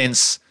get the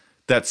sense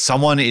that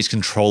someone is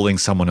controlling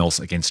someone else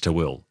against her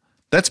will.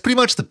 That's pretty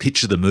much the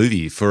pitch of the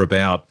movie for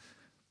about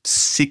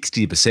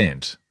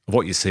 60% of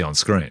what you see on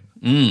screen.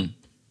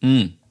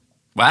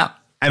 wow.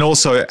 And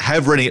also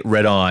have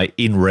Red Eye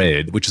in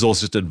red, which is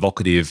also just an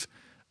evocative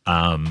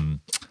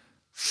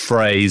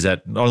phrase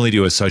that not only do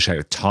you associate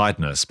with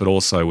tiredness, but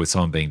also with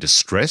someone being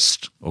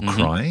distressed or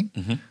crying.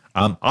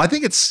 I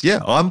think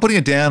I'm putting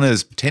it down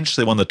as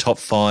potentially one of the top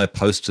 5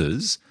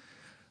 posters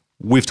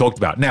we've talked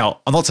about. Now,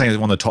 I'm not saying it's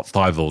one of the top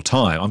 5 of all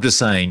time. I'm just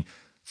saying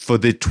for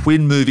the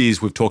twin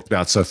movies we've talked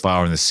about so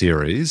far in the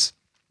series,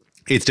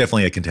 it's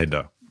definitely a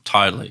contender.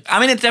 Totally. I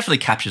mean, it definitely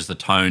captures the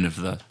tone of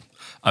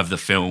the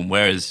film.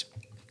 Whereas,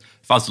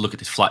 if I was to look at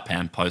this flight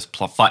plan poster,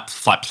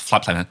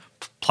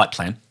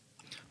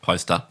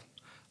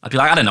 I'd be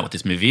like, I don't know what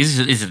this movie is.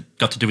 Is it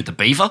got to do with the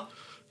beaver?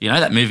 You know,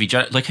 that movie.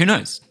 Like, who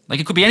knows? Like,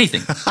 it could be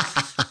anything.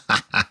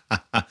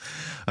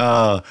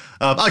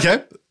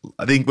 Okay,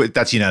 I think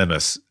that's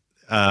unanimous.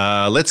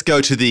 Let's go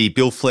to the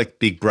Bill Fleck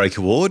Big Break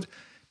Award,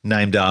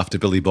 named after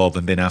Billy Bob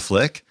and Ben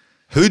Affleck.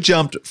 Who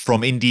jumped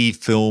from indie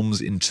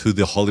films into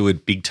the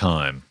Hollywood big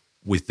time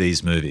with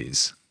these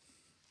movies?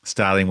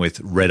 Starting with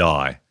Red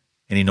Eye.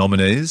 Any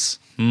nominees?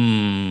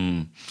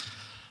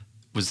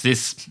 Was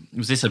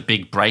this a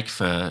big break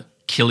for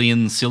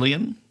Killian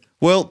Cillian?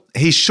 Well,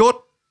 he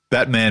shot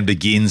Batman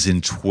Begins in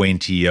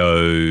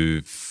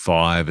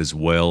 2005 as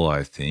well,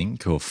 I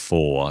think, or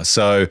 4.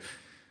 So,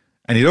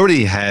 and he'd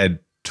already had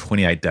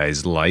 28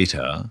 Days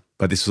Later,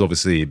 but this was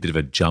obviously a bit of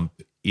a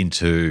jump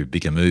into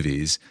bigger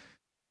movies.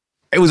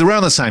 It was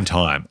around the same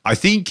time. I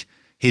think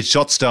he'd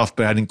shot stuff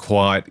but hadn't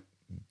quite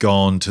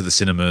gone to the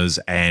cinemas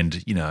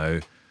and, you know,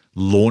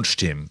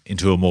 launched him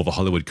into a more of a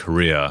Hollywood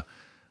career.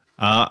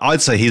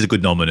 I'd say he's a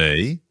good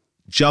nominee.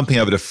 Jumping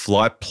over to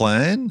Flight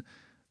Plan,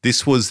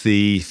 this was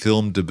the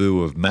film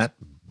debut of Matt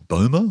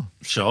Bomer?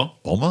 Sure.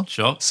 Bomber?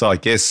 Sure. So I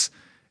guess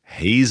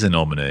he's a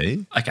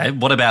nominee. Okay,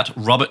 what about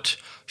Robert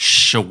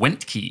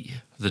Schwentke,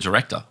 the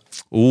director?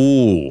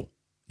 Ooh,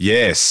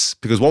 yes.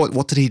 Because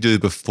what did he do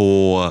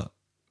before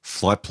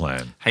Flight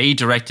Plan? He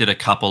directed a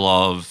couple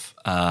of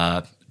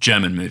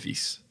German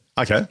movies.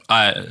 Okay.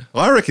 I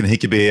reckon he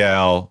could be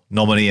our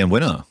nominee and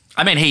winner.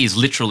 mean, he's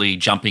literally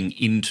jumping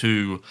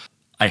into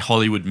a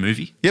Hollywood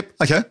movie. Yep.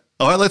 Okay.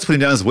 All right, let's put him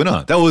down as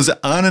winner. That was an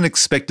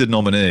unexpected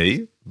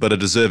nominee, but a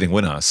deserving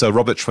winner. So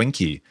Robert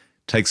Schwentke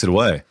takes it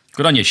away.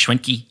 Good on you,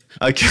 Schwentke.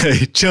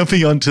 Okay,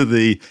 jumping onto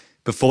the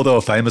Before They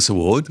Were Famous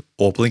award,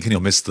 or blink and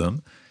you'll miss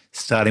them,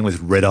 starting with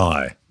Red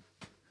Eye.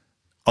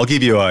 I'll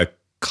give you a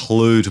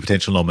clue to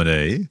potential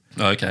nominee,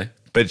 Okay.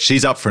 but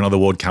she's up for another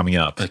award coming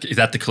up. Okay. Is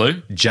that the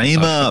clue?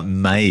 Jayma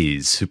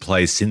Mays, who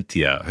plays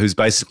Cynthia, who's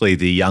basically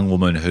the young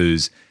woman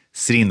who's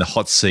sitting in the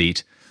hot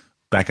seat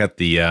back at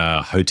the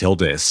hotel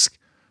desk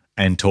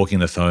and talking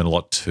on the phone a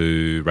lot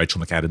to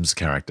Rachel McAdams'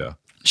 character.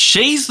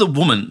 She's the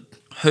woman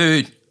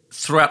who,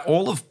 throughout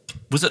all of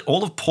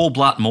Paul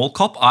Blart Mall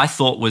Cop, I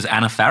thought was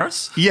Anna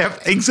Faris.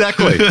 Yep,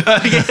 exactly.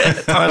 Yeah,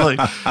 totally.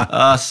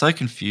 So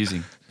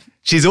confusing.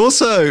 She's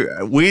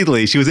also,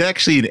 weirdly, she was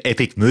actually in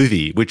Epic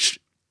Movie, which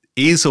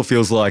is or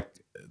feels like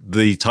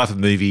the type of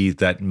movie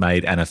that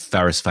made Anna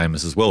Faris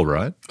famous as well,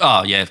 right?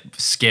 Oh, yeah,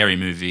 scary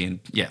movie. And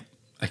yeah,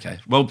 okay.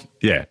 Well,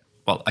 Yeah.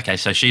 okay,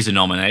 so she's a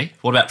nominee.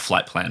 What about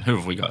Flight Plan? Who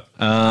have we got?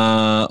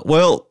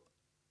 Well,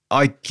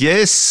 I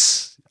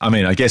guess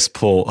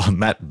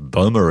Matt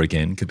Bomer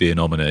again could be a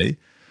nominee.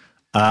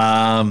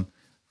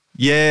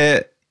 Yeah,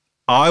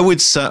 I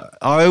would say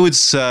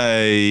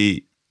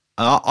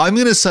I'm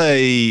going to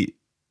say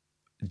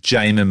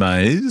Jayma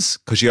Mays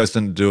because she goes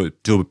to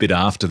do a bit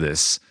after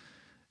this,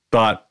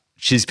 but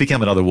she's picking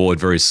up another award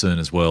very soon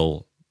as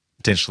well,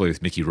 potentially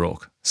with Mickey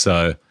Rourke.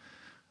 So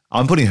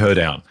I'm putting her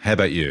down. How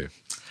about you?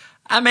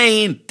 I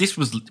mean,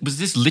 was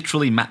this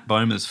literally Matt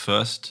Bomer's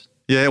first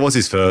Yeah, it was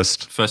his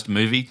first.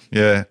 movie?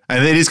 Yeah,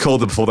 and it is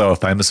called the Before They Were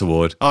Famous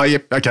award. Oh,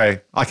 yep.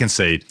 Okay, I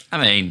concede. I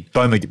mean,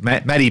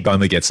 Matty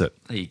Bomer gets it.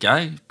 there you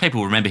go.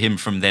 People remember him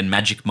from then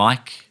Magic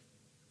Mike,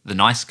 The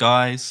Nice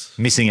Guys.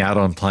 Missing out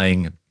on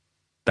playing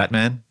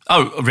Batman,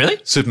 Oh, really?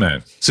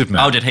 Superman.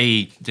 Oh, did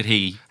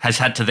he has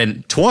had to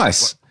then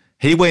Twice.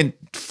 He went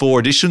for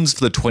auditions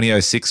for the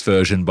 2006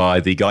 version by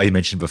the guy you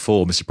mentioned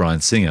before, Mr. Bryan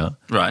Singer,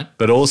 right?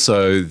 but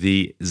also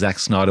the Zack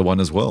Snyder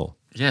one as well.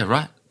 Yeah,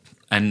 right.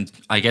 And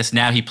I guess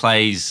now he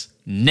plays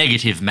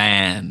Negative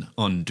Man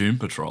on Doom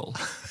Patrol.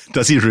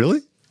 Does he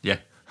really? Yeah.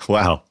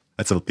 Wow,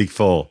 that's a big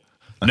fall.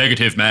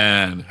 Negative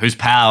man whose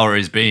power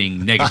is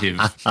being negative.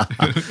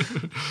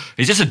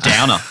 He's just a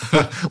downer.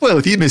 Well,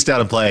 if you missed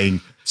out on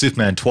playing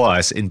Superman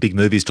twice in big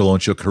movies to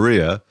launch your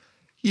career,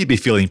 you'd be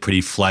feeling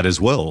pretty flat as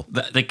well.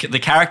 The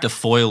character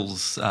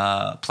foils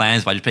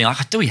plans by just being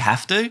like, do we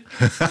have to?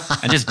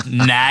 And just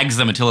nags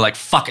them until they're like,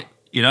 fuck it.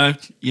 You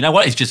know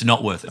what? It's just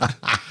not worth it.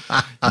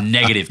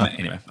 Negative.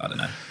 Anyway, I don't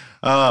know.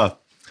 All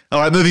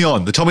right, moving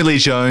on. The Tommy Lee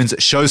Jones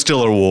Show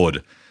Stealer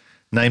Award,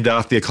 named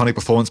after the iconic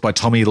performance by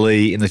Tommy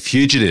Lee in The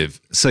Fugitive.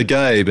 So,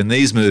 Gabe, in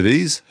these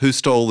movies, who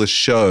stole the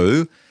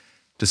show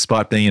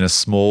despite being in a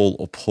small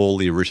or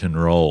poorly written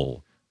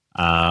role?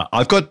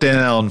 I've got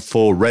down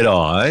for Red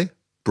Eye,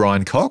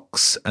 Brian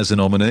Cox as a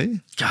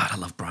nominee. God, I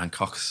love Brian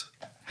Cox.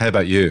 How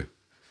about you?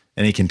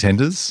 Any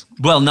contenders?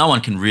 Well, no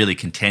one can really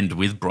contend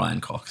with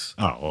Brian Cox.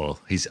 Oh, well,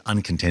 he's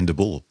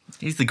uncontendable.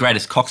 He's the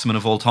greatest Coxman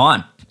of all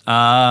time.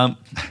 How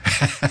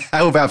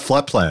about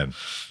Flight Plan?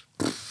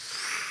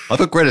 I've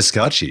got Greta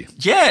Scacchi.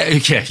 Yeah.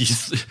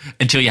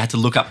 Until you had to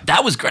look up.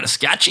 That was Greta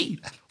Scacchi.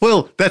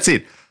 Well, that's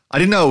it. I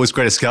didn't know it was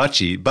Greta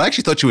Scacchi, but I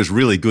actually thought she was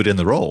really good in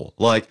the role.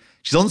 Like,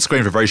 she's on the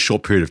screen for a very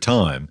short period of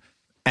time,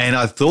 and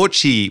I thought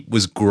she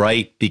was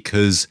great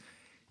because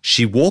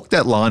she walked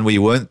that line where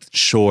you weren't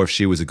sure if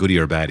she was a goodie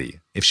or a baddie,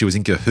 if she was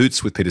in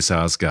cahoots with Peter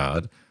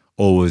Sarsgaard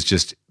or was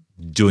just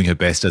doing her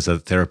best as a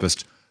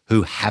therapist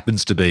who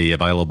happens to be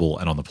available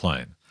and on the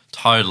plane.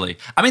 Totally.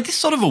 I mean, this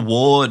sort of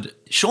award,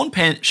 Sean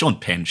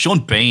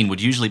Bean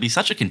would usually be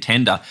such a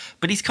contender,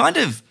 but he's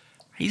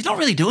not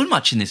really doing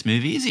much in this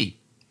movie, is he?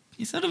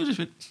 He's sort of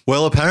just...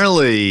 Well,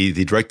 apparently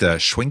the director,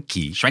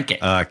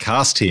 Schwenke.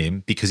 Cast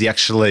him because he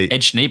actually...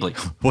 Ed Schneebly.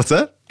 What's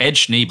that? Ed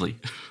Schneebly.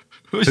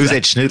 Who's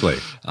Ed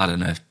Schneebly? I don't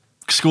know.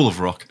 School of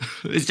Rock.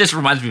 It just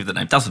reminds me of the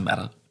name. Doesn't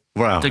matter.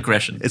 Wow.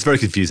 Digression. It's very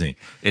confusing.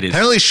 It is.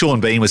 Apparently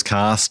Sean Bean was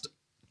cast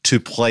to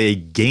play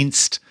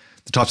against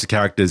the types of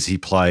characters he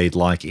played,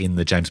 like in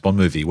the James Bond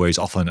movie, where he's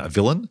often a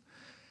villain.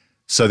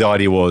 So the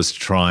idea was to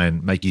try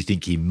and make you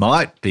think he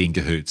might be in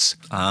cahoots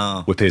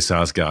with Peter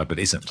Sarsgaard, but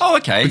isn't. Oh,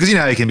 okay. Because,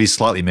 he can be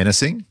slightly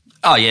menacing.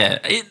 Oh, yeah.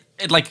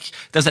 It like,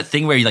 there's that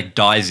thing where he like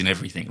dies in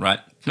everything, right?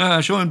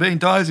 Sean Bean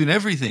dies in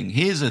everything.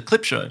 Here's a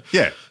clip show.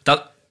 Yeah.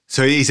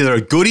 So he's either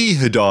a goodie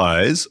who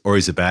dies or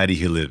he's a baddie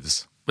who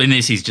lives. In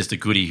this, he's just a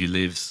goodie who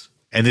lives.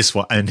 And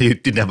he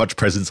didn't have much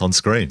presence on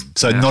screen.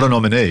 So not a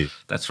nominee.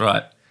 That's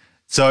right.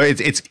 So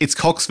it's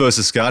Cox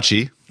versus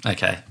Scacchi.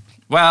 Okay.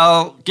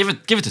 Well, give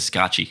it to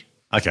Scacchi.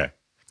 Okay.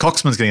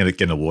 Coxman's going to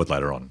get an award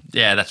later on.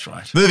 Yeah, that's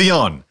right. Moving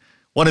on.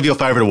 One of your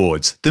favourite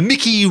awards, the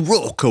Mickey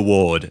Rourke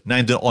Award,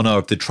 named in honour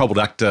of the troubled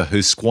actor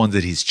who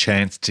squandered his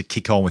chance to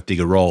kick on with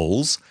bigger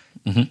roles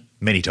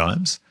many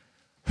times.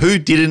 Who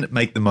didn't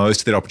make the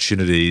most of their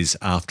opportunities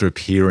after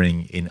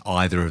appearing in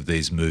either of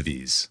these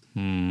movies?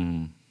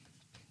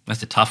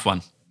 That's a tough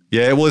one.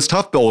 Yeah, well, it's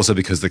tough, but also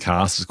because the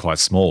cast is quite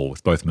small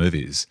with both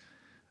movies.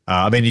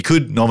 You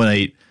could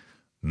nominate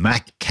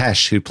Mac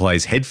Cash, who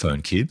plays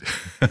Headphone Kid.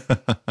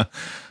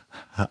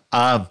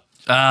 I'm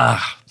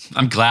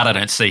glad I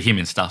don't see him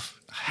in stuff.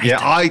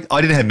 I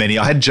didn't have many.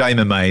 I had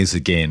Jayma Mays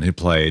again, who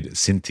played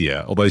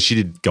Cynthia, although she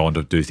did go on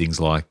to do things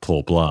like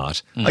Paul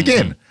Blart.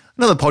 Again,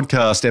 another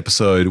podcast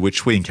episode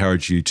which we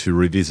encourage you to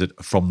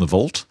revisit from the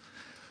vault.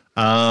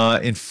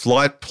 In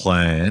Flight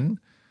Plan,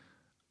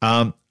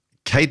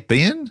 Kate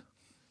Bean,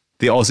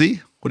 the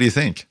Aussie, what do you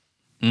think?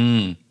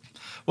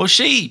 Well,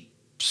 she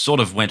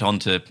sort of went on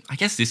to, I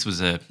guess this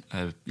was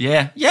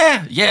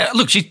yeah.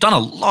 Look, she's done a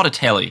lot of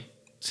telly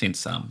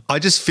since I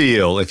just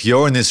feel if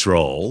you're in this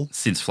role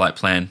since Flight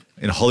Plan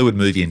in a Hollywood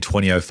movie in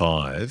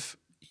 2005,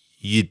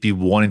 you'd be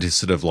wanting to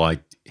sort of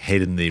like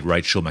head in the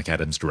Rachel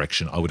McAdams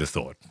direction, I would have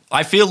thought.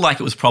 I feel like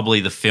it was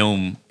probably the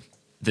film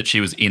that she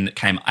was in that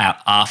came out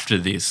after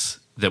this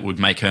that would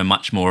make her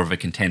much more of a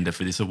contender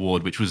for this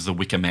award, which was the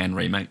Wicker Man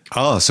remake.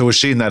 Oh, so was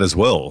she in that as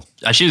well?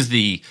 She was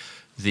the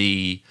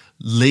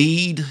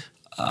lead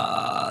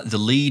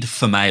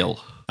female.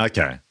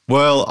 Okay.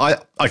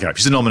 Well,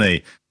 she's a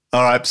nominee.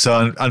 All right,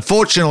 so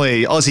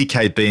unfortunately, Aussie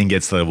Kate Bean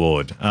gets the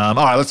award. All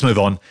right, let's move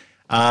on.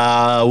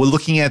 We're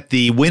looking at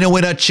the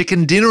Winner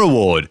Chicken Dinner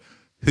Award.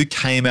 Who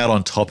came out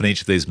on top in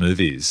each of these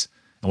movies?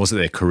 And was it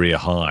their career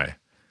high?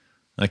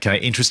 Okay,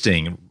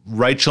 interesting.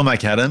 Rachel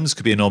McAdams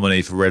could be a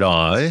nominee for Red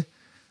Eye,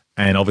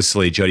 and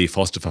obviously Jodie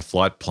Foster for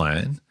Flight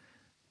Plan.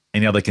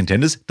 Any other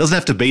contenders? Doesn't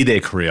have to be their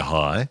career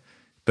high,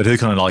 but who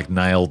kind of like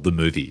nailed the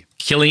movie?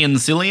 Killian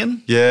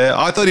Cillian? Yeah,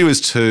 I thought he was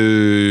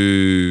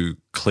too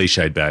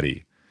cliched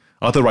baddie.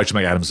 I thought Rachel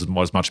McAdams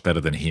was much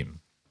better than him,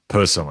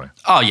 personally.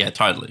 Oh, yeah,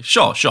 totally.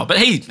 Sure. But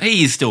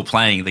he is still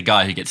playing the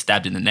guy who gets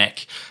stabbed in the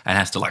neck and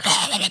has to like...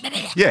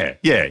 Yeah.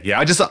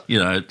 I just...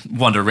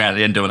 wander around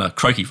and doing a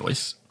croaky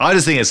voice. I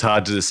just think it's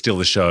hard to steal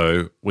the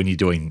show when you're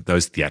doing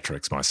those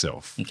theatrics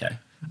myself. Okay,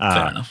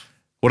 fair enough.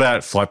 What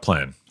about Flight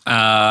Plan?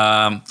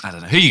 I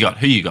don't know. Who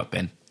you got,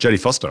 Ben? Jodie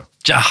Foster.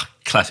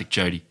 Classic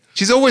Jodie.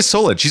 She's always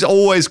solid. She's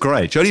always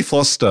great. Jodie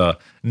Foster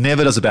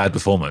never does a bad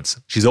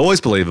performance. She's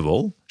always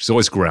believable. She's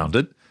always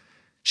grounded.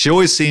 She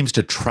always seems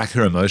to track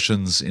her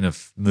emotions in a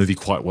movie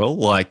quite well.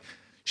 Like,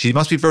 she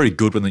must be very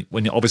good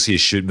when obviously you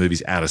shoot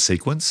movies out of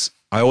sequence.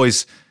 I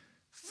always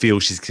feel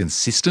she's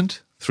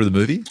consistent through the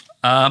movie.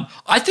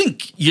 I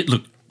think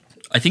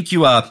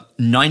you are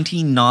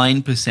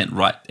 99%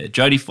 right there.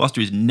 Jodie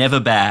Foster is never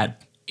bad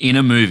in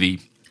a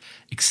movie,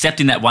 except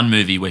in that one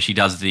movie where she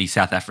does the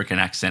South African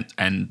accent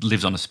and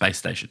lives on a space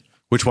station.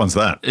 Which one's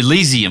that?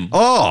 Elysium.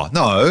 Oh,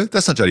 no,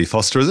 that's not Jodie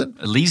Foster, is it?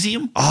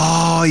 Elysium?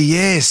 Oh,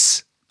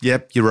 yes.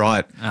 Yep, you're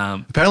right.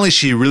 Apparently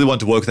she really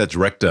wanted to work with that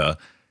director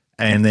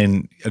and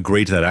then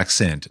agreed to that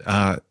accent.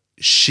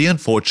 She,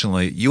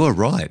 unfortunately, you are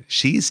right.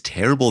 She is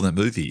terrible in that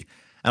movie.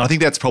 And I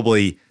think that's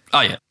probably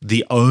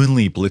the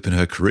only blip in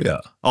her career.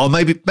 Oh,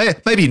 maybe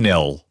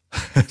Nell,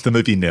 the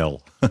movie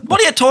Nell.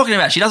 What are you talking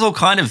about? She does all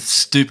kind of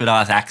stupid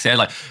ass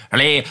accent,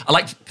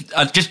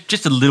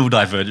 just a little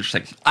divergence.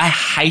 Like, I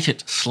hate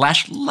it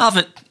 / love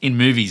it in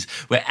movies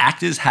where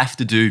actors have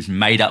to do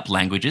made up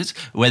languages,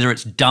 whether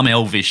it's dumb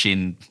Elvish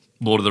in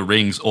Lord of the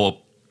Rings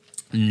or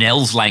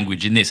Nell's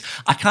language in this.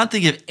 I can't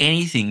think of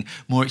anything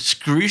more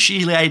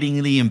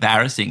excruciatingly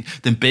embarrassing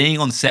than being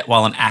on set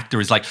while an actor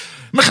is like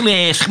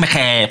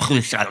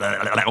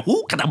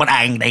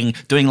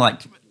doing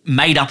like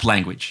made up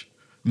language.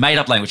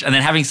 And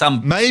then having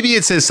some... Maybe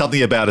it says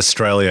something about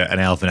Australia and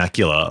our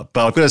vernacular,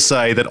 but I've got to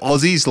say that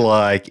Aussies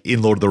like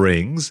in Lord of the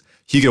Rings,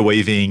 Hugo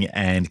Weaving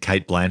and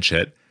Kate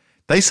Blanchett,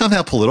 they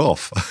somehow pull it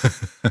off.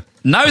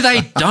 No,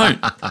 they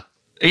don't.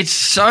 It's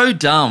so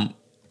dumb.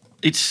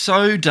 It's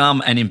so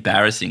dumb and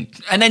embarrassing.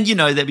 And then,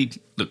 there'd be...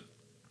 Look,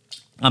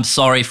 I'm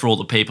sorry for all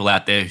the people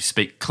out there who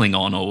speak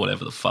Klingon or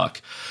whatever the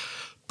fuck,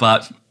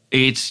 but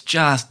it's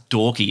just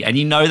dorky. And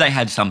they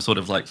had some sort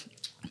of like...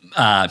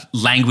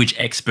 language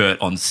expert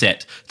on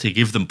set to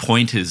give them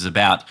pointers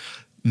about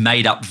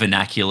made up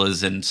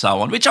vernaculars and so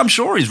on, which I'm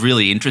sure is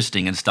really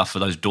interesting and stuff for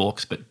those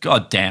dorks, but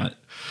god damn it.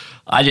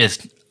 I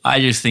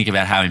just think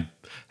about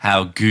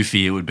how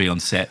goofy it would be on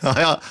set.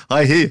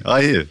 I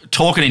hear.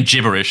 Talking in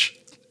gibberish.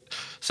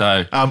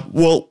 So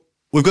well,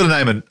 we've got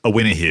to name a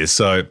winner here,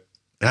 so it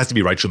has to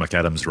be Rachel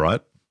McAdams,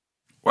 right?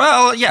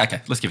 Well, yeah,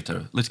 okay. Let's give it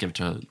to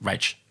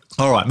Rach.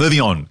 All right,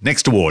 moving on.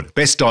 Next award,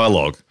 Best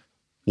Dialogue.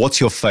 What's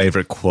your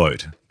favourite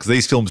quote? Because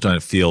these films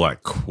don't feel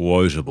like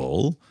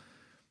quotable,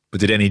 but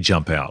did any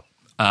jump out?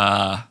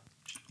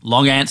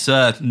 Long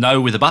answer, no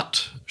with a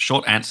but.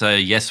 Short answer,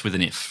 yes with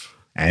an if.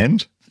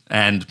 And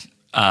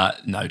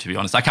no, to be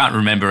honest. I can't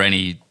remember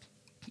any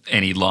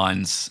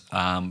lines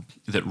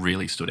that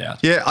really stood out.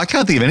 Yeah, I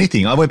can't think of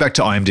anything. I went back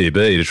to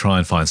IMDb to try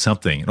and find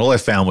something, and all I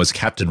found was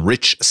Captain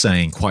Rich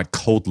saying quite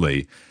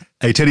coldly,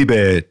 "A teddy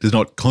bear does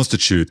not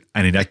constitute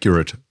an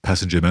inaccurate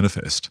passenger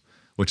manifest,"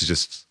 which is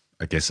just...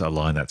 I guess a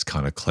line that's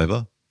kind of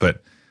clever.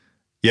 But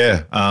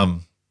yeah,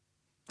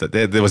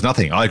 there was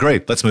nothing. I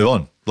agree. Let's move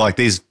on. Like,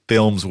 these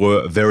films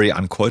were very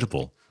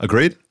unquotable.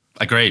 Agreed?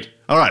 Agreed.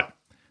 All right.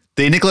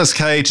 The Nicolas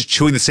Cage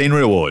Chewing the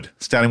Scenery Award,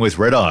 starting with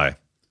Red Eye.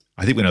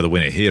 I think we know the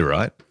winner here,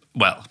 right?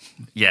 Well,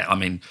 yeah, I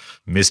mean...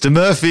 Mr.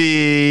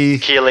 Murphy.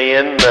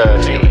 Cillian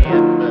Murphy.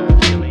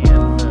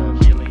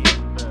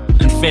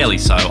 And fairly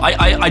so.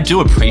 I do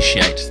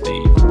appreciate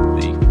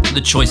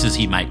the choices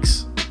he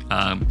makes.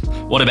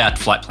 What about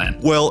Flight Plan?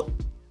 Well,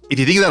 if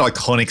you think of that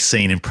iconic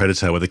scene in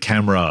Predator where the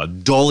camera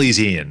dollies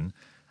in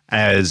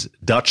as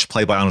Dutch,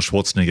 played by Arnold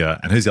Schwarzenegger,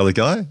 and who's the other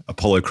guy?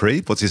 Apollo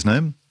Creed. What's his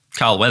name?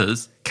 Carl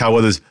Weathers.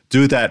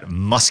 Do that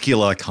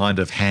muscular kind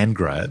of hand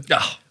grab.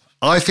 Oh.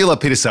 I feel like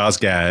Peter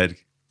Sarsgaard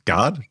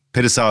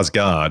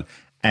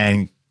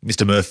and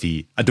Mr.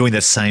 Murphy are doing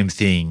that same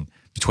thing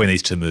between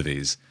these two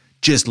movies.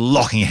 Just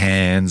locking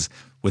hands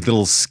with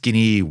little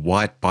skinny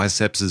white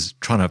biceps, as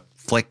trying to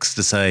flex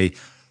to say...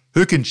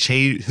 Who can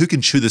chew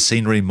the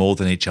scenery more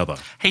than each other?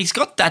 He's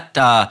got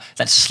that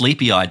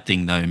sleepy-eyed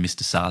thing, though,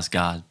 Mr.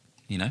 Sarsgaard,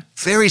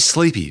 Very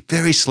sleepy,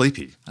 very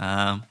sleepy.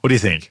 What do you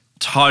think?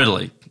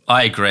 Totally.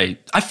 I agree.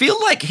 I feel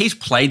like he's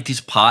played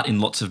this part in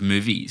lots of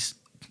movies,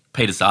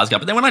 Peter Sarsgaard,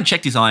 but then when I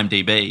checked his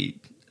IMDb,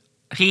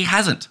 he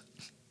hasn't.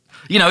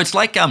 It's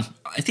like, I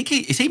think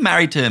is he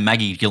married to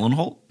Maggie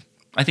Gyllenhaal?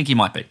 I think he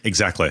might be.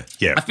 Exactly,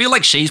 yeah. I feel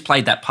like she's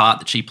played that part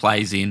that she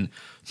plays in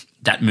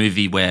that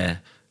movie where...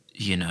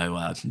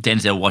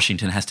 Denzel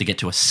Washington has to get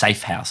to a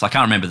safe house. I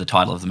can't remember the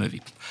title of the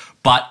movie.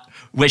 But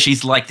where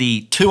she's like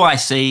the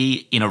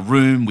 2IC in a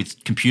room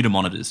with computer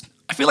monitors.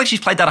 I feel like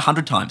she's played that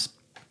 100 times.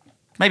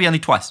 Maybe only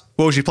twice.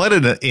 Well, she played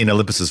it in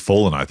Olympus Has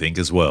Fallen, I think,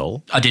 as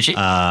well. Oh, did she?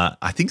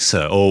 I think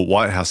so. Or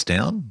White House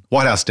Down?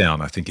 White House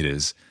Down, I think it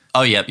is.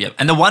 Oh, yeah.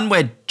 And the one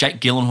where Jake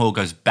Gyllenhaal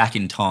goes back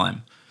in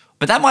time.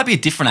 But that might be a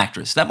different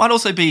actress. That might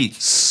also be...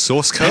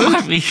 Source Code?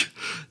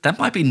 That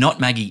might be not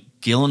Maggie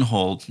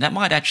Gyllenhaal. That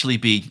might actually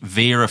be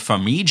Vera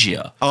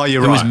Farmiga. Oh,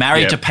 you're who right. Was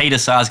married to Peter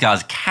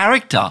Sarsgaard's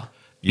character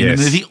in the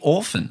movie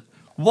Orphan.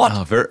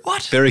 What?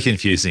 What? Very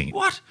confusing.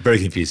 What? Very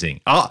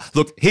confusing.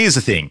 Look, here's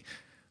the thing.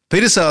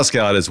 Peter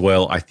Sarsgaard as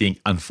well, I think,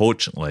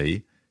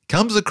 unfortunately,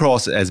 comes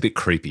across as a bit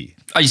creepy.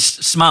 Oh, he's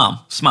smarm.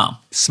 A lot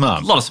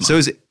of smarm. So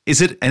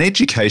is it An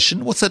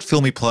Education? What's that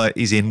film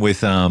he's in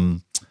with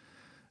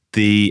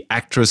the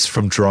actress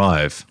from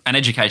Drive? An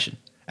Education.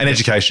 An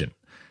Education.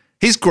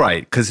 He's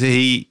great because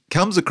he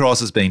comes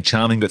across as being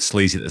charming but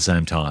sleazy at the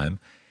same time.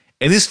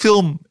 In this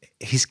film,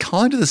 he's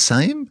kind of the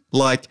same.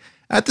 Like,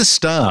 at the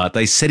start,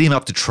 they set him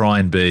up to try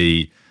and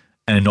be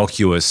an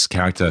innocuous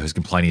character who's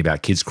complaining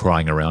about kids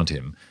crying around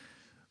him.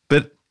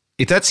 But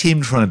if that's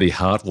him trying to be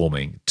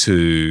heartwarming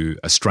to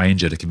a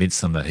stranger to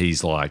convince them that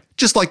he's like,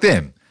 just like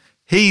them,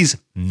 he's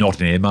not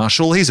an air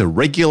marshal. He's a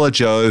regular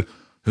Joe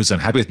who's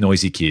unhappy with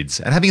noisy kids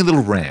and having a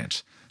little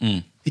rant.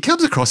 He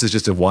comes across as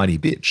just a whiny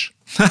bitch.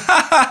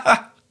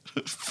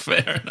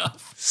 Fair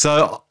enough.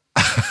 So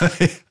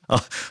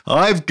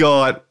I've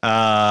got,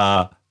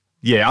 I've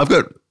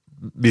got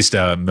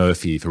Mr.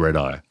 Murphy for Red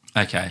Eye.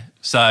 Okay,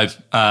 so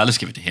let's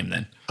give it to him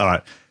then. All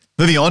right.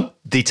 Moving on,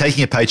 the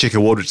Taking a Paycheck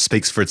Award, which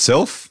speaks for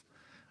itself.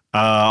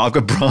 I've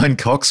got Brian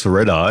Cox for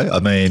Red Eye. I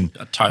mean,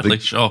 Totally,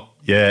 sure.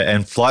 yeah,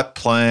 and Flight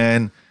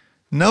Plan.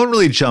 No one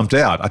really jumped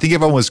out. I think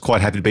everyone was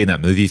quite happy to be in that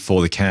movie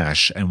for the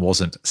cash and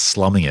wasn't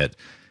slumming it.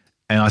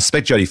 And I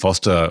suspect Jodie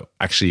Foster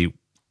actually,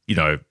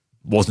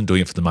 wasn't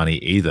doing it for the money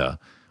either.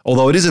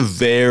 Although it is a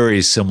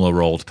very similar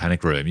role to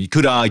Panic Room. You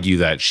could argue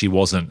that she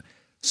wasn't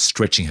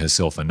stretching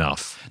herself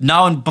enough.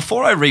 No, and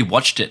before I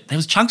rewatched it, there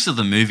was chunks of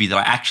the movie that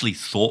I actually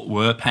thought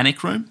were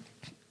Panic Room.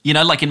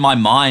 Like in my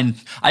mind,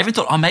 I even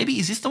thought, maybe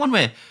is this the one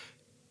where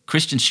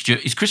Kristen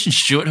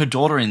Stewart her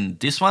daughter in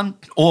this one?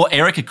 Or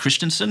Erica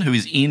Christensen, who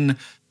is in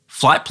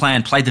Flight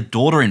Plan, played the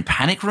daughter in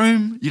Panic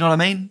Room? You know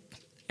what I mean?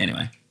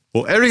 Anyway.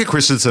 Well, Erica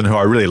Christensen, who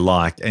I really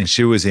like, and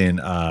she was in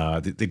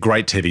the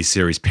great TV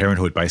series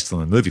Parenthood, based on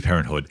the movie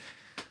Parenthood.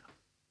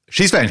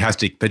 She's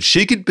fantastic, but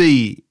she could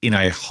be in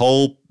a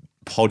whole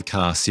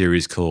podcast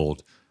series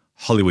called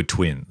Hollywood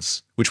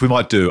Twins, which we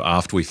might do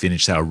after we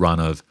finish our run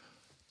of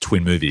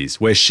twin movies,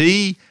 where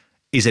she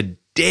is a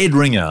dead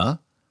ringer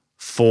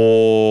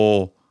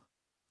for,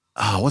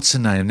 what's her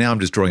name? Now I'm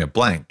just drawing a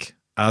blank.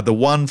 The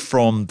one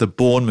from the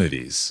Bourne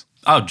movies.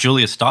 Oh,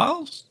 Julia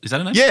Stiles? Is that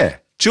her name? Yeah,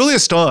 Julia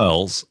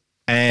Stiles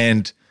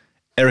and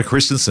Eric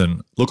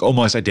Christensen look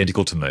almost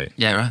identical to me.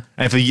 Yeah, right.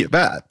 And for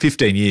about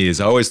 15 years,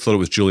 I always thought it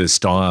was Julia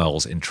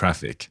Stiles in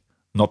Traffic,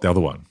 not the other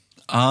one.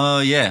 Oh,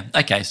 yeah.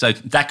 Okay, so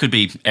that could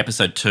be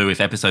episode 2 if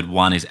episode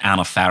 1 is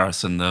Anna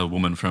Faris and the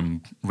woman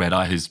from Red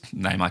Eye whose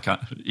name I can't...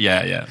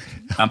 Yeah.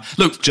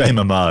 Look... Jay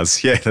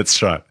Mamaz. Yeah,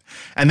 that's right.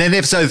 And then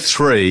episode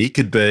 3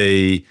 could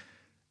be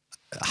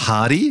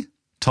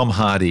Tom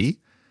Hardy,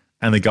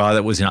 and the guy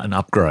that was in an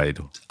Upgrade.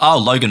 Oh,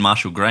 Logan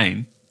Marshall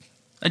Green.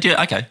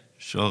 Yeah, okay.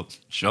 Sure.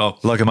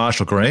 Logan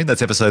Marshall Green,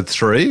 that's episode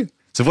 3.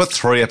 So we've got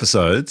 3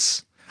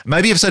 episodes.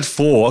 Maybe episode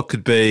 4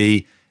 could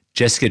be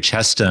Jessica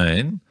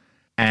Chastain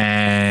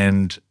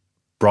and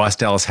Bryce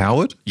Dallas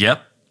Howard.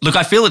 Yep. Look,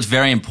 I feel it's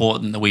very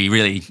important that we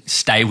really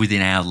stay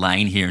within our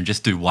lane here and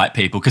just do white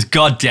people because,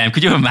 goddamn,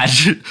 could you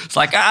imagine? It's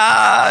like,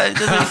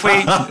 if we...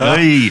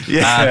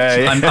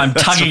 I'm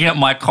tugging at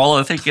my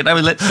collar thinking,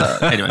 let's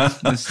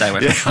stay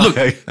away.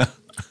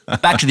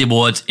 Look, back to the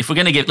awards. If we're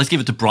going to let's give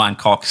it to Brian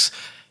Cox.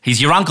 He's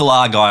your Uncle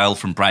Argyle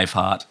from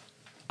Braveheart.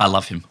 I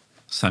love him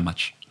so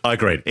much. I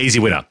agreed. Easy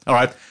winner. All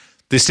right.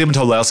 The Stephen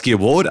Tobolowsky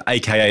Award,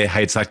 a.k.a.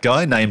 Hates That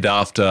Guy, named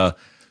after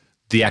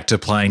the actor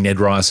playing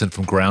Ned Ryerson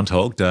from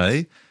Groundhog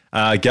Day.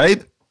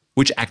 Gabe,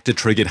 which actor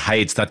triggered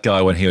Hates That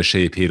Guy when he or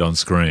she appeared on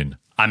screen?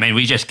 I mean,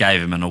 we just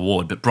gave him an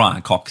award, but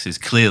Brian Cox is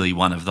clearly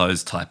one of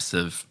those types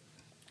of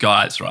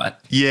guys, right?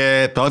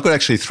 Yeah, but I've got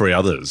actually 3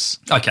 others.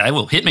 Okay,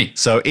 well, hit me.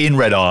 So in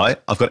Red Eye,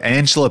 I've got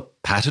Angela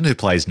Patton, who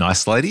plays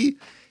Nice Lady.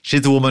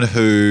 She's the woman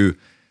who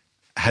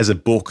has a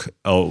book,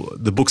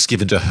 the book's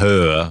given to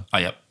her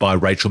by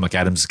Rachel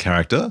McAdams'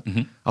 character.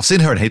 Mm-hmm. I've seen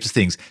her in heaps of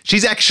things.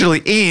 She's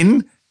actually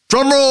in,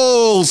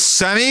 drumroll,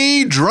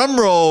 Sammy,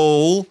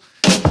 drumroll,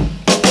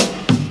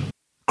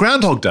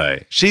 Groundhog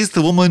Day. She's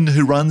the woman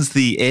who runs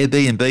the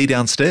Airbnb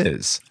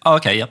downstairs. Oh,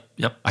 okay,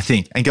 yep. I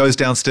think, and goes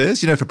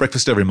downstairs, for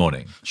breakfast every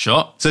morning.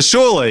 Sure. So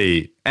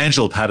surely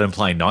Angela Patton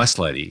playing Nice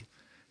Lady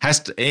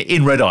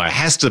in Red Eye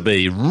has to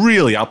be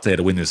really up there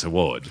to win this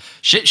award.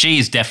 She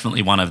is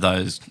definitely one of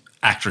those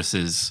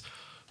actresses.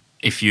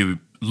 If you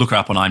look her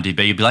up on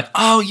IMDb, you'd be like,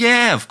 oh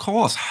yeah, of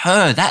course,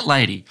 her, that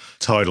lady.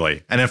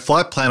 Totally. And in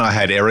Flight Plan, I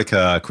had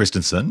Erica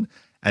Christensen,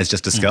 as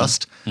just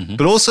discussed,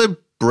 but also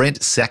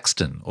Brent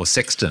Sexton.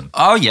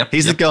 Oh, yep.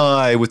 He's the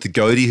guy with the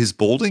goatee who's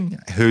balding,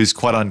 who's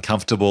quite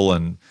uncomfortable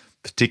and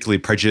particularly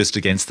prejudiced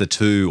against the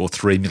 2 or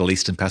 3 Middle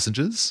Eastern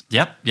passengers.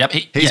 Yep.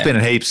 He's been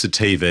in heaps of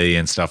TV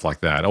and stuff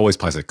like that. Always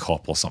plays a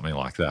cop or something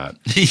like that.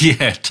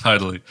 Yeah,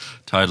 totally.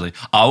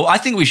 Oh, I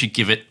think we should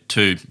give it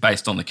to,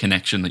 based on the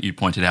connection that you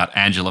pointed out,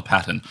 Angela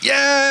Patton.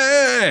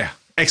 Yeah!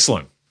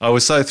 Excellent. I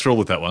was so thrilled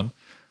with that one.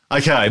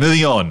 Okay,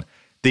 moving on.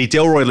 The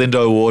Delroy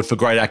Lindo Award for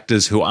great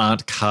actors who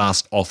aren't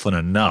cast often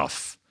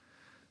enough.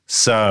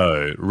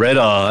 So, Red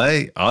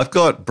Eye, I've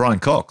got Brian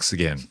Cox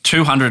again.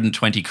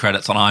 220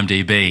 credits on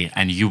IMDb,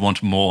 and you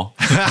want more.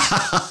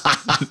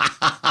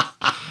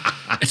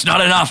 It's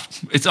not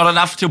enough. It's not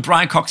enough till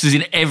Brian Cox is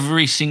in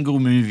every single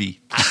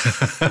movie.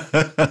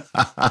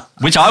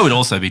 Which I would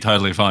also be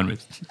totally fine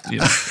with.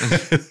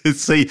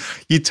 See,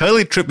 you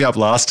totally tripped me up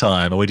last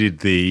time when we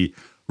did the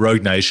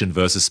Rogue Nation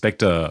versus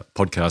Spectre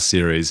podcast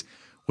series,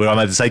 where I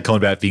made the same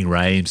comment about Ving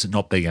Rhames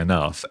not being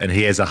enough, and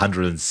he has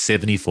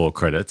 174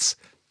 credits.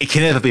 It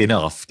can never be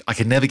enough. I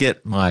can never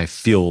get my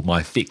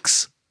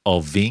fix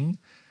of Ving.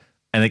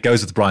 And it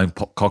goes with Brian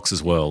Cox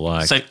as well.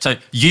 Like, So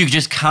you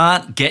just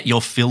can't get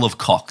your fill of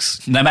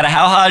cocks. No matter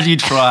how hard you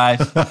try,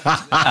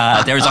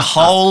 there is a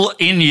hole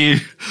in you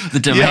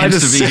that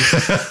demands to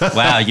be.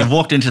 Wow, you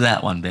walked into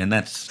that one, Ben.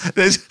 I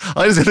just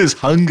had this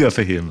hunger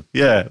for him.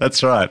 Yeah,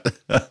 that's right.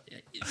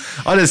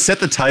 I just set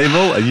the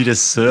table and you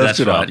just served That's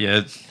it right. up.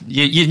 Yeah,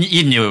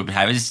 you knew it would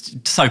happen. It's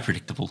so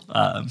predictable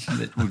that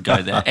it would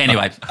go there.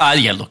 Anyway,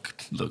 yeah. Look.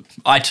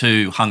 I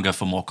too hunger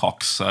for more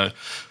cocks. So.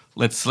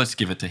 Let's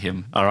give it to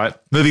him. All right.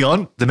 Moving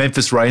on. The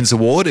Memphis Reigns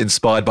Award,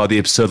 inspired by the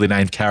absurdly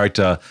named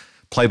character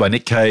played by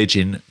Nick Cage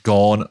in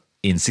Gone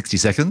in 60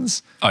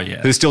 Seconds. Oh,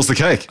 yeah. Who steals the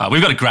cake?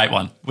 We've got a great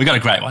one. We've got a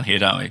great one here,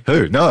 don't we?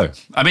 Who? No.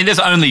 I mean, there's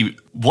only,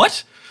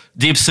 what?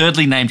 The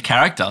absurdly named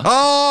character.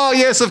 Oh,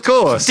 yes, of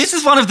course. This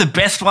is one of the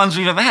best ones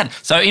we've ever had.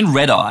 So in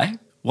Red Eye,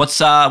 what's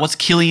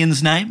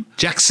Killian's name?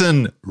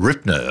 Jackson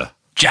Ripner.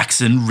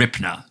 Jackson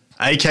Ripner.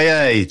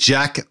 A.K.A.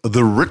 Jack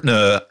the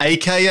Ripner,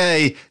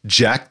 a.k.a.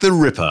 Jack the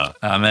Ripper,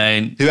 I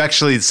mean, who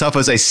actually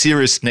suffers a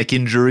serious neck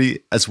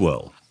injury as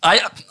well. I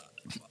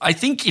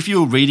think if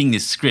you were reading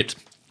this script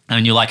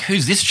and you're like,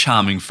 who's this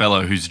charming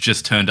fellow who's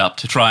just turned up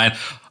to try and,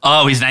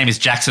 oh, his name is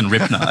Jackson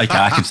Ripner. Okay,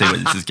 I can see where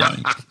this is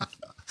going.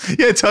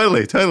 Yeah,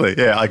 totally.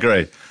 Yeah, I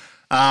agree.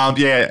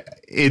 Yeah,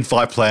 in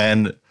Fight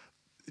Plan,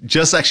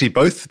 just actually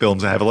both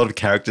films have a lot of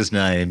characters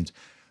named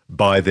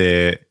by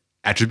their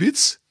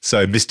attributes.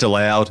 So Mr.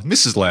 Loud,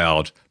 Mrs.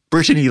 Loud,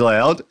 Brittany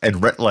Loud,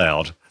 and Rhett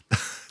Loud.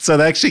 So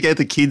they actually get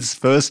the kids'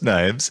 first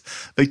names,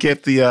 but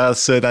kept the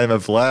surname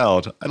of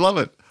Loud. I love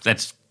it.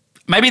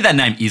 Maybe that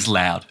name is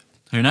Loud.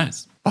 Who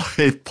knows?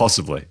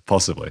 Possibly.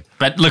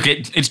 But look,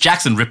 it's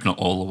Jackson Ripner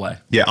all the way.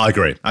 Yeah, I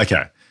agree.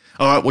 Okay.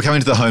 All right, we're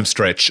coming to the home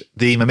stretch.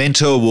 The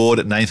Memento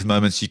Award, named for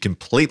moments you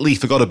completely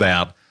forgot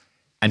about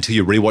until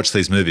you rewatch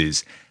these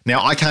movies.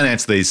 Now, I can't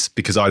answer these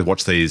because I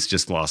watched these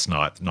just last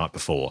night, the night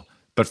before.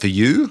 But for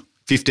you,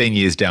 15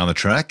 years down the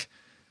track,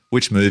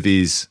 which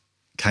movies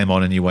came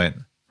on and you went,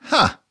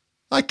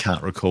 I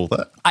can't recall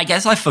that. I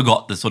guess I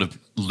forgot the sort of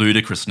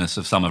ludicrousness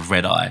of some of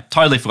Red Eye.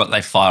 Totally forgot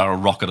they fire a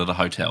rocket at a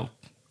hotel.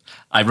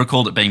 I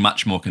recalled it being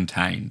much more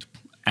contained.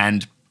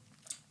 And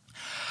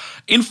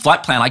in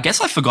Flight Plan, I guess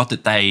I forgot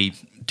that they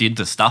did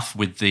the stuff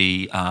with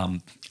the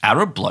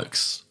Arab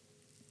blokes.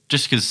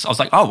 Just because I was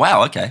like, oh,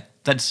 wow, okay.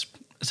 That's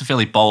a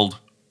fairly bold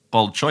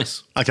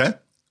choice. Okay.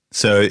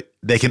 So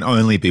there can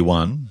only be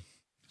one.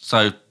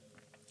 So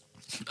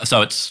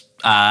it's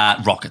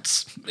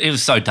rockets. It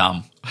was so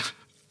dumb.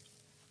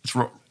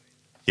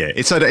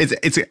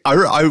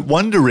 I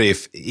wonder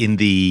if in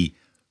the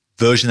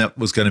version that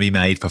was going to be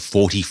made for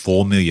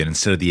 44 million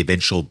instead of the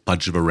eventual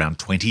budget of around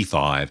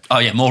 25. Oh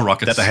yeah, more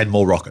rockets. That they had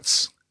more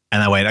rockets.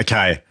 And they went,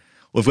 okay,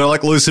 we've got to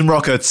like lose some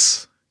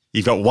rockets.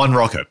 You've got one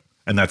rocket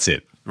and that's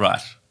it.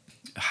 Right.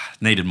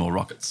 Needed more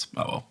rockets.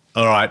 Oh well.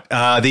 All right.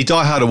 The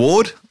Die Hard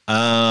Award,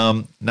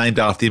 named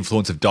after the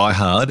influence of Die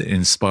Hard,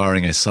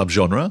 inspiring a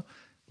subgenre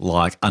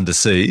like Under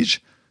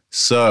Siege.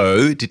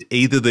 So, did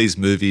either of these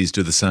movies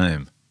do the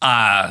same?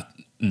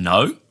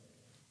 No.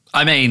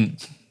 I mean,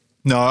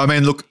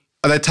 look,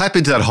 they tap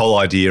into that whole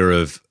idea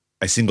of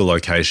a single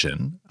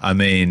location. I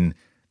mean,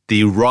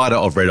 the writer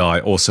of Red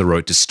Eye also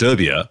wrote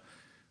Disturbia,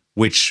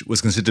 which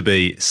was considered to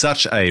be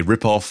such a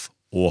rip-off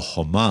or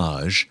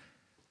homage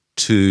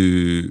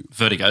to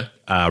Vertigo.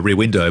 Rear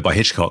Window by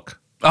Hitchcock.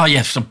 Oh,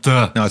 yeah.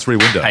 No, it's Rear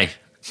Window. Hey,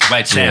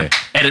 wait, Sam.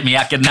 Edit me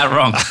out getting that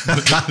wrong.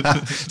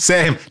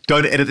 Sam,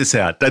 don't edit this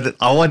out.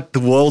 I want the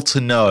world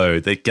to know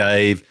that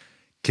Gabe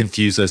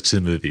confused those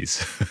two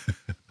movies.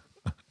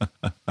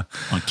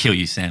 I'll kill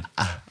you, Sam.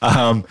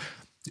 But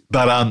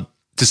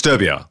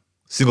Disturbia,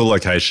 single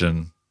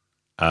location.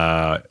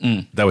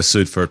 They were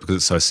sued for it because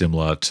it's so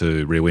similar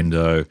to Rear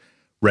Window.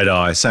 Red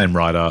Eye, same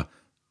writer.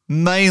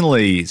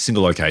 Mainly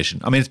single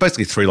location. I mean, it's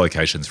basically 3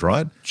 locations,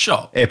 right?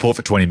 Sure. Airport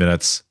for 20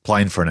 minutes,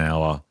 plane for an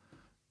hour,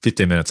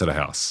 15 minutes at a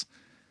house.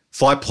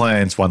 Flight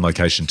Plan's 1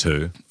 location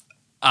too.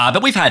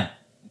 But we've had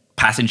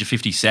Passenger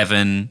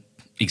 57,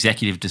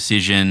 Executive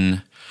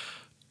Decision,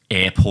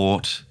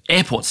 Airport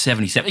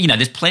 77. You know,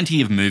 there's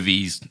plenty of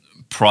movies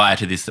prior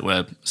to this that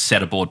were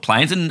set aboard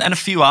planes and a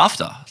few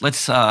after.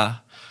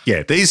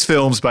 Yeah, these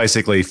films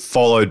basically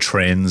followed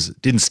trends,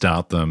 didn't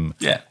start them,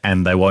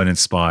 and they won't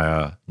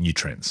inspire new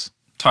trends.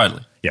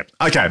 Totally. Yeah.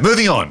 Okay,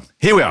 moving on.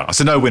 Here we are.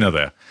 So no winner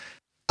there.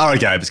 All right,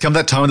 Gabe, it's come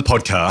that time of the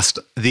podcast.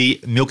 The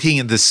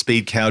Milking the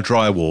Speed Cow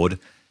Dry Award,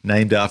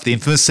 named after the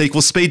infamous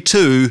sequel Speed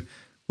 2,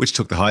 which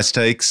took the high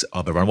stakes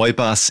of a runway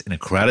bus in a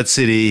crowded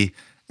city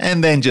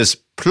and then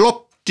just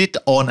plopped it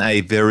on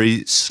a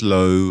very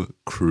slow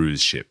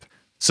cruise ship.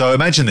 So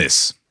imagine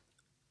this.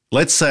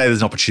 Let's say there's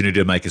an opportunity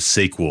to make a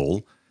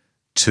sequel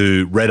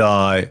to Red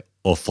Eye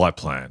or Flight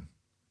Plan.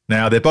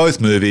 Now, they're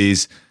both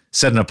movies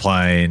set in a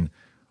plane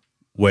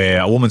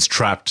where a woman's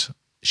trapped.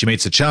 She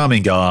meets a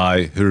charming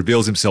guy who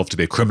reveals himself to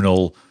be a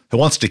criminal who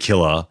wants to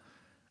kill her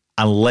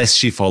unless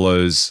she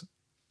follows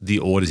the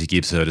orders he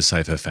gives her to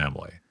save her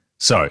family.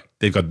 So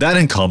they've got that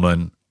in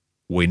common.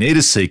 We need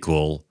a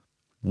sequel.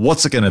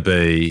 What's it going to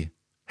be?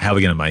 How are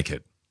we going to make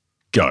it?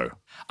 Go.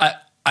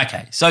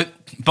 Okay, so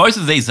both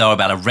of these are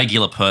about a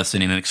regular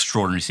person in an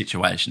extraordinary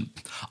situation.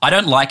 I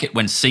don't like it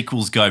when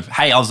sequels go,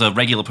 hey, I was a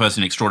regular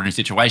person in an extraordinary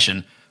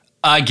situation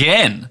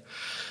again.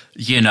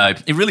 You know,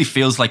 it really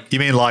feels like... You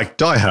mean like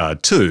Die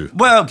Hard 2?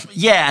 Well,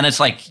 yeah, and it's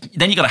like,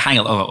 then you got to hang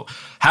it. Oh,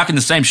 how can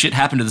the same shit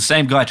happen to the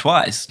same guy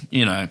twice?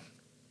 You know.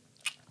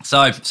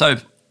 So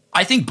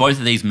I think both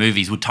of these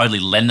movies would totally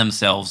lend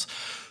themselves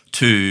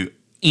to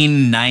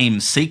in-name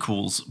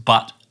sequels,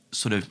 but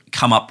sort of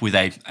come up with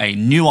a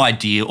new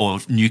idea or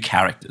new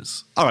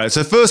characters. All right,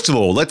 so first of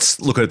all,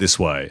 let's look at it this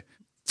way.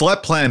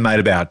 Flight Plan made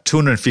about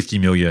 250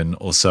 million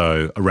or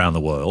so around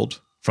the world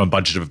from a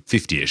budget of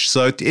 50-ish,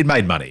 so it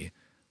made money.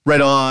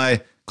 Red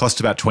Eye cost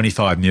about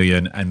 25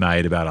 million and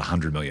made about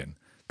 100 million.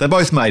 They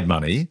both made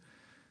money.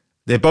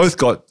 They both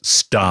got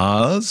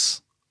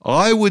stars.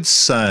 I would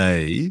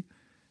say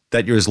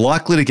that you're as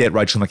likely to get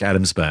Rachel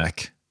McAdams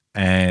back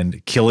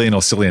and Cillian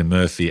or Cillian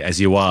Murphy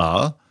as you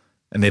are,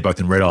 and they're both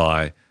in Red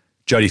Eye,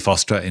 Jodie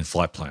Foster in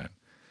Flight Plan.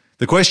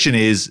 The question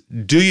is,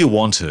 do you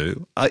want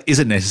to? Is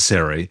it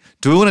necessary?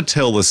 Do we want to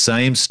tell the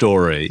same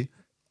story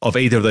of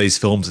either of these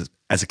films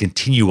as a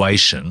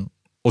continuation,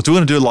 or do we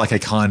want to do like a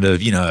kind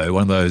of, you know,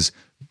 one of those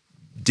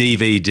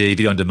DVD,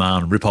 video on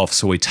demand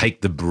rip-offs where we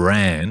take the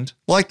brand,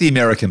 like the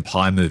American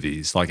Pie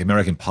movies, like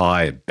American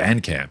Pie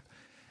Bandcamp,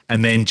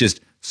 and then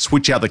just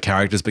switch out the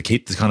characters but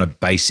keep this kind of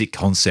basic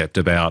concept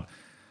about,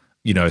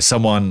 you know,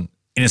 someone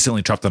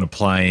innocently trapped on a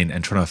plane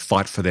and trying to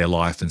fight for their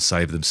life and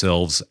save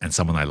themselves and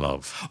someone they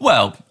love?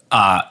 Well,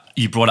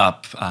 you brought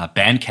up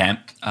Bandcamp.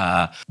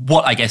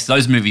 What I guess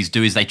those movies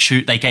do is they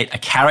get a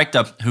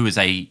character who is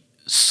a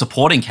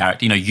supporting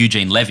character, you know,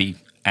 Eugene Levy,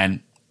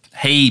 and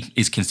he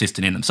is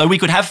consistent in them. So we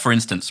could have, for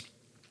instance,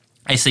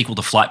 a sequel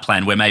to Flight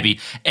Plan where maybe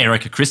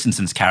Erica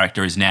Christensen's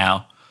character is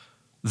now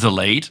the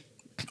lead,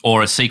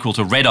 or a sequel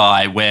to Red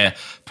Eye where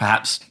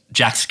perhaps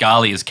Jack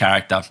Scalia's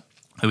character,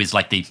 who is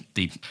like the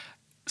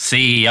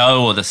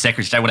CEO or the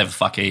secretary, whatever the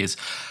fuck he is,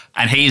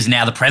 and he is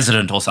now the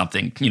president or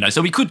something, you know.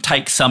 So we could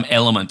take some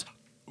element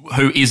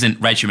who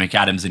isn't Rachel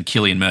McAdams and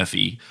Cillian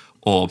Murphy,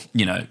 or,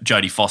 you know,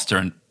 Jodie Foster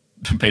and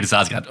Peter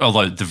Sarsgaard,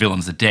 although the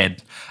villains are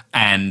dead,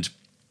 and,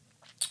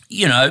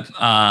 you know,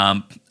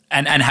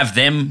 and have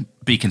them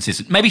be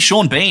consistent. Maybe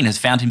Sean Bean has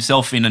found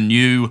himself in a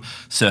new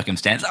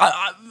circumstance.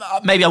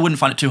 Maybe I wouldn't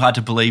find it too hard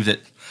to believe that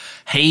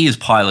he is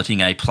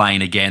piloting a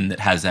plane again that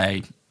has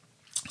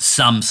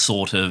some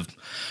sort of,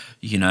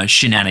 you know,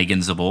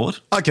 shenanigans aboard.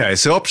 Okay,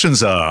 so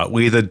options are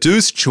we either do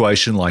a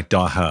situation like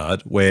Die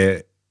Hard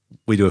where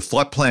we do a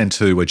Flight Plan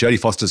 2 where Jodie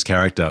Foster's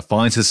character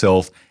finds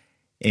herself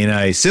in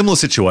a similar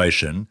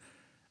situation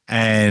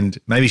and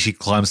maybe she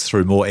climbs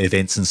through more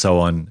events and so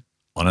on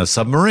a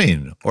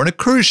submarine or in a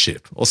cruise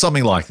ship or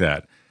something like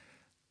that.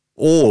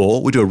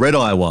 Or we do a Red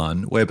Eye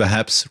one where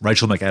perhaps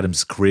Rachel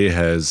McAdams' career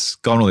has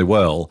gone really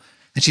well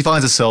and she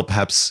finds herself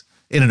perhaps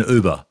in an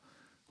Uber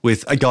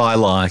with a guy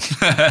like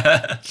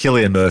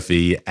Cillian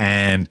Murphy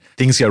and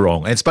things go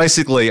wrong. And it's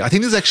basically, I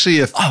think there's actually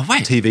a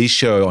TV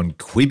show on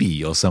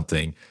Quibi or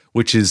something,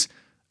 which is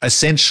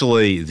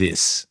essentially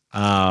this.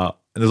 And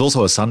there's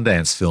also a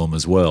Sundance film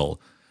as well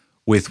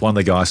with one of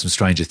the guys from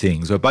Stranger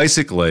Things, where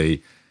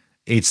basically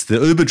it's the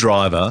Uber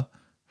driver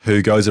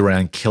who goes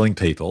around killing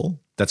people.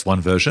 That's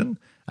one version.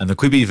 And the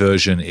Quibi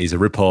version is a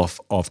ripoff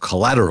of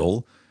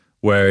Collateral,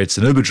 where it's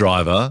an Uber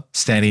driver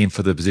standing in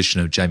for the position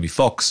of Jamie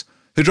Foxx,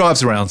 who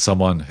drives around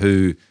someone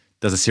who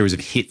does a series of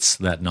hits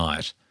that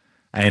night.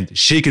 And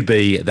she could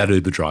be that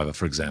Uber driver,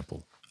 for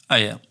example. Oh,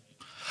 yeah.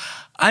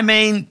 I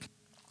mean,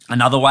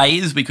 another way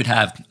is we could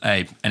have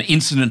an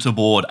incident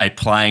aboard a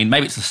plane.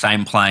 Maybe it's the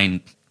same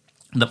plane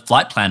that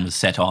Flight Plan was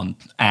set on,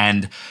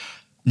 and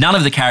none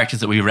of the characters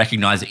that we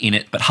recognise are in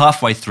it, but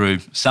halfway through,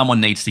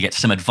 someone needs to get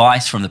some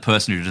advice from the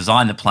person who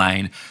designed the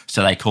plane,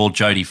 so they call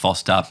Jodie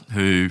Foster,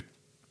 who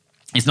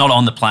is not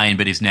on the plane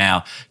but is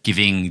now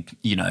giving,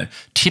 you know,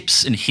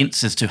 tips and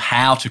hints as to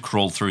how to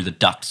crawl through the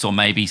ducts or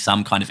maybe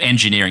some kind of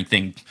engineering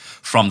thing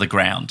from the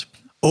ground.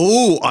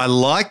 Oh, I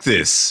like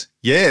this.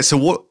 Yeah, so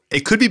what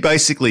it could be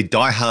basically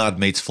Die Hard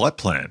meets Flight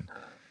Plan.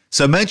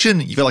 So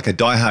imagine you've got like a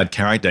Die Hard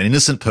character, an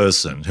innocent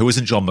person who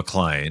isn't John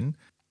McClane,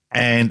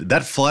 and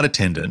that flight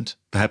attendant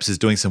perhaps is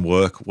doing some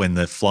work when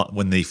the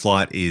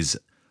flight is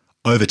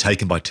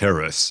overtaken by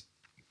terrorists,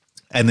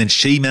 and then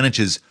she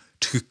manages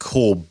to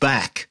call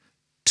back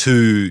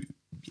to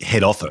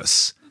head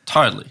office.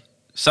 Totally.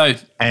 So,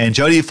 and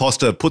Jodie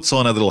Foster puts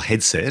on a little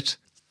headset,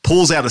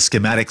 pulls out the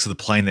schematics of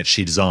the plane that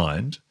she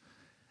designed,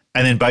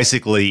 and then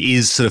basically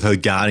is sort of her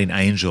guardian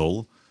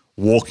angel,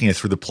 walking her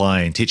through the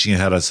plane, teaching her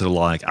how to sort of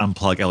like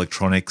unplug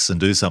electronics and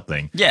do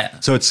something. Yeah.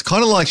 So it's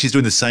kind of like she's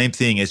doing the same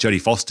thing as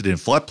Jodie Foster did in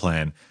Flight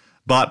Plan,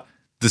 but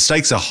the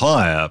stakes are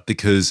higher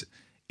because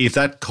if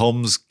that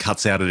comms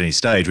cuts out at any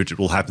stage, which it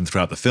will happen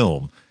throughout the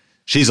film,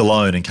 she's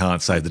alone and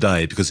can't save the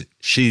day because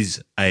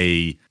she's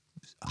a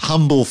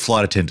humble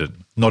flight attendant,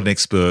 not an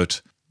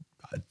expert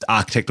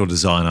architect or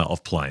designer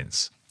of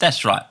planes.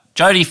 That's right.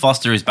 Jodie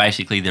Foster is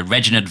basically the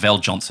Reginald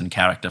VelJohnson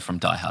character from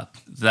Die Hard,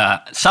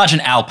 the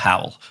Sergeant Al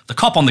Powell, the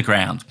cop on the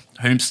ground,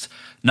 whom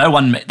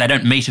They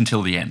don't meet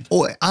until the end.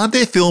 Or aren't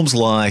there films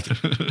like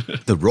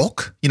The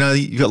Rock? You know,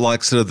 you've got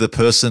like sort of the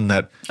person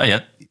that Oh,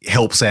 yeah.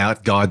 helps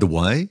out, guide the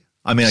way.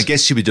 I mean, I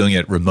guess you'd be doing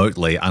it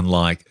remotely,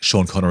 unlike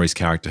Sean Connery's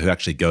character who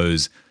actually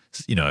goes,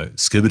 you know,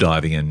 scuba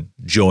diving and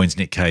joins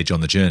Nick Cage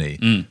on the journey.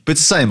 But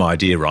it's the same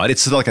idea, right?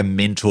 It's sort of like a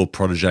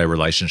mentor-protege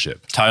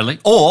relationship. Totally.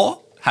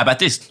 Or, how about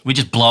this? We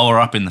just blow her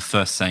up in the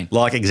first scene.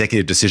 Like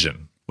Executive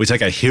Decision. We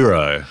take a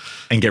hero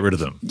and get rid of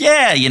them.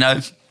 Yeah, you know,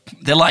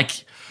 they're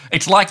like,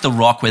 it's like The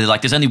Rock where they're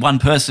like, there's only one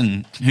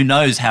person who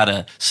knows how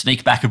to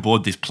sneak back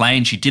aboard this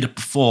plane. She did it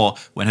before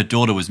when her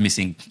daughter was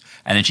missing.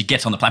 And then she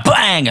gets on the plane,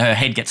 bang, her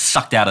head gets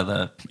sucked out of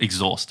the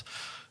exhaust.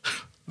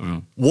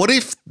 What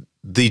if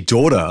the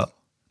daughter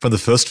from the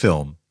first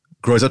film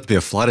grows up to be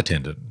a flight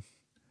attendant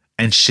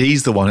and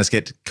she's the one who's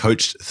get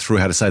coached through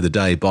how to save the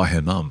day by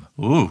her mum?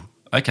 Ooh,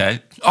 okay.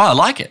 Oh, I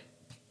like it.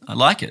 I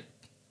like it.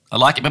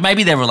 But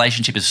maybe their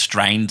relationship is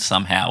strained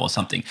somehow or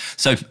something.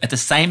 So at the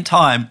same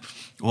time,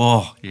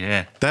 oh,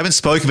 yeah. They haven't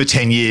spoken for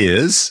 10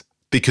 years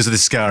because of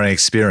this scarring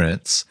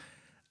experience,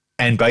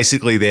 and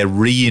basically they're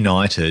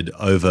reunited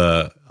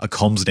over a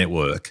comms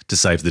network to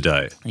save the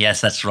day.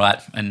 Yes, that's right.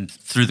 And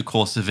through the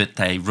course of it,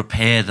 they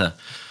repair the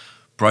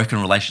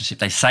broken relationship.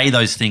 They say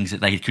those things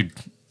that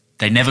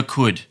they never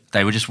could.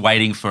 They were just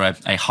waiting for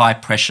a high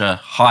pressure,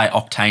 high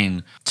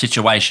octane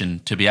situation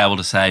to be able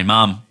to say,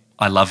 Mum,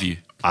 I love you.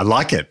 I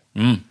like it.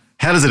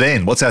 How does it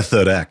end? What's our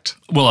third act?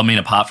 Well, I mean,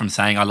 apart from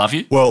saying I love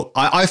you. Well,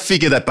 I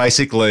figure that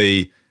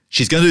basically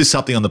she's going to do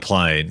something on the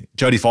plane.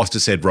 Jodie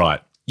Foster said,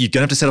 right, you're going to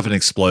have to set off an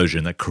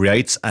explosion that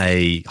creates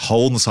a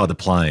hole inside the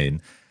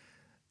plane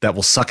that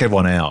will suck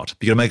everyone out.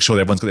 But you got to make sure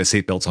that everyone's got their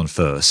seatbelts on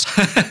first.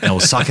 And it will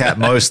suck out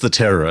most of the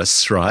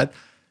terrorists, right?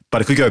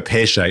 But if we go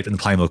pear-shaped, and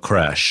the plane will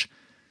crash.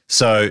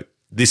 So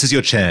this is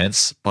your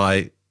chance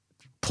by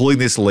pulling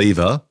this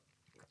lever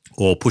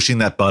or pushing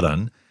that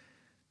button.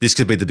 This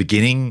could be the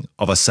beginning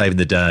of us saving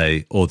the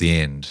day or the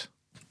end.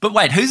 But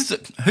wait, who's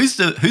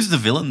the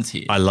villains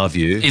here? I love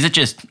you. Is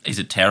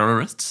it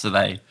terrorists? Are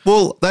they?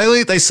 Well,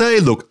 they say,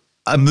 look,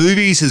 a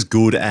movie's as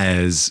good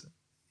as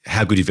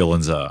how good your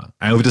villains are.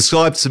 And we've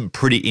described some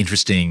pretty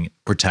interesting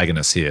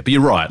protagonists here. But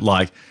you're right,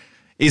 like,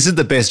 isn't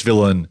the best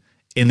villain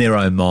in their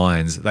own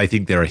minds, they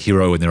think they're a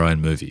hero in their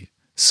own movie.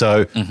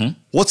 So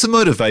what's a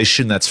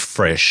motivation that's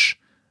fresh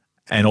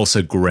and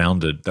also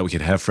grounded that we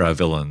could have for our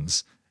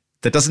villains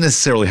that doesn't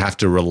necessarily have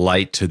to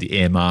relate to the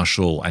air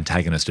marshal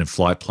antagonist and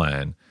flight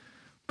plan,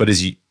 but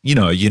is, you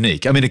know,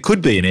 unique? I mean, it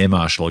could be an air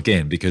marshal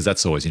again, because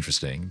that's always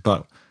interesting,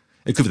 but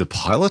it could be the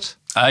pilot.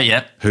 Oh,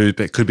 yeah. Who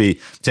could be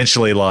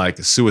potentially like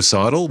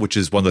suicidal, which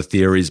is one of the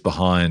theories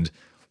behind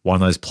one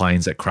of those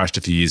planes that crashed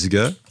a few years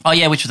ago. Oh,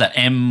 yeah, which was that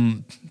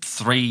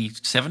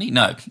M370?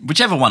 No,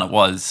 whichever one it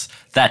was,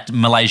 that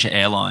Malaysia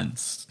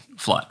Airlines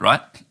flight,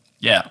 right?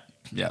 Yeah.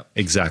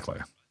 Exactly.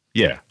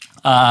 Yeah.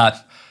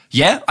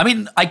 Yeah, I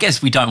mean, I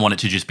guess we don't want it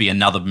to just be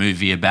another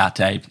movie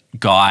about a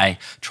guy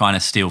trying to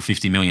steal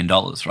 $50 million,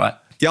 right?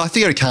 Yeah, I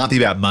figure it can't be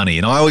about money.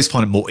 And I always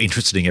find it more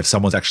interesting if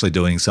someone's actually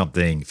doing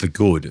something for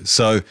good.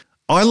 So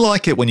I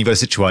like it when you've got a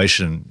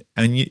situation,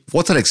 and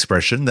what's that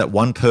expression? That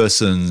one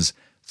person's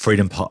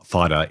freedom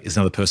fighter is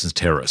another person's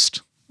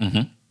terrorist.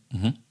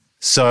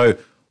 So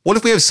what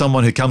if we have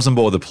someone who comes on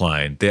board the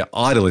plane, they're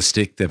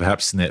idealistic, they're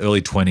perhaps in their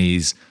early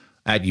 20s,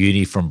 at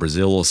uni from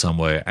Brazil or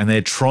somewhere, and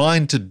they're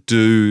trying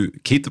to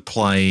keep the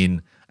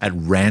plane at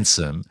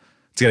ransom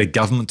to get a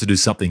government to do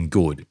something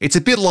good. It's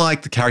a bit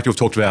like the character we've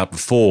talked about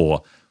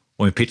before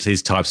when we pitch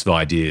these types of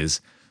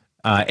ideas.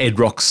 Ed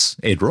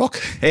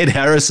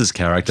Harris's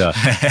character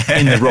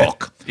in The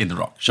Rock. In The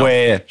Rock, sure.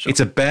 Where it's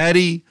a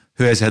baddie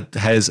who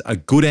has a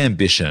good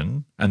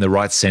ambition and the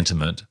right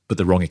sentiment, but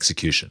the wrong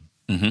execution.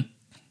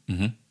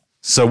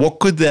 So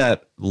what could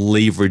that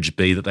leverage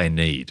be that they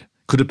need?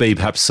 Could it be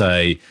perhaps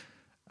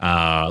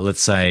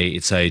let's say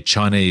it's a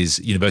Chinese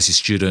university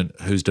student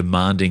who's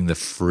demanding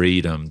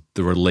the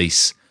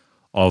release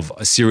of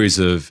a series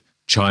of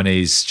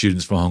Chinese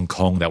students from Hong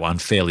Kong that were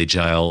unfairly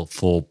jailed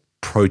for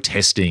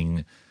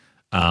protesting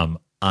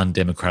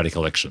undemocratic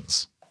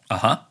elections.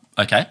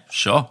 Okay,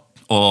 sure.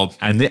 Or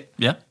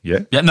yeah.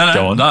 No,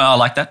 Go on. no, I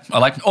like that.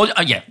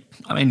 Yeah.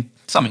 I mean,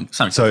 something.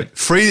 So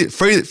free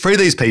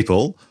these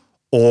people,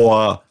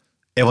 or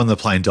everyone on the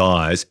plane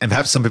dies, and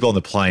perhaps some people on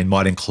the plane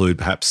might include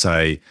perhaps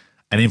an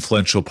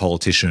influential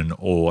politician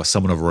or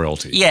someone of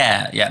royalty.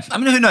 Yeah. I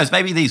mean, who knows?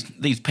 Maybe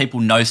these people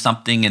know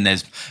something, and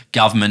there's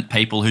government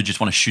people who just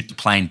want to shoot the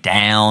plane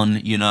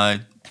down, you know.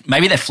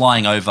 Maybe they're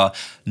flying over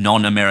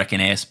non-American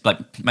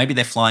maybe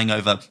they're flying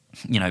over,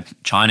 you know,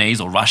 Chinese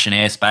or Russian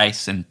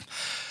airspace, and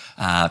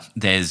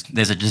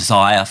there's a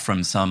desire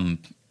from some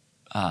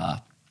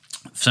other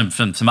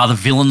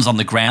villains on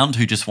the ground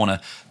who just want to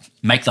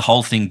make the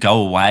whole thing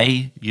go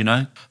away, you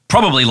know?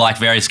 Probably like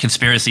various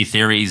conspiracy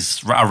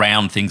theories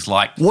around things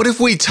like... What if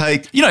we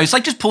take... You know, it's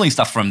like just pulling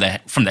stuff from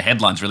the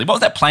headlines, really. What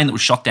was that plane that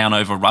was shot down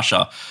over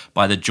Russia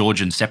by the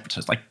Georgian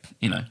separatists? Like,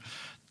 you know,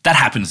 that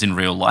happens in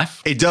real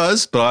life. It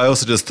does, but I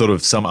also just thought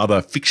of some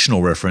other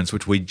fictional reference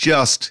which we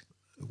just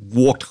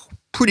walked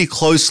pretty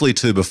closely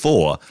to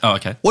before. Oh,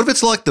 okay. What if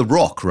it's like The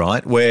Rock,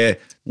 right? Where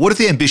what if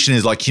the ambition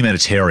is like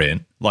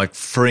humanitarian, like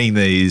freeing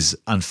these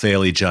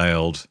unfairly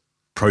jailed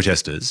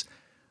protesters,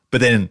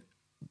 but then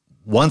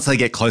once they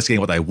get close to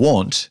getting what they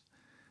want,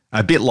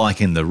 a bit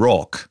like in The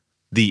Rock,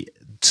 the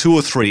 2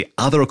 or 3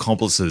 other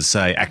accomplices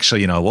say,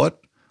 actually, you know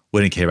what?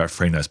 We don't care about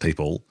freeing those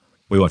people.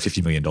 We want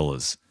 $50 million.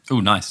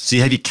 Oh, nice. So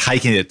you have your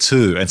cake in it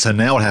too. And so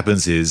now what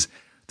happens is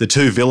the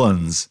 2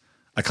 villains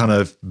are kind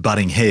of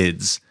butting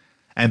heads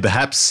and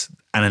perhaps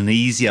an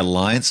uneasy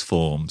alliance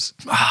forms.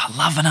 I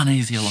love an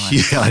uneasy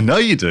alliance. Yeah, I know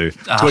you do.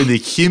 Between the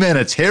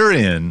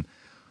humanitarian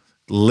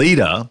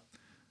leader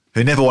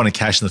who never wanted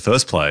cash in the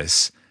first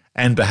place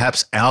and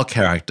perhaps our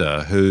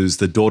character who's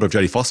the daughter of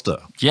Jodie Foster.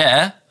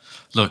 Yeah.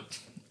 Look,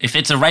 if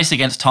it's a race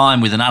against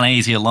time with an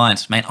uneasy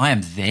alliance, mate, I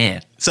am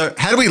there. So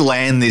how do we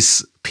land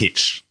this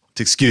pitch,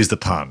 to excuse the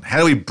pun? How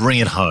do we bring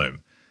it home?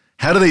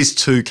 How do these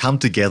 2 come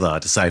together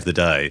to save the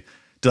day?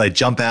 Do they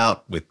jump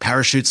out with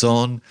parachutes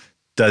on?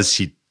 Does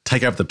she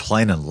take over the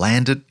plane and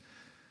land it?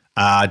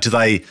 Do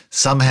they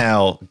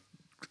somehow,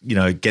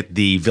 get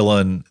the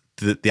villain,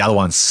 the other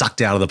one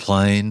sucked out of the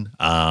plane?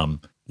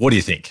 What do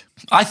you think?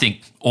 I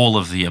think all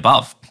of the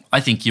above. I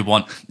think you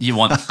want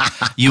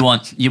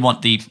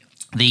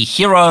the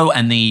hero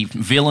and the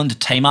villain to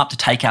team up to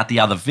take out the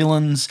other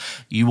villains.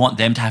 You want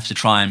them to have to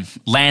try and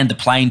land the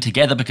plane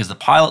together because the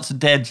pilots are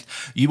dead.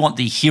 You want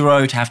the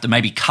hero to have to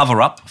maybe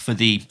cover up for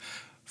the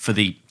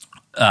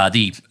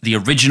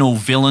original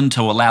villain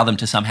to allow them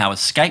to somehow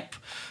escape.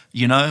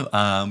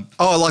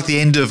 I like the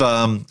end of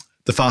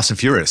the Fast and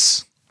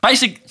Furious.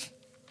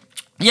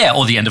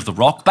 Or the end of The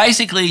Rock.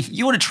 Basically,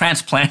 you want to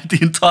transplant the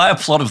entire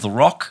plot of The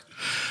Rock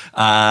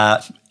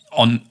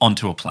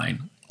onto a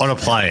plane. On a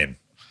plane.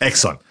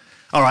 Excellent.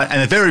 All right,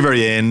 and at the very,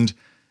 very end,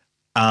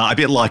 a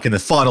bit like in the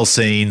final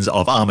scenes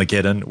of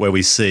Armageddon, where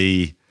we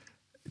see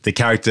the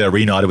character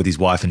reunited with his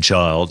wife and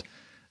child,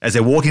 as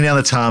they're walking down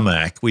the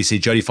tarmac, we see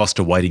Jodie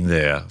Foster waiting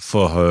there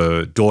for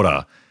her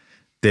daughter.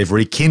 They've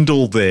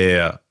rekindled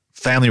their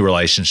family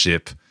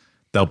relationship.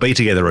 They'll be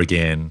together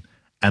again,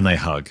 and they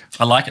hug.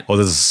 I like it. Or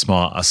there's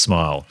a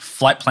smile.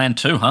 Flight Plan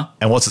 2, huh?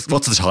 And what's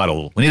the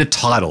title? We need a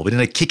title. We need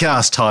a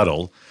kick-ass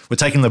title. We're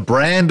taking the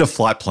brand of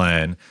Flight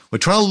Plan. We're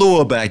trying to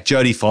lure back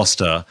Jodie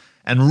Foster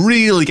and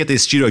really get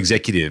this studio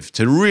executive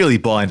to really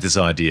buy into this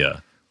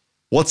idea.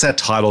 What's that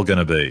title going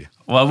to be?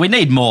 Well, we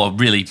need more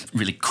really,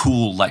 really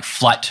cool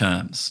flight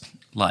terms.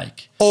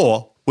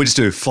 Or we just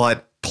do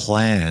Flight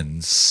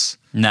Plans.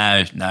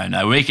 No.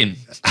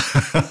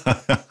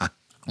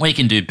 We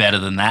can do better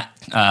than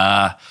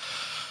that.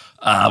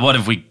 What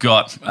have we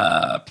got?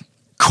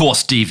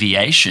 Course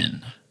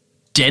Deviation,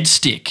 Dead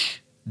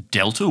Stick,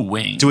 Delta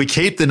Wing. Do we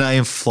keep the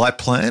name Flight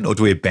Plan or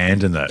do we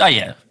abandon that? Oh,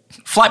 yeah.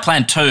 Flight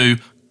Plan 2,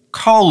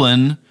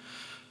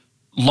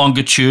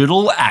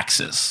 longitudinal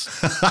axis.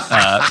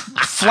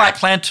 Flight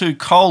Plan 2,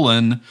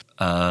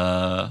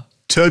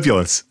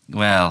 turbulence.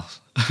 Well,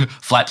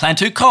 Flight Plan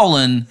 2,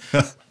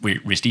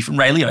 Risty from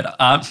Ray Liotta.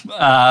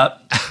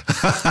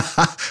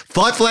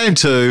 Flight Plan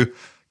 2,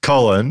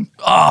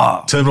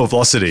 terminal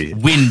velocity.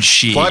 Wind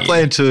shear. Flight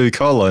Plan 2,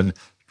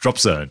 drop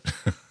zone.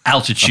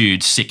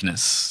 Altitude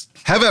sickness.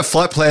 How about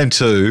Flight Plan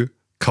 2,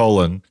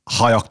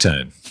 high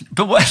octane?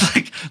 But what,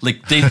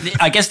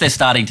 I guess they're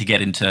starting to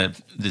get into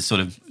this sort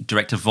of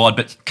director VOD,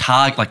 but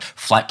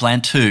Flight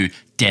Plan 2,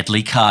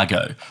 deadly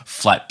cargo.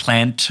 Flight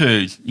Plan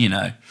 2,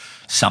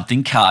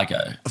 something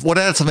cargo. What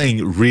about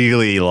something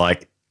really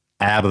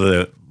out of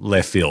the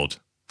left field?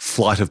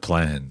 Flight of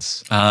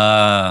Plans.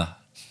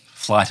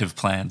 Flight of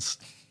Plans.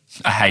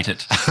 I hate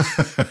it.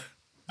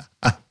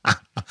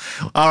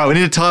 All right, we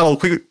need a title.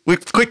 Quick.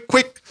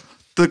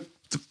 The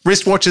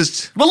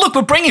wristwatches. Well, look,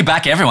 we're bringing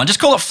back everyone. Just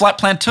call it Flight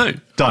Plan 2.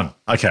 Done.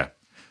 Okay.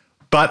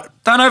 But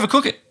don't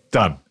overcook it.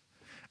 Done.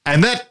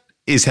 And that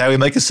is how we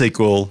make a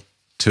sequel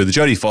to the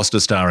Jodie Foster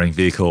starring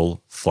vehicle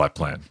Flight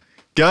Plan.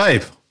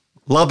 Gabe,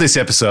 love this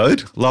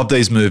episode. Love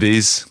these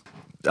movies.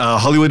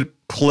 Hollywood,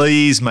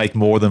 please make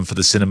more of them for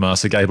the cinema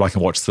so Gabe I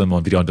can watch them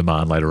on video on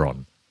demand later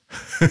on.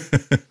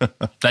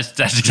 That's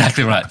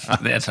exactly right.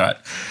 That's right.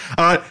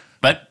 All right.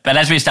 But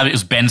as we established, it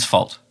was Ben's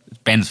fault. It's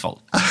Ben's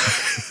fault.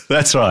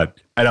 That's right.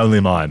 And only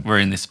mine. We're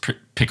in this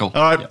pickle.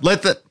 All right. Yep.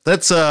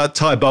 Let's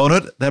tie a bow on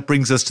it. That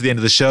brings us to the end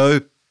of the show.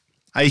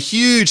 A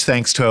huge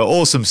thanks to our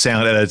awesome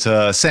sound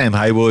editor, Sam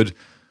Haywood,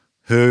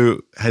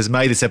 who has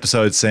made this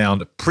episode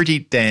sound pretty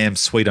damn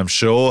sweet, I'm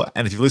sure.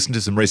 And if you've listened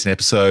to some recent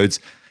episodes,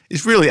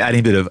 it's really adding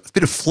a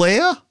bit of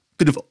flair, a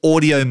bit of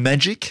audio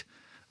magic,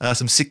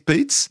 some sick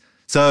beats.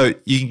 So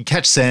you can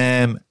catch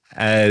Sam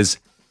as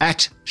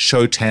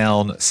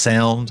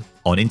 @ShowtownSound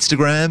on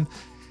Instagram.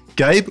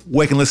 Gabe,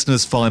 where can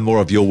listeners find more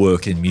of your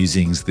work and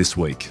musings this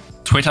week?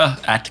 Twitter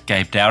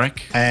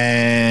 @GabeDowrick.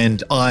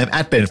 And I'm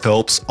 @Ben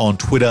Phelps on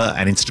Twitter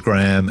and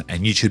Instagram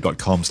and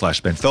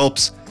youtube.com/Ben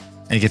Phelps.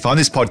 And you can find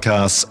this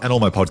podcast and all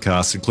my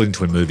podcasts, including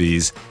Twin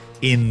Movies,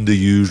 in the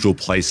usual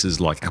places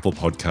like Apple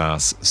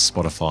Podcasts,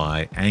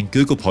 Spotify, and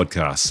Google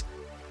Podcasts.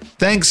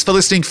 Thanks for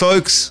listening,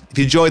 folks. If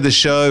you enjoyed the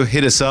show,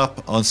 hit us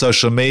up on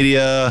social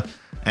media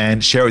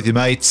and share it with your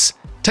mates.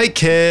 Take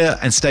care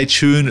and stay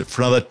tuned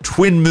for another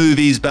Twin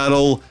Movies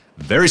battle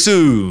very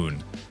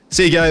soon.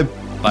 See you, Gabe.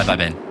 Bye,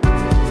 Ben.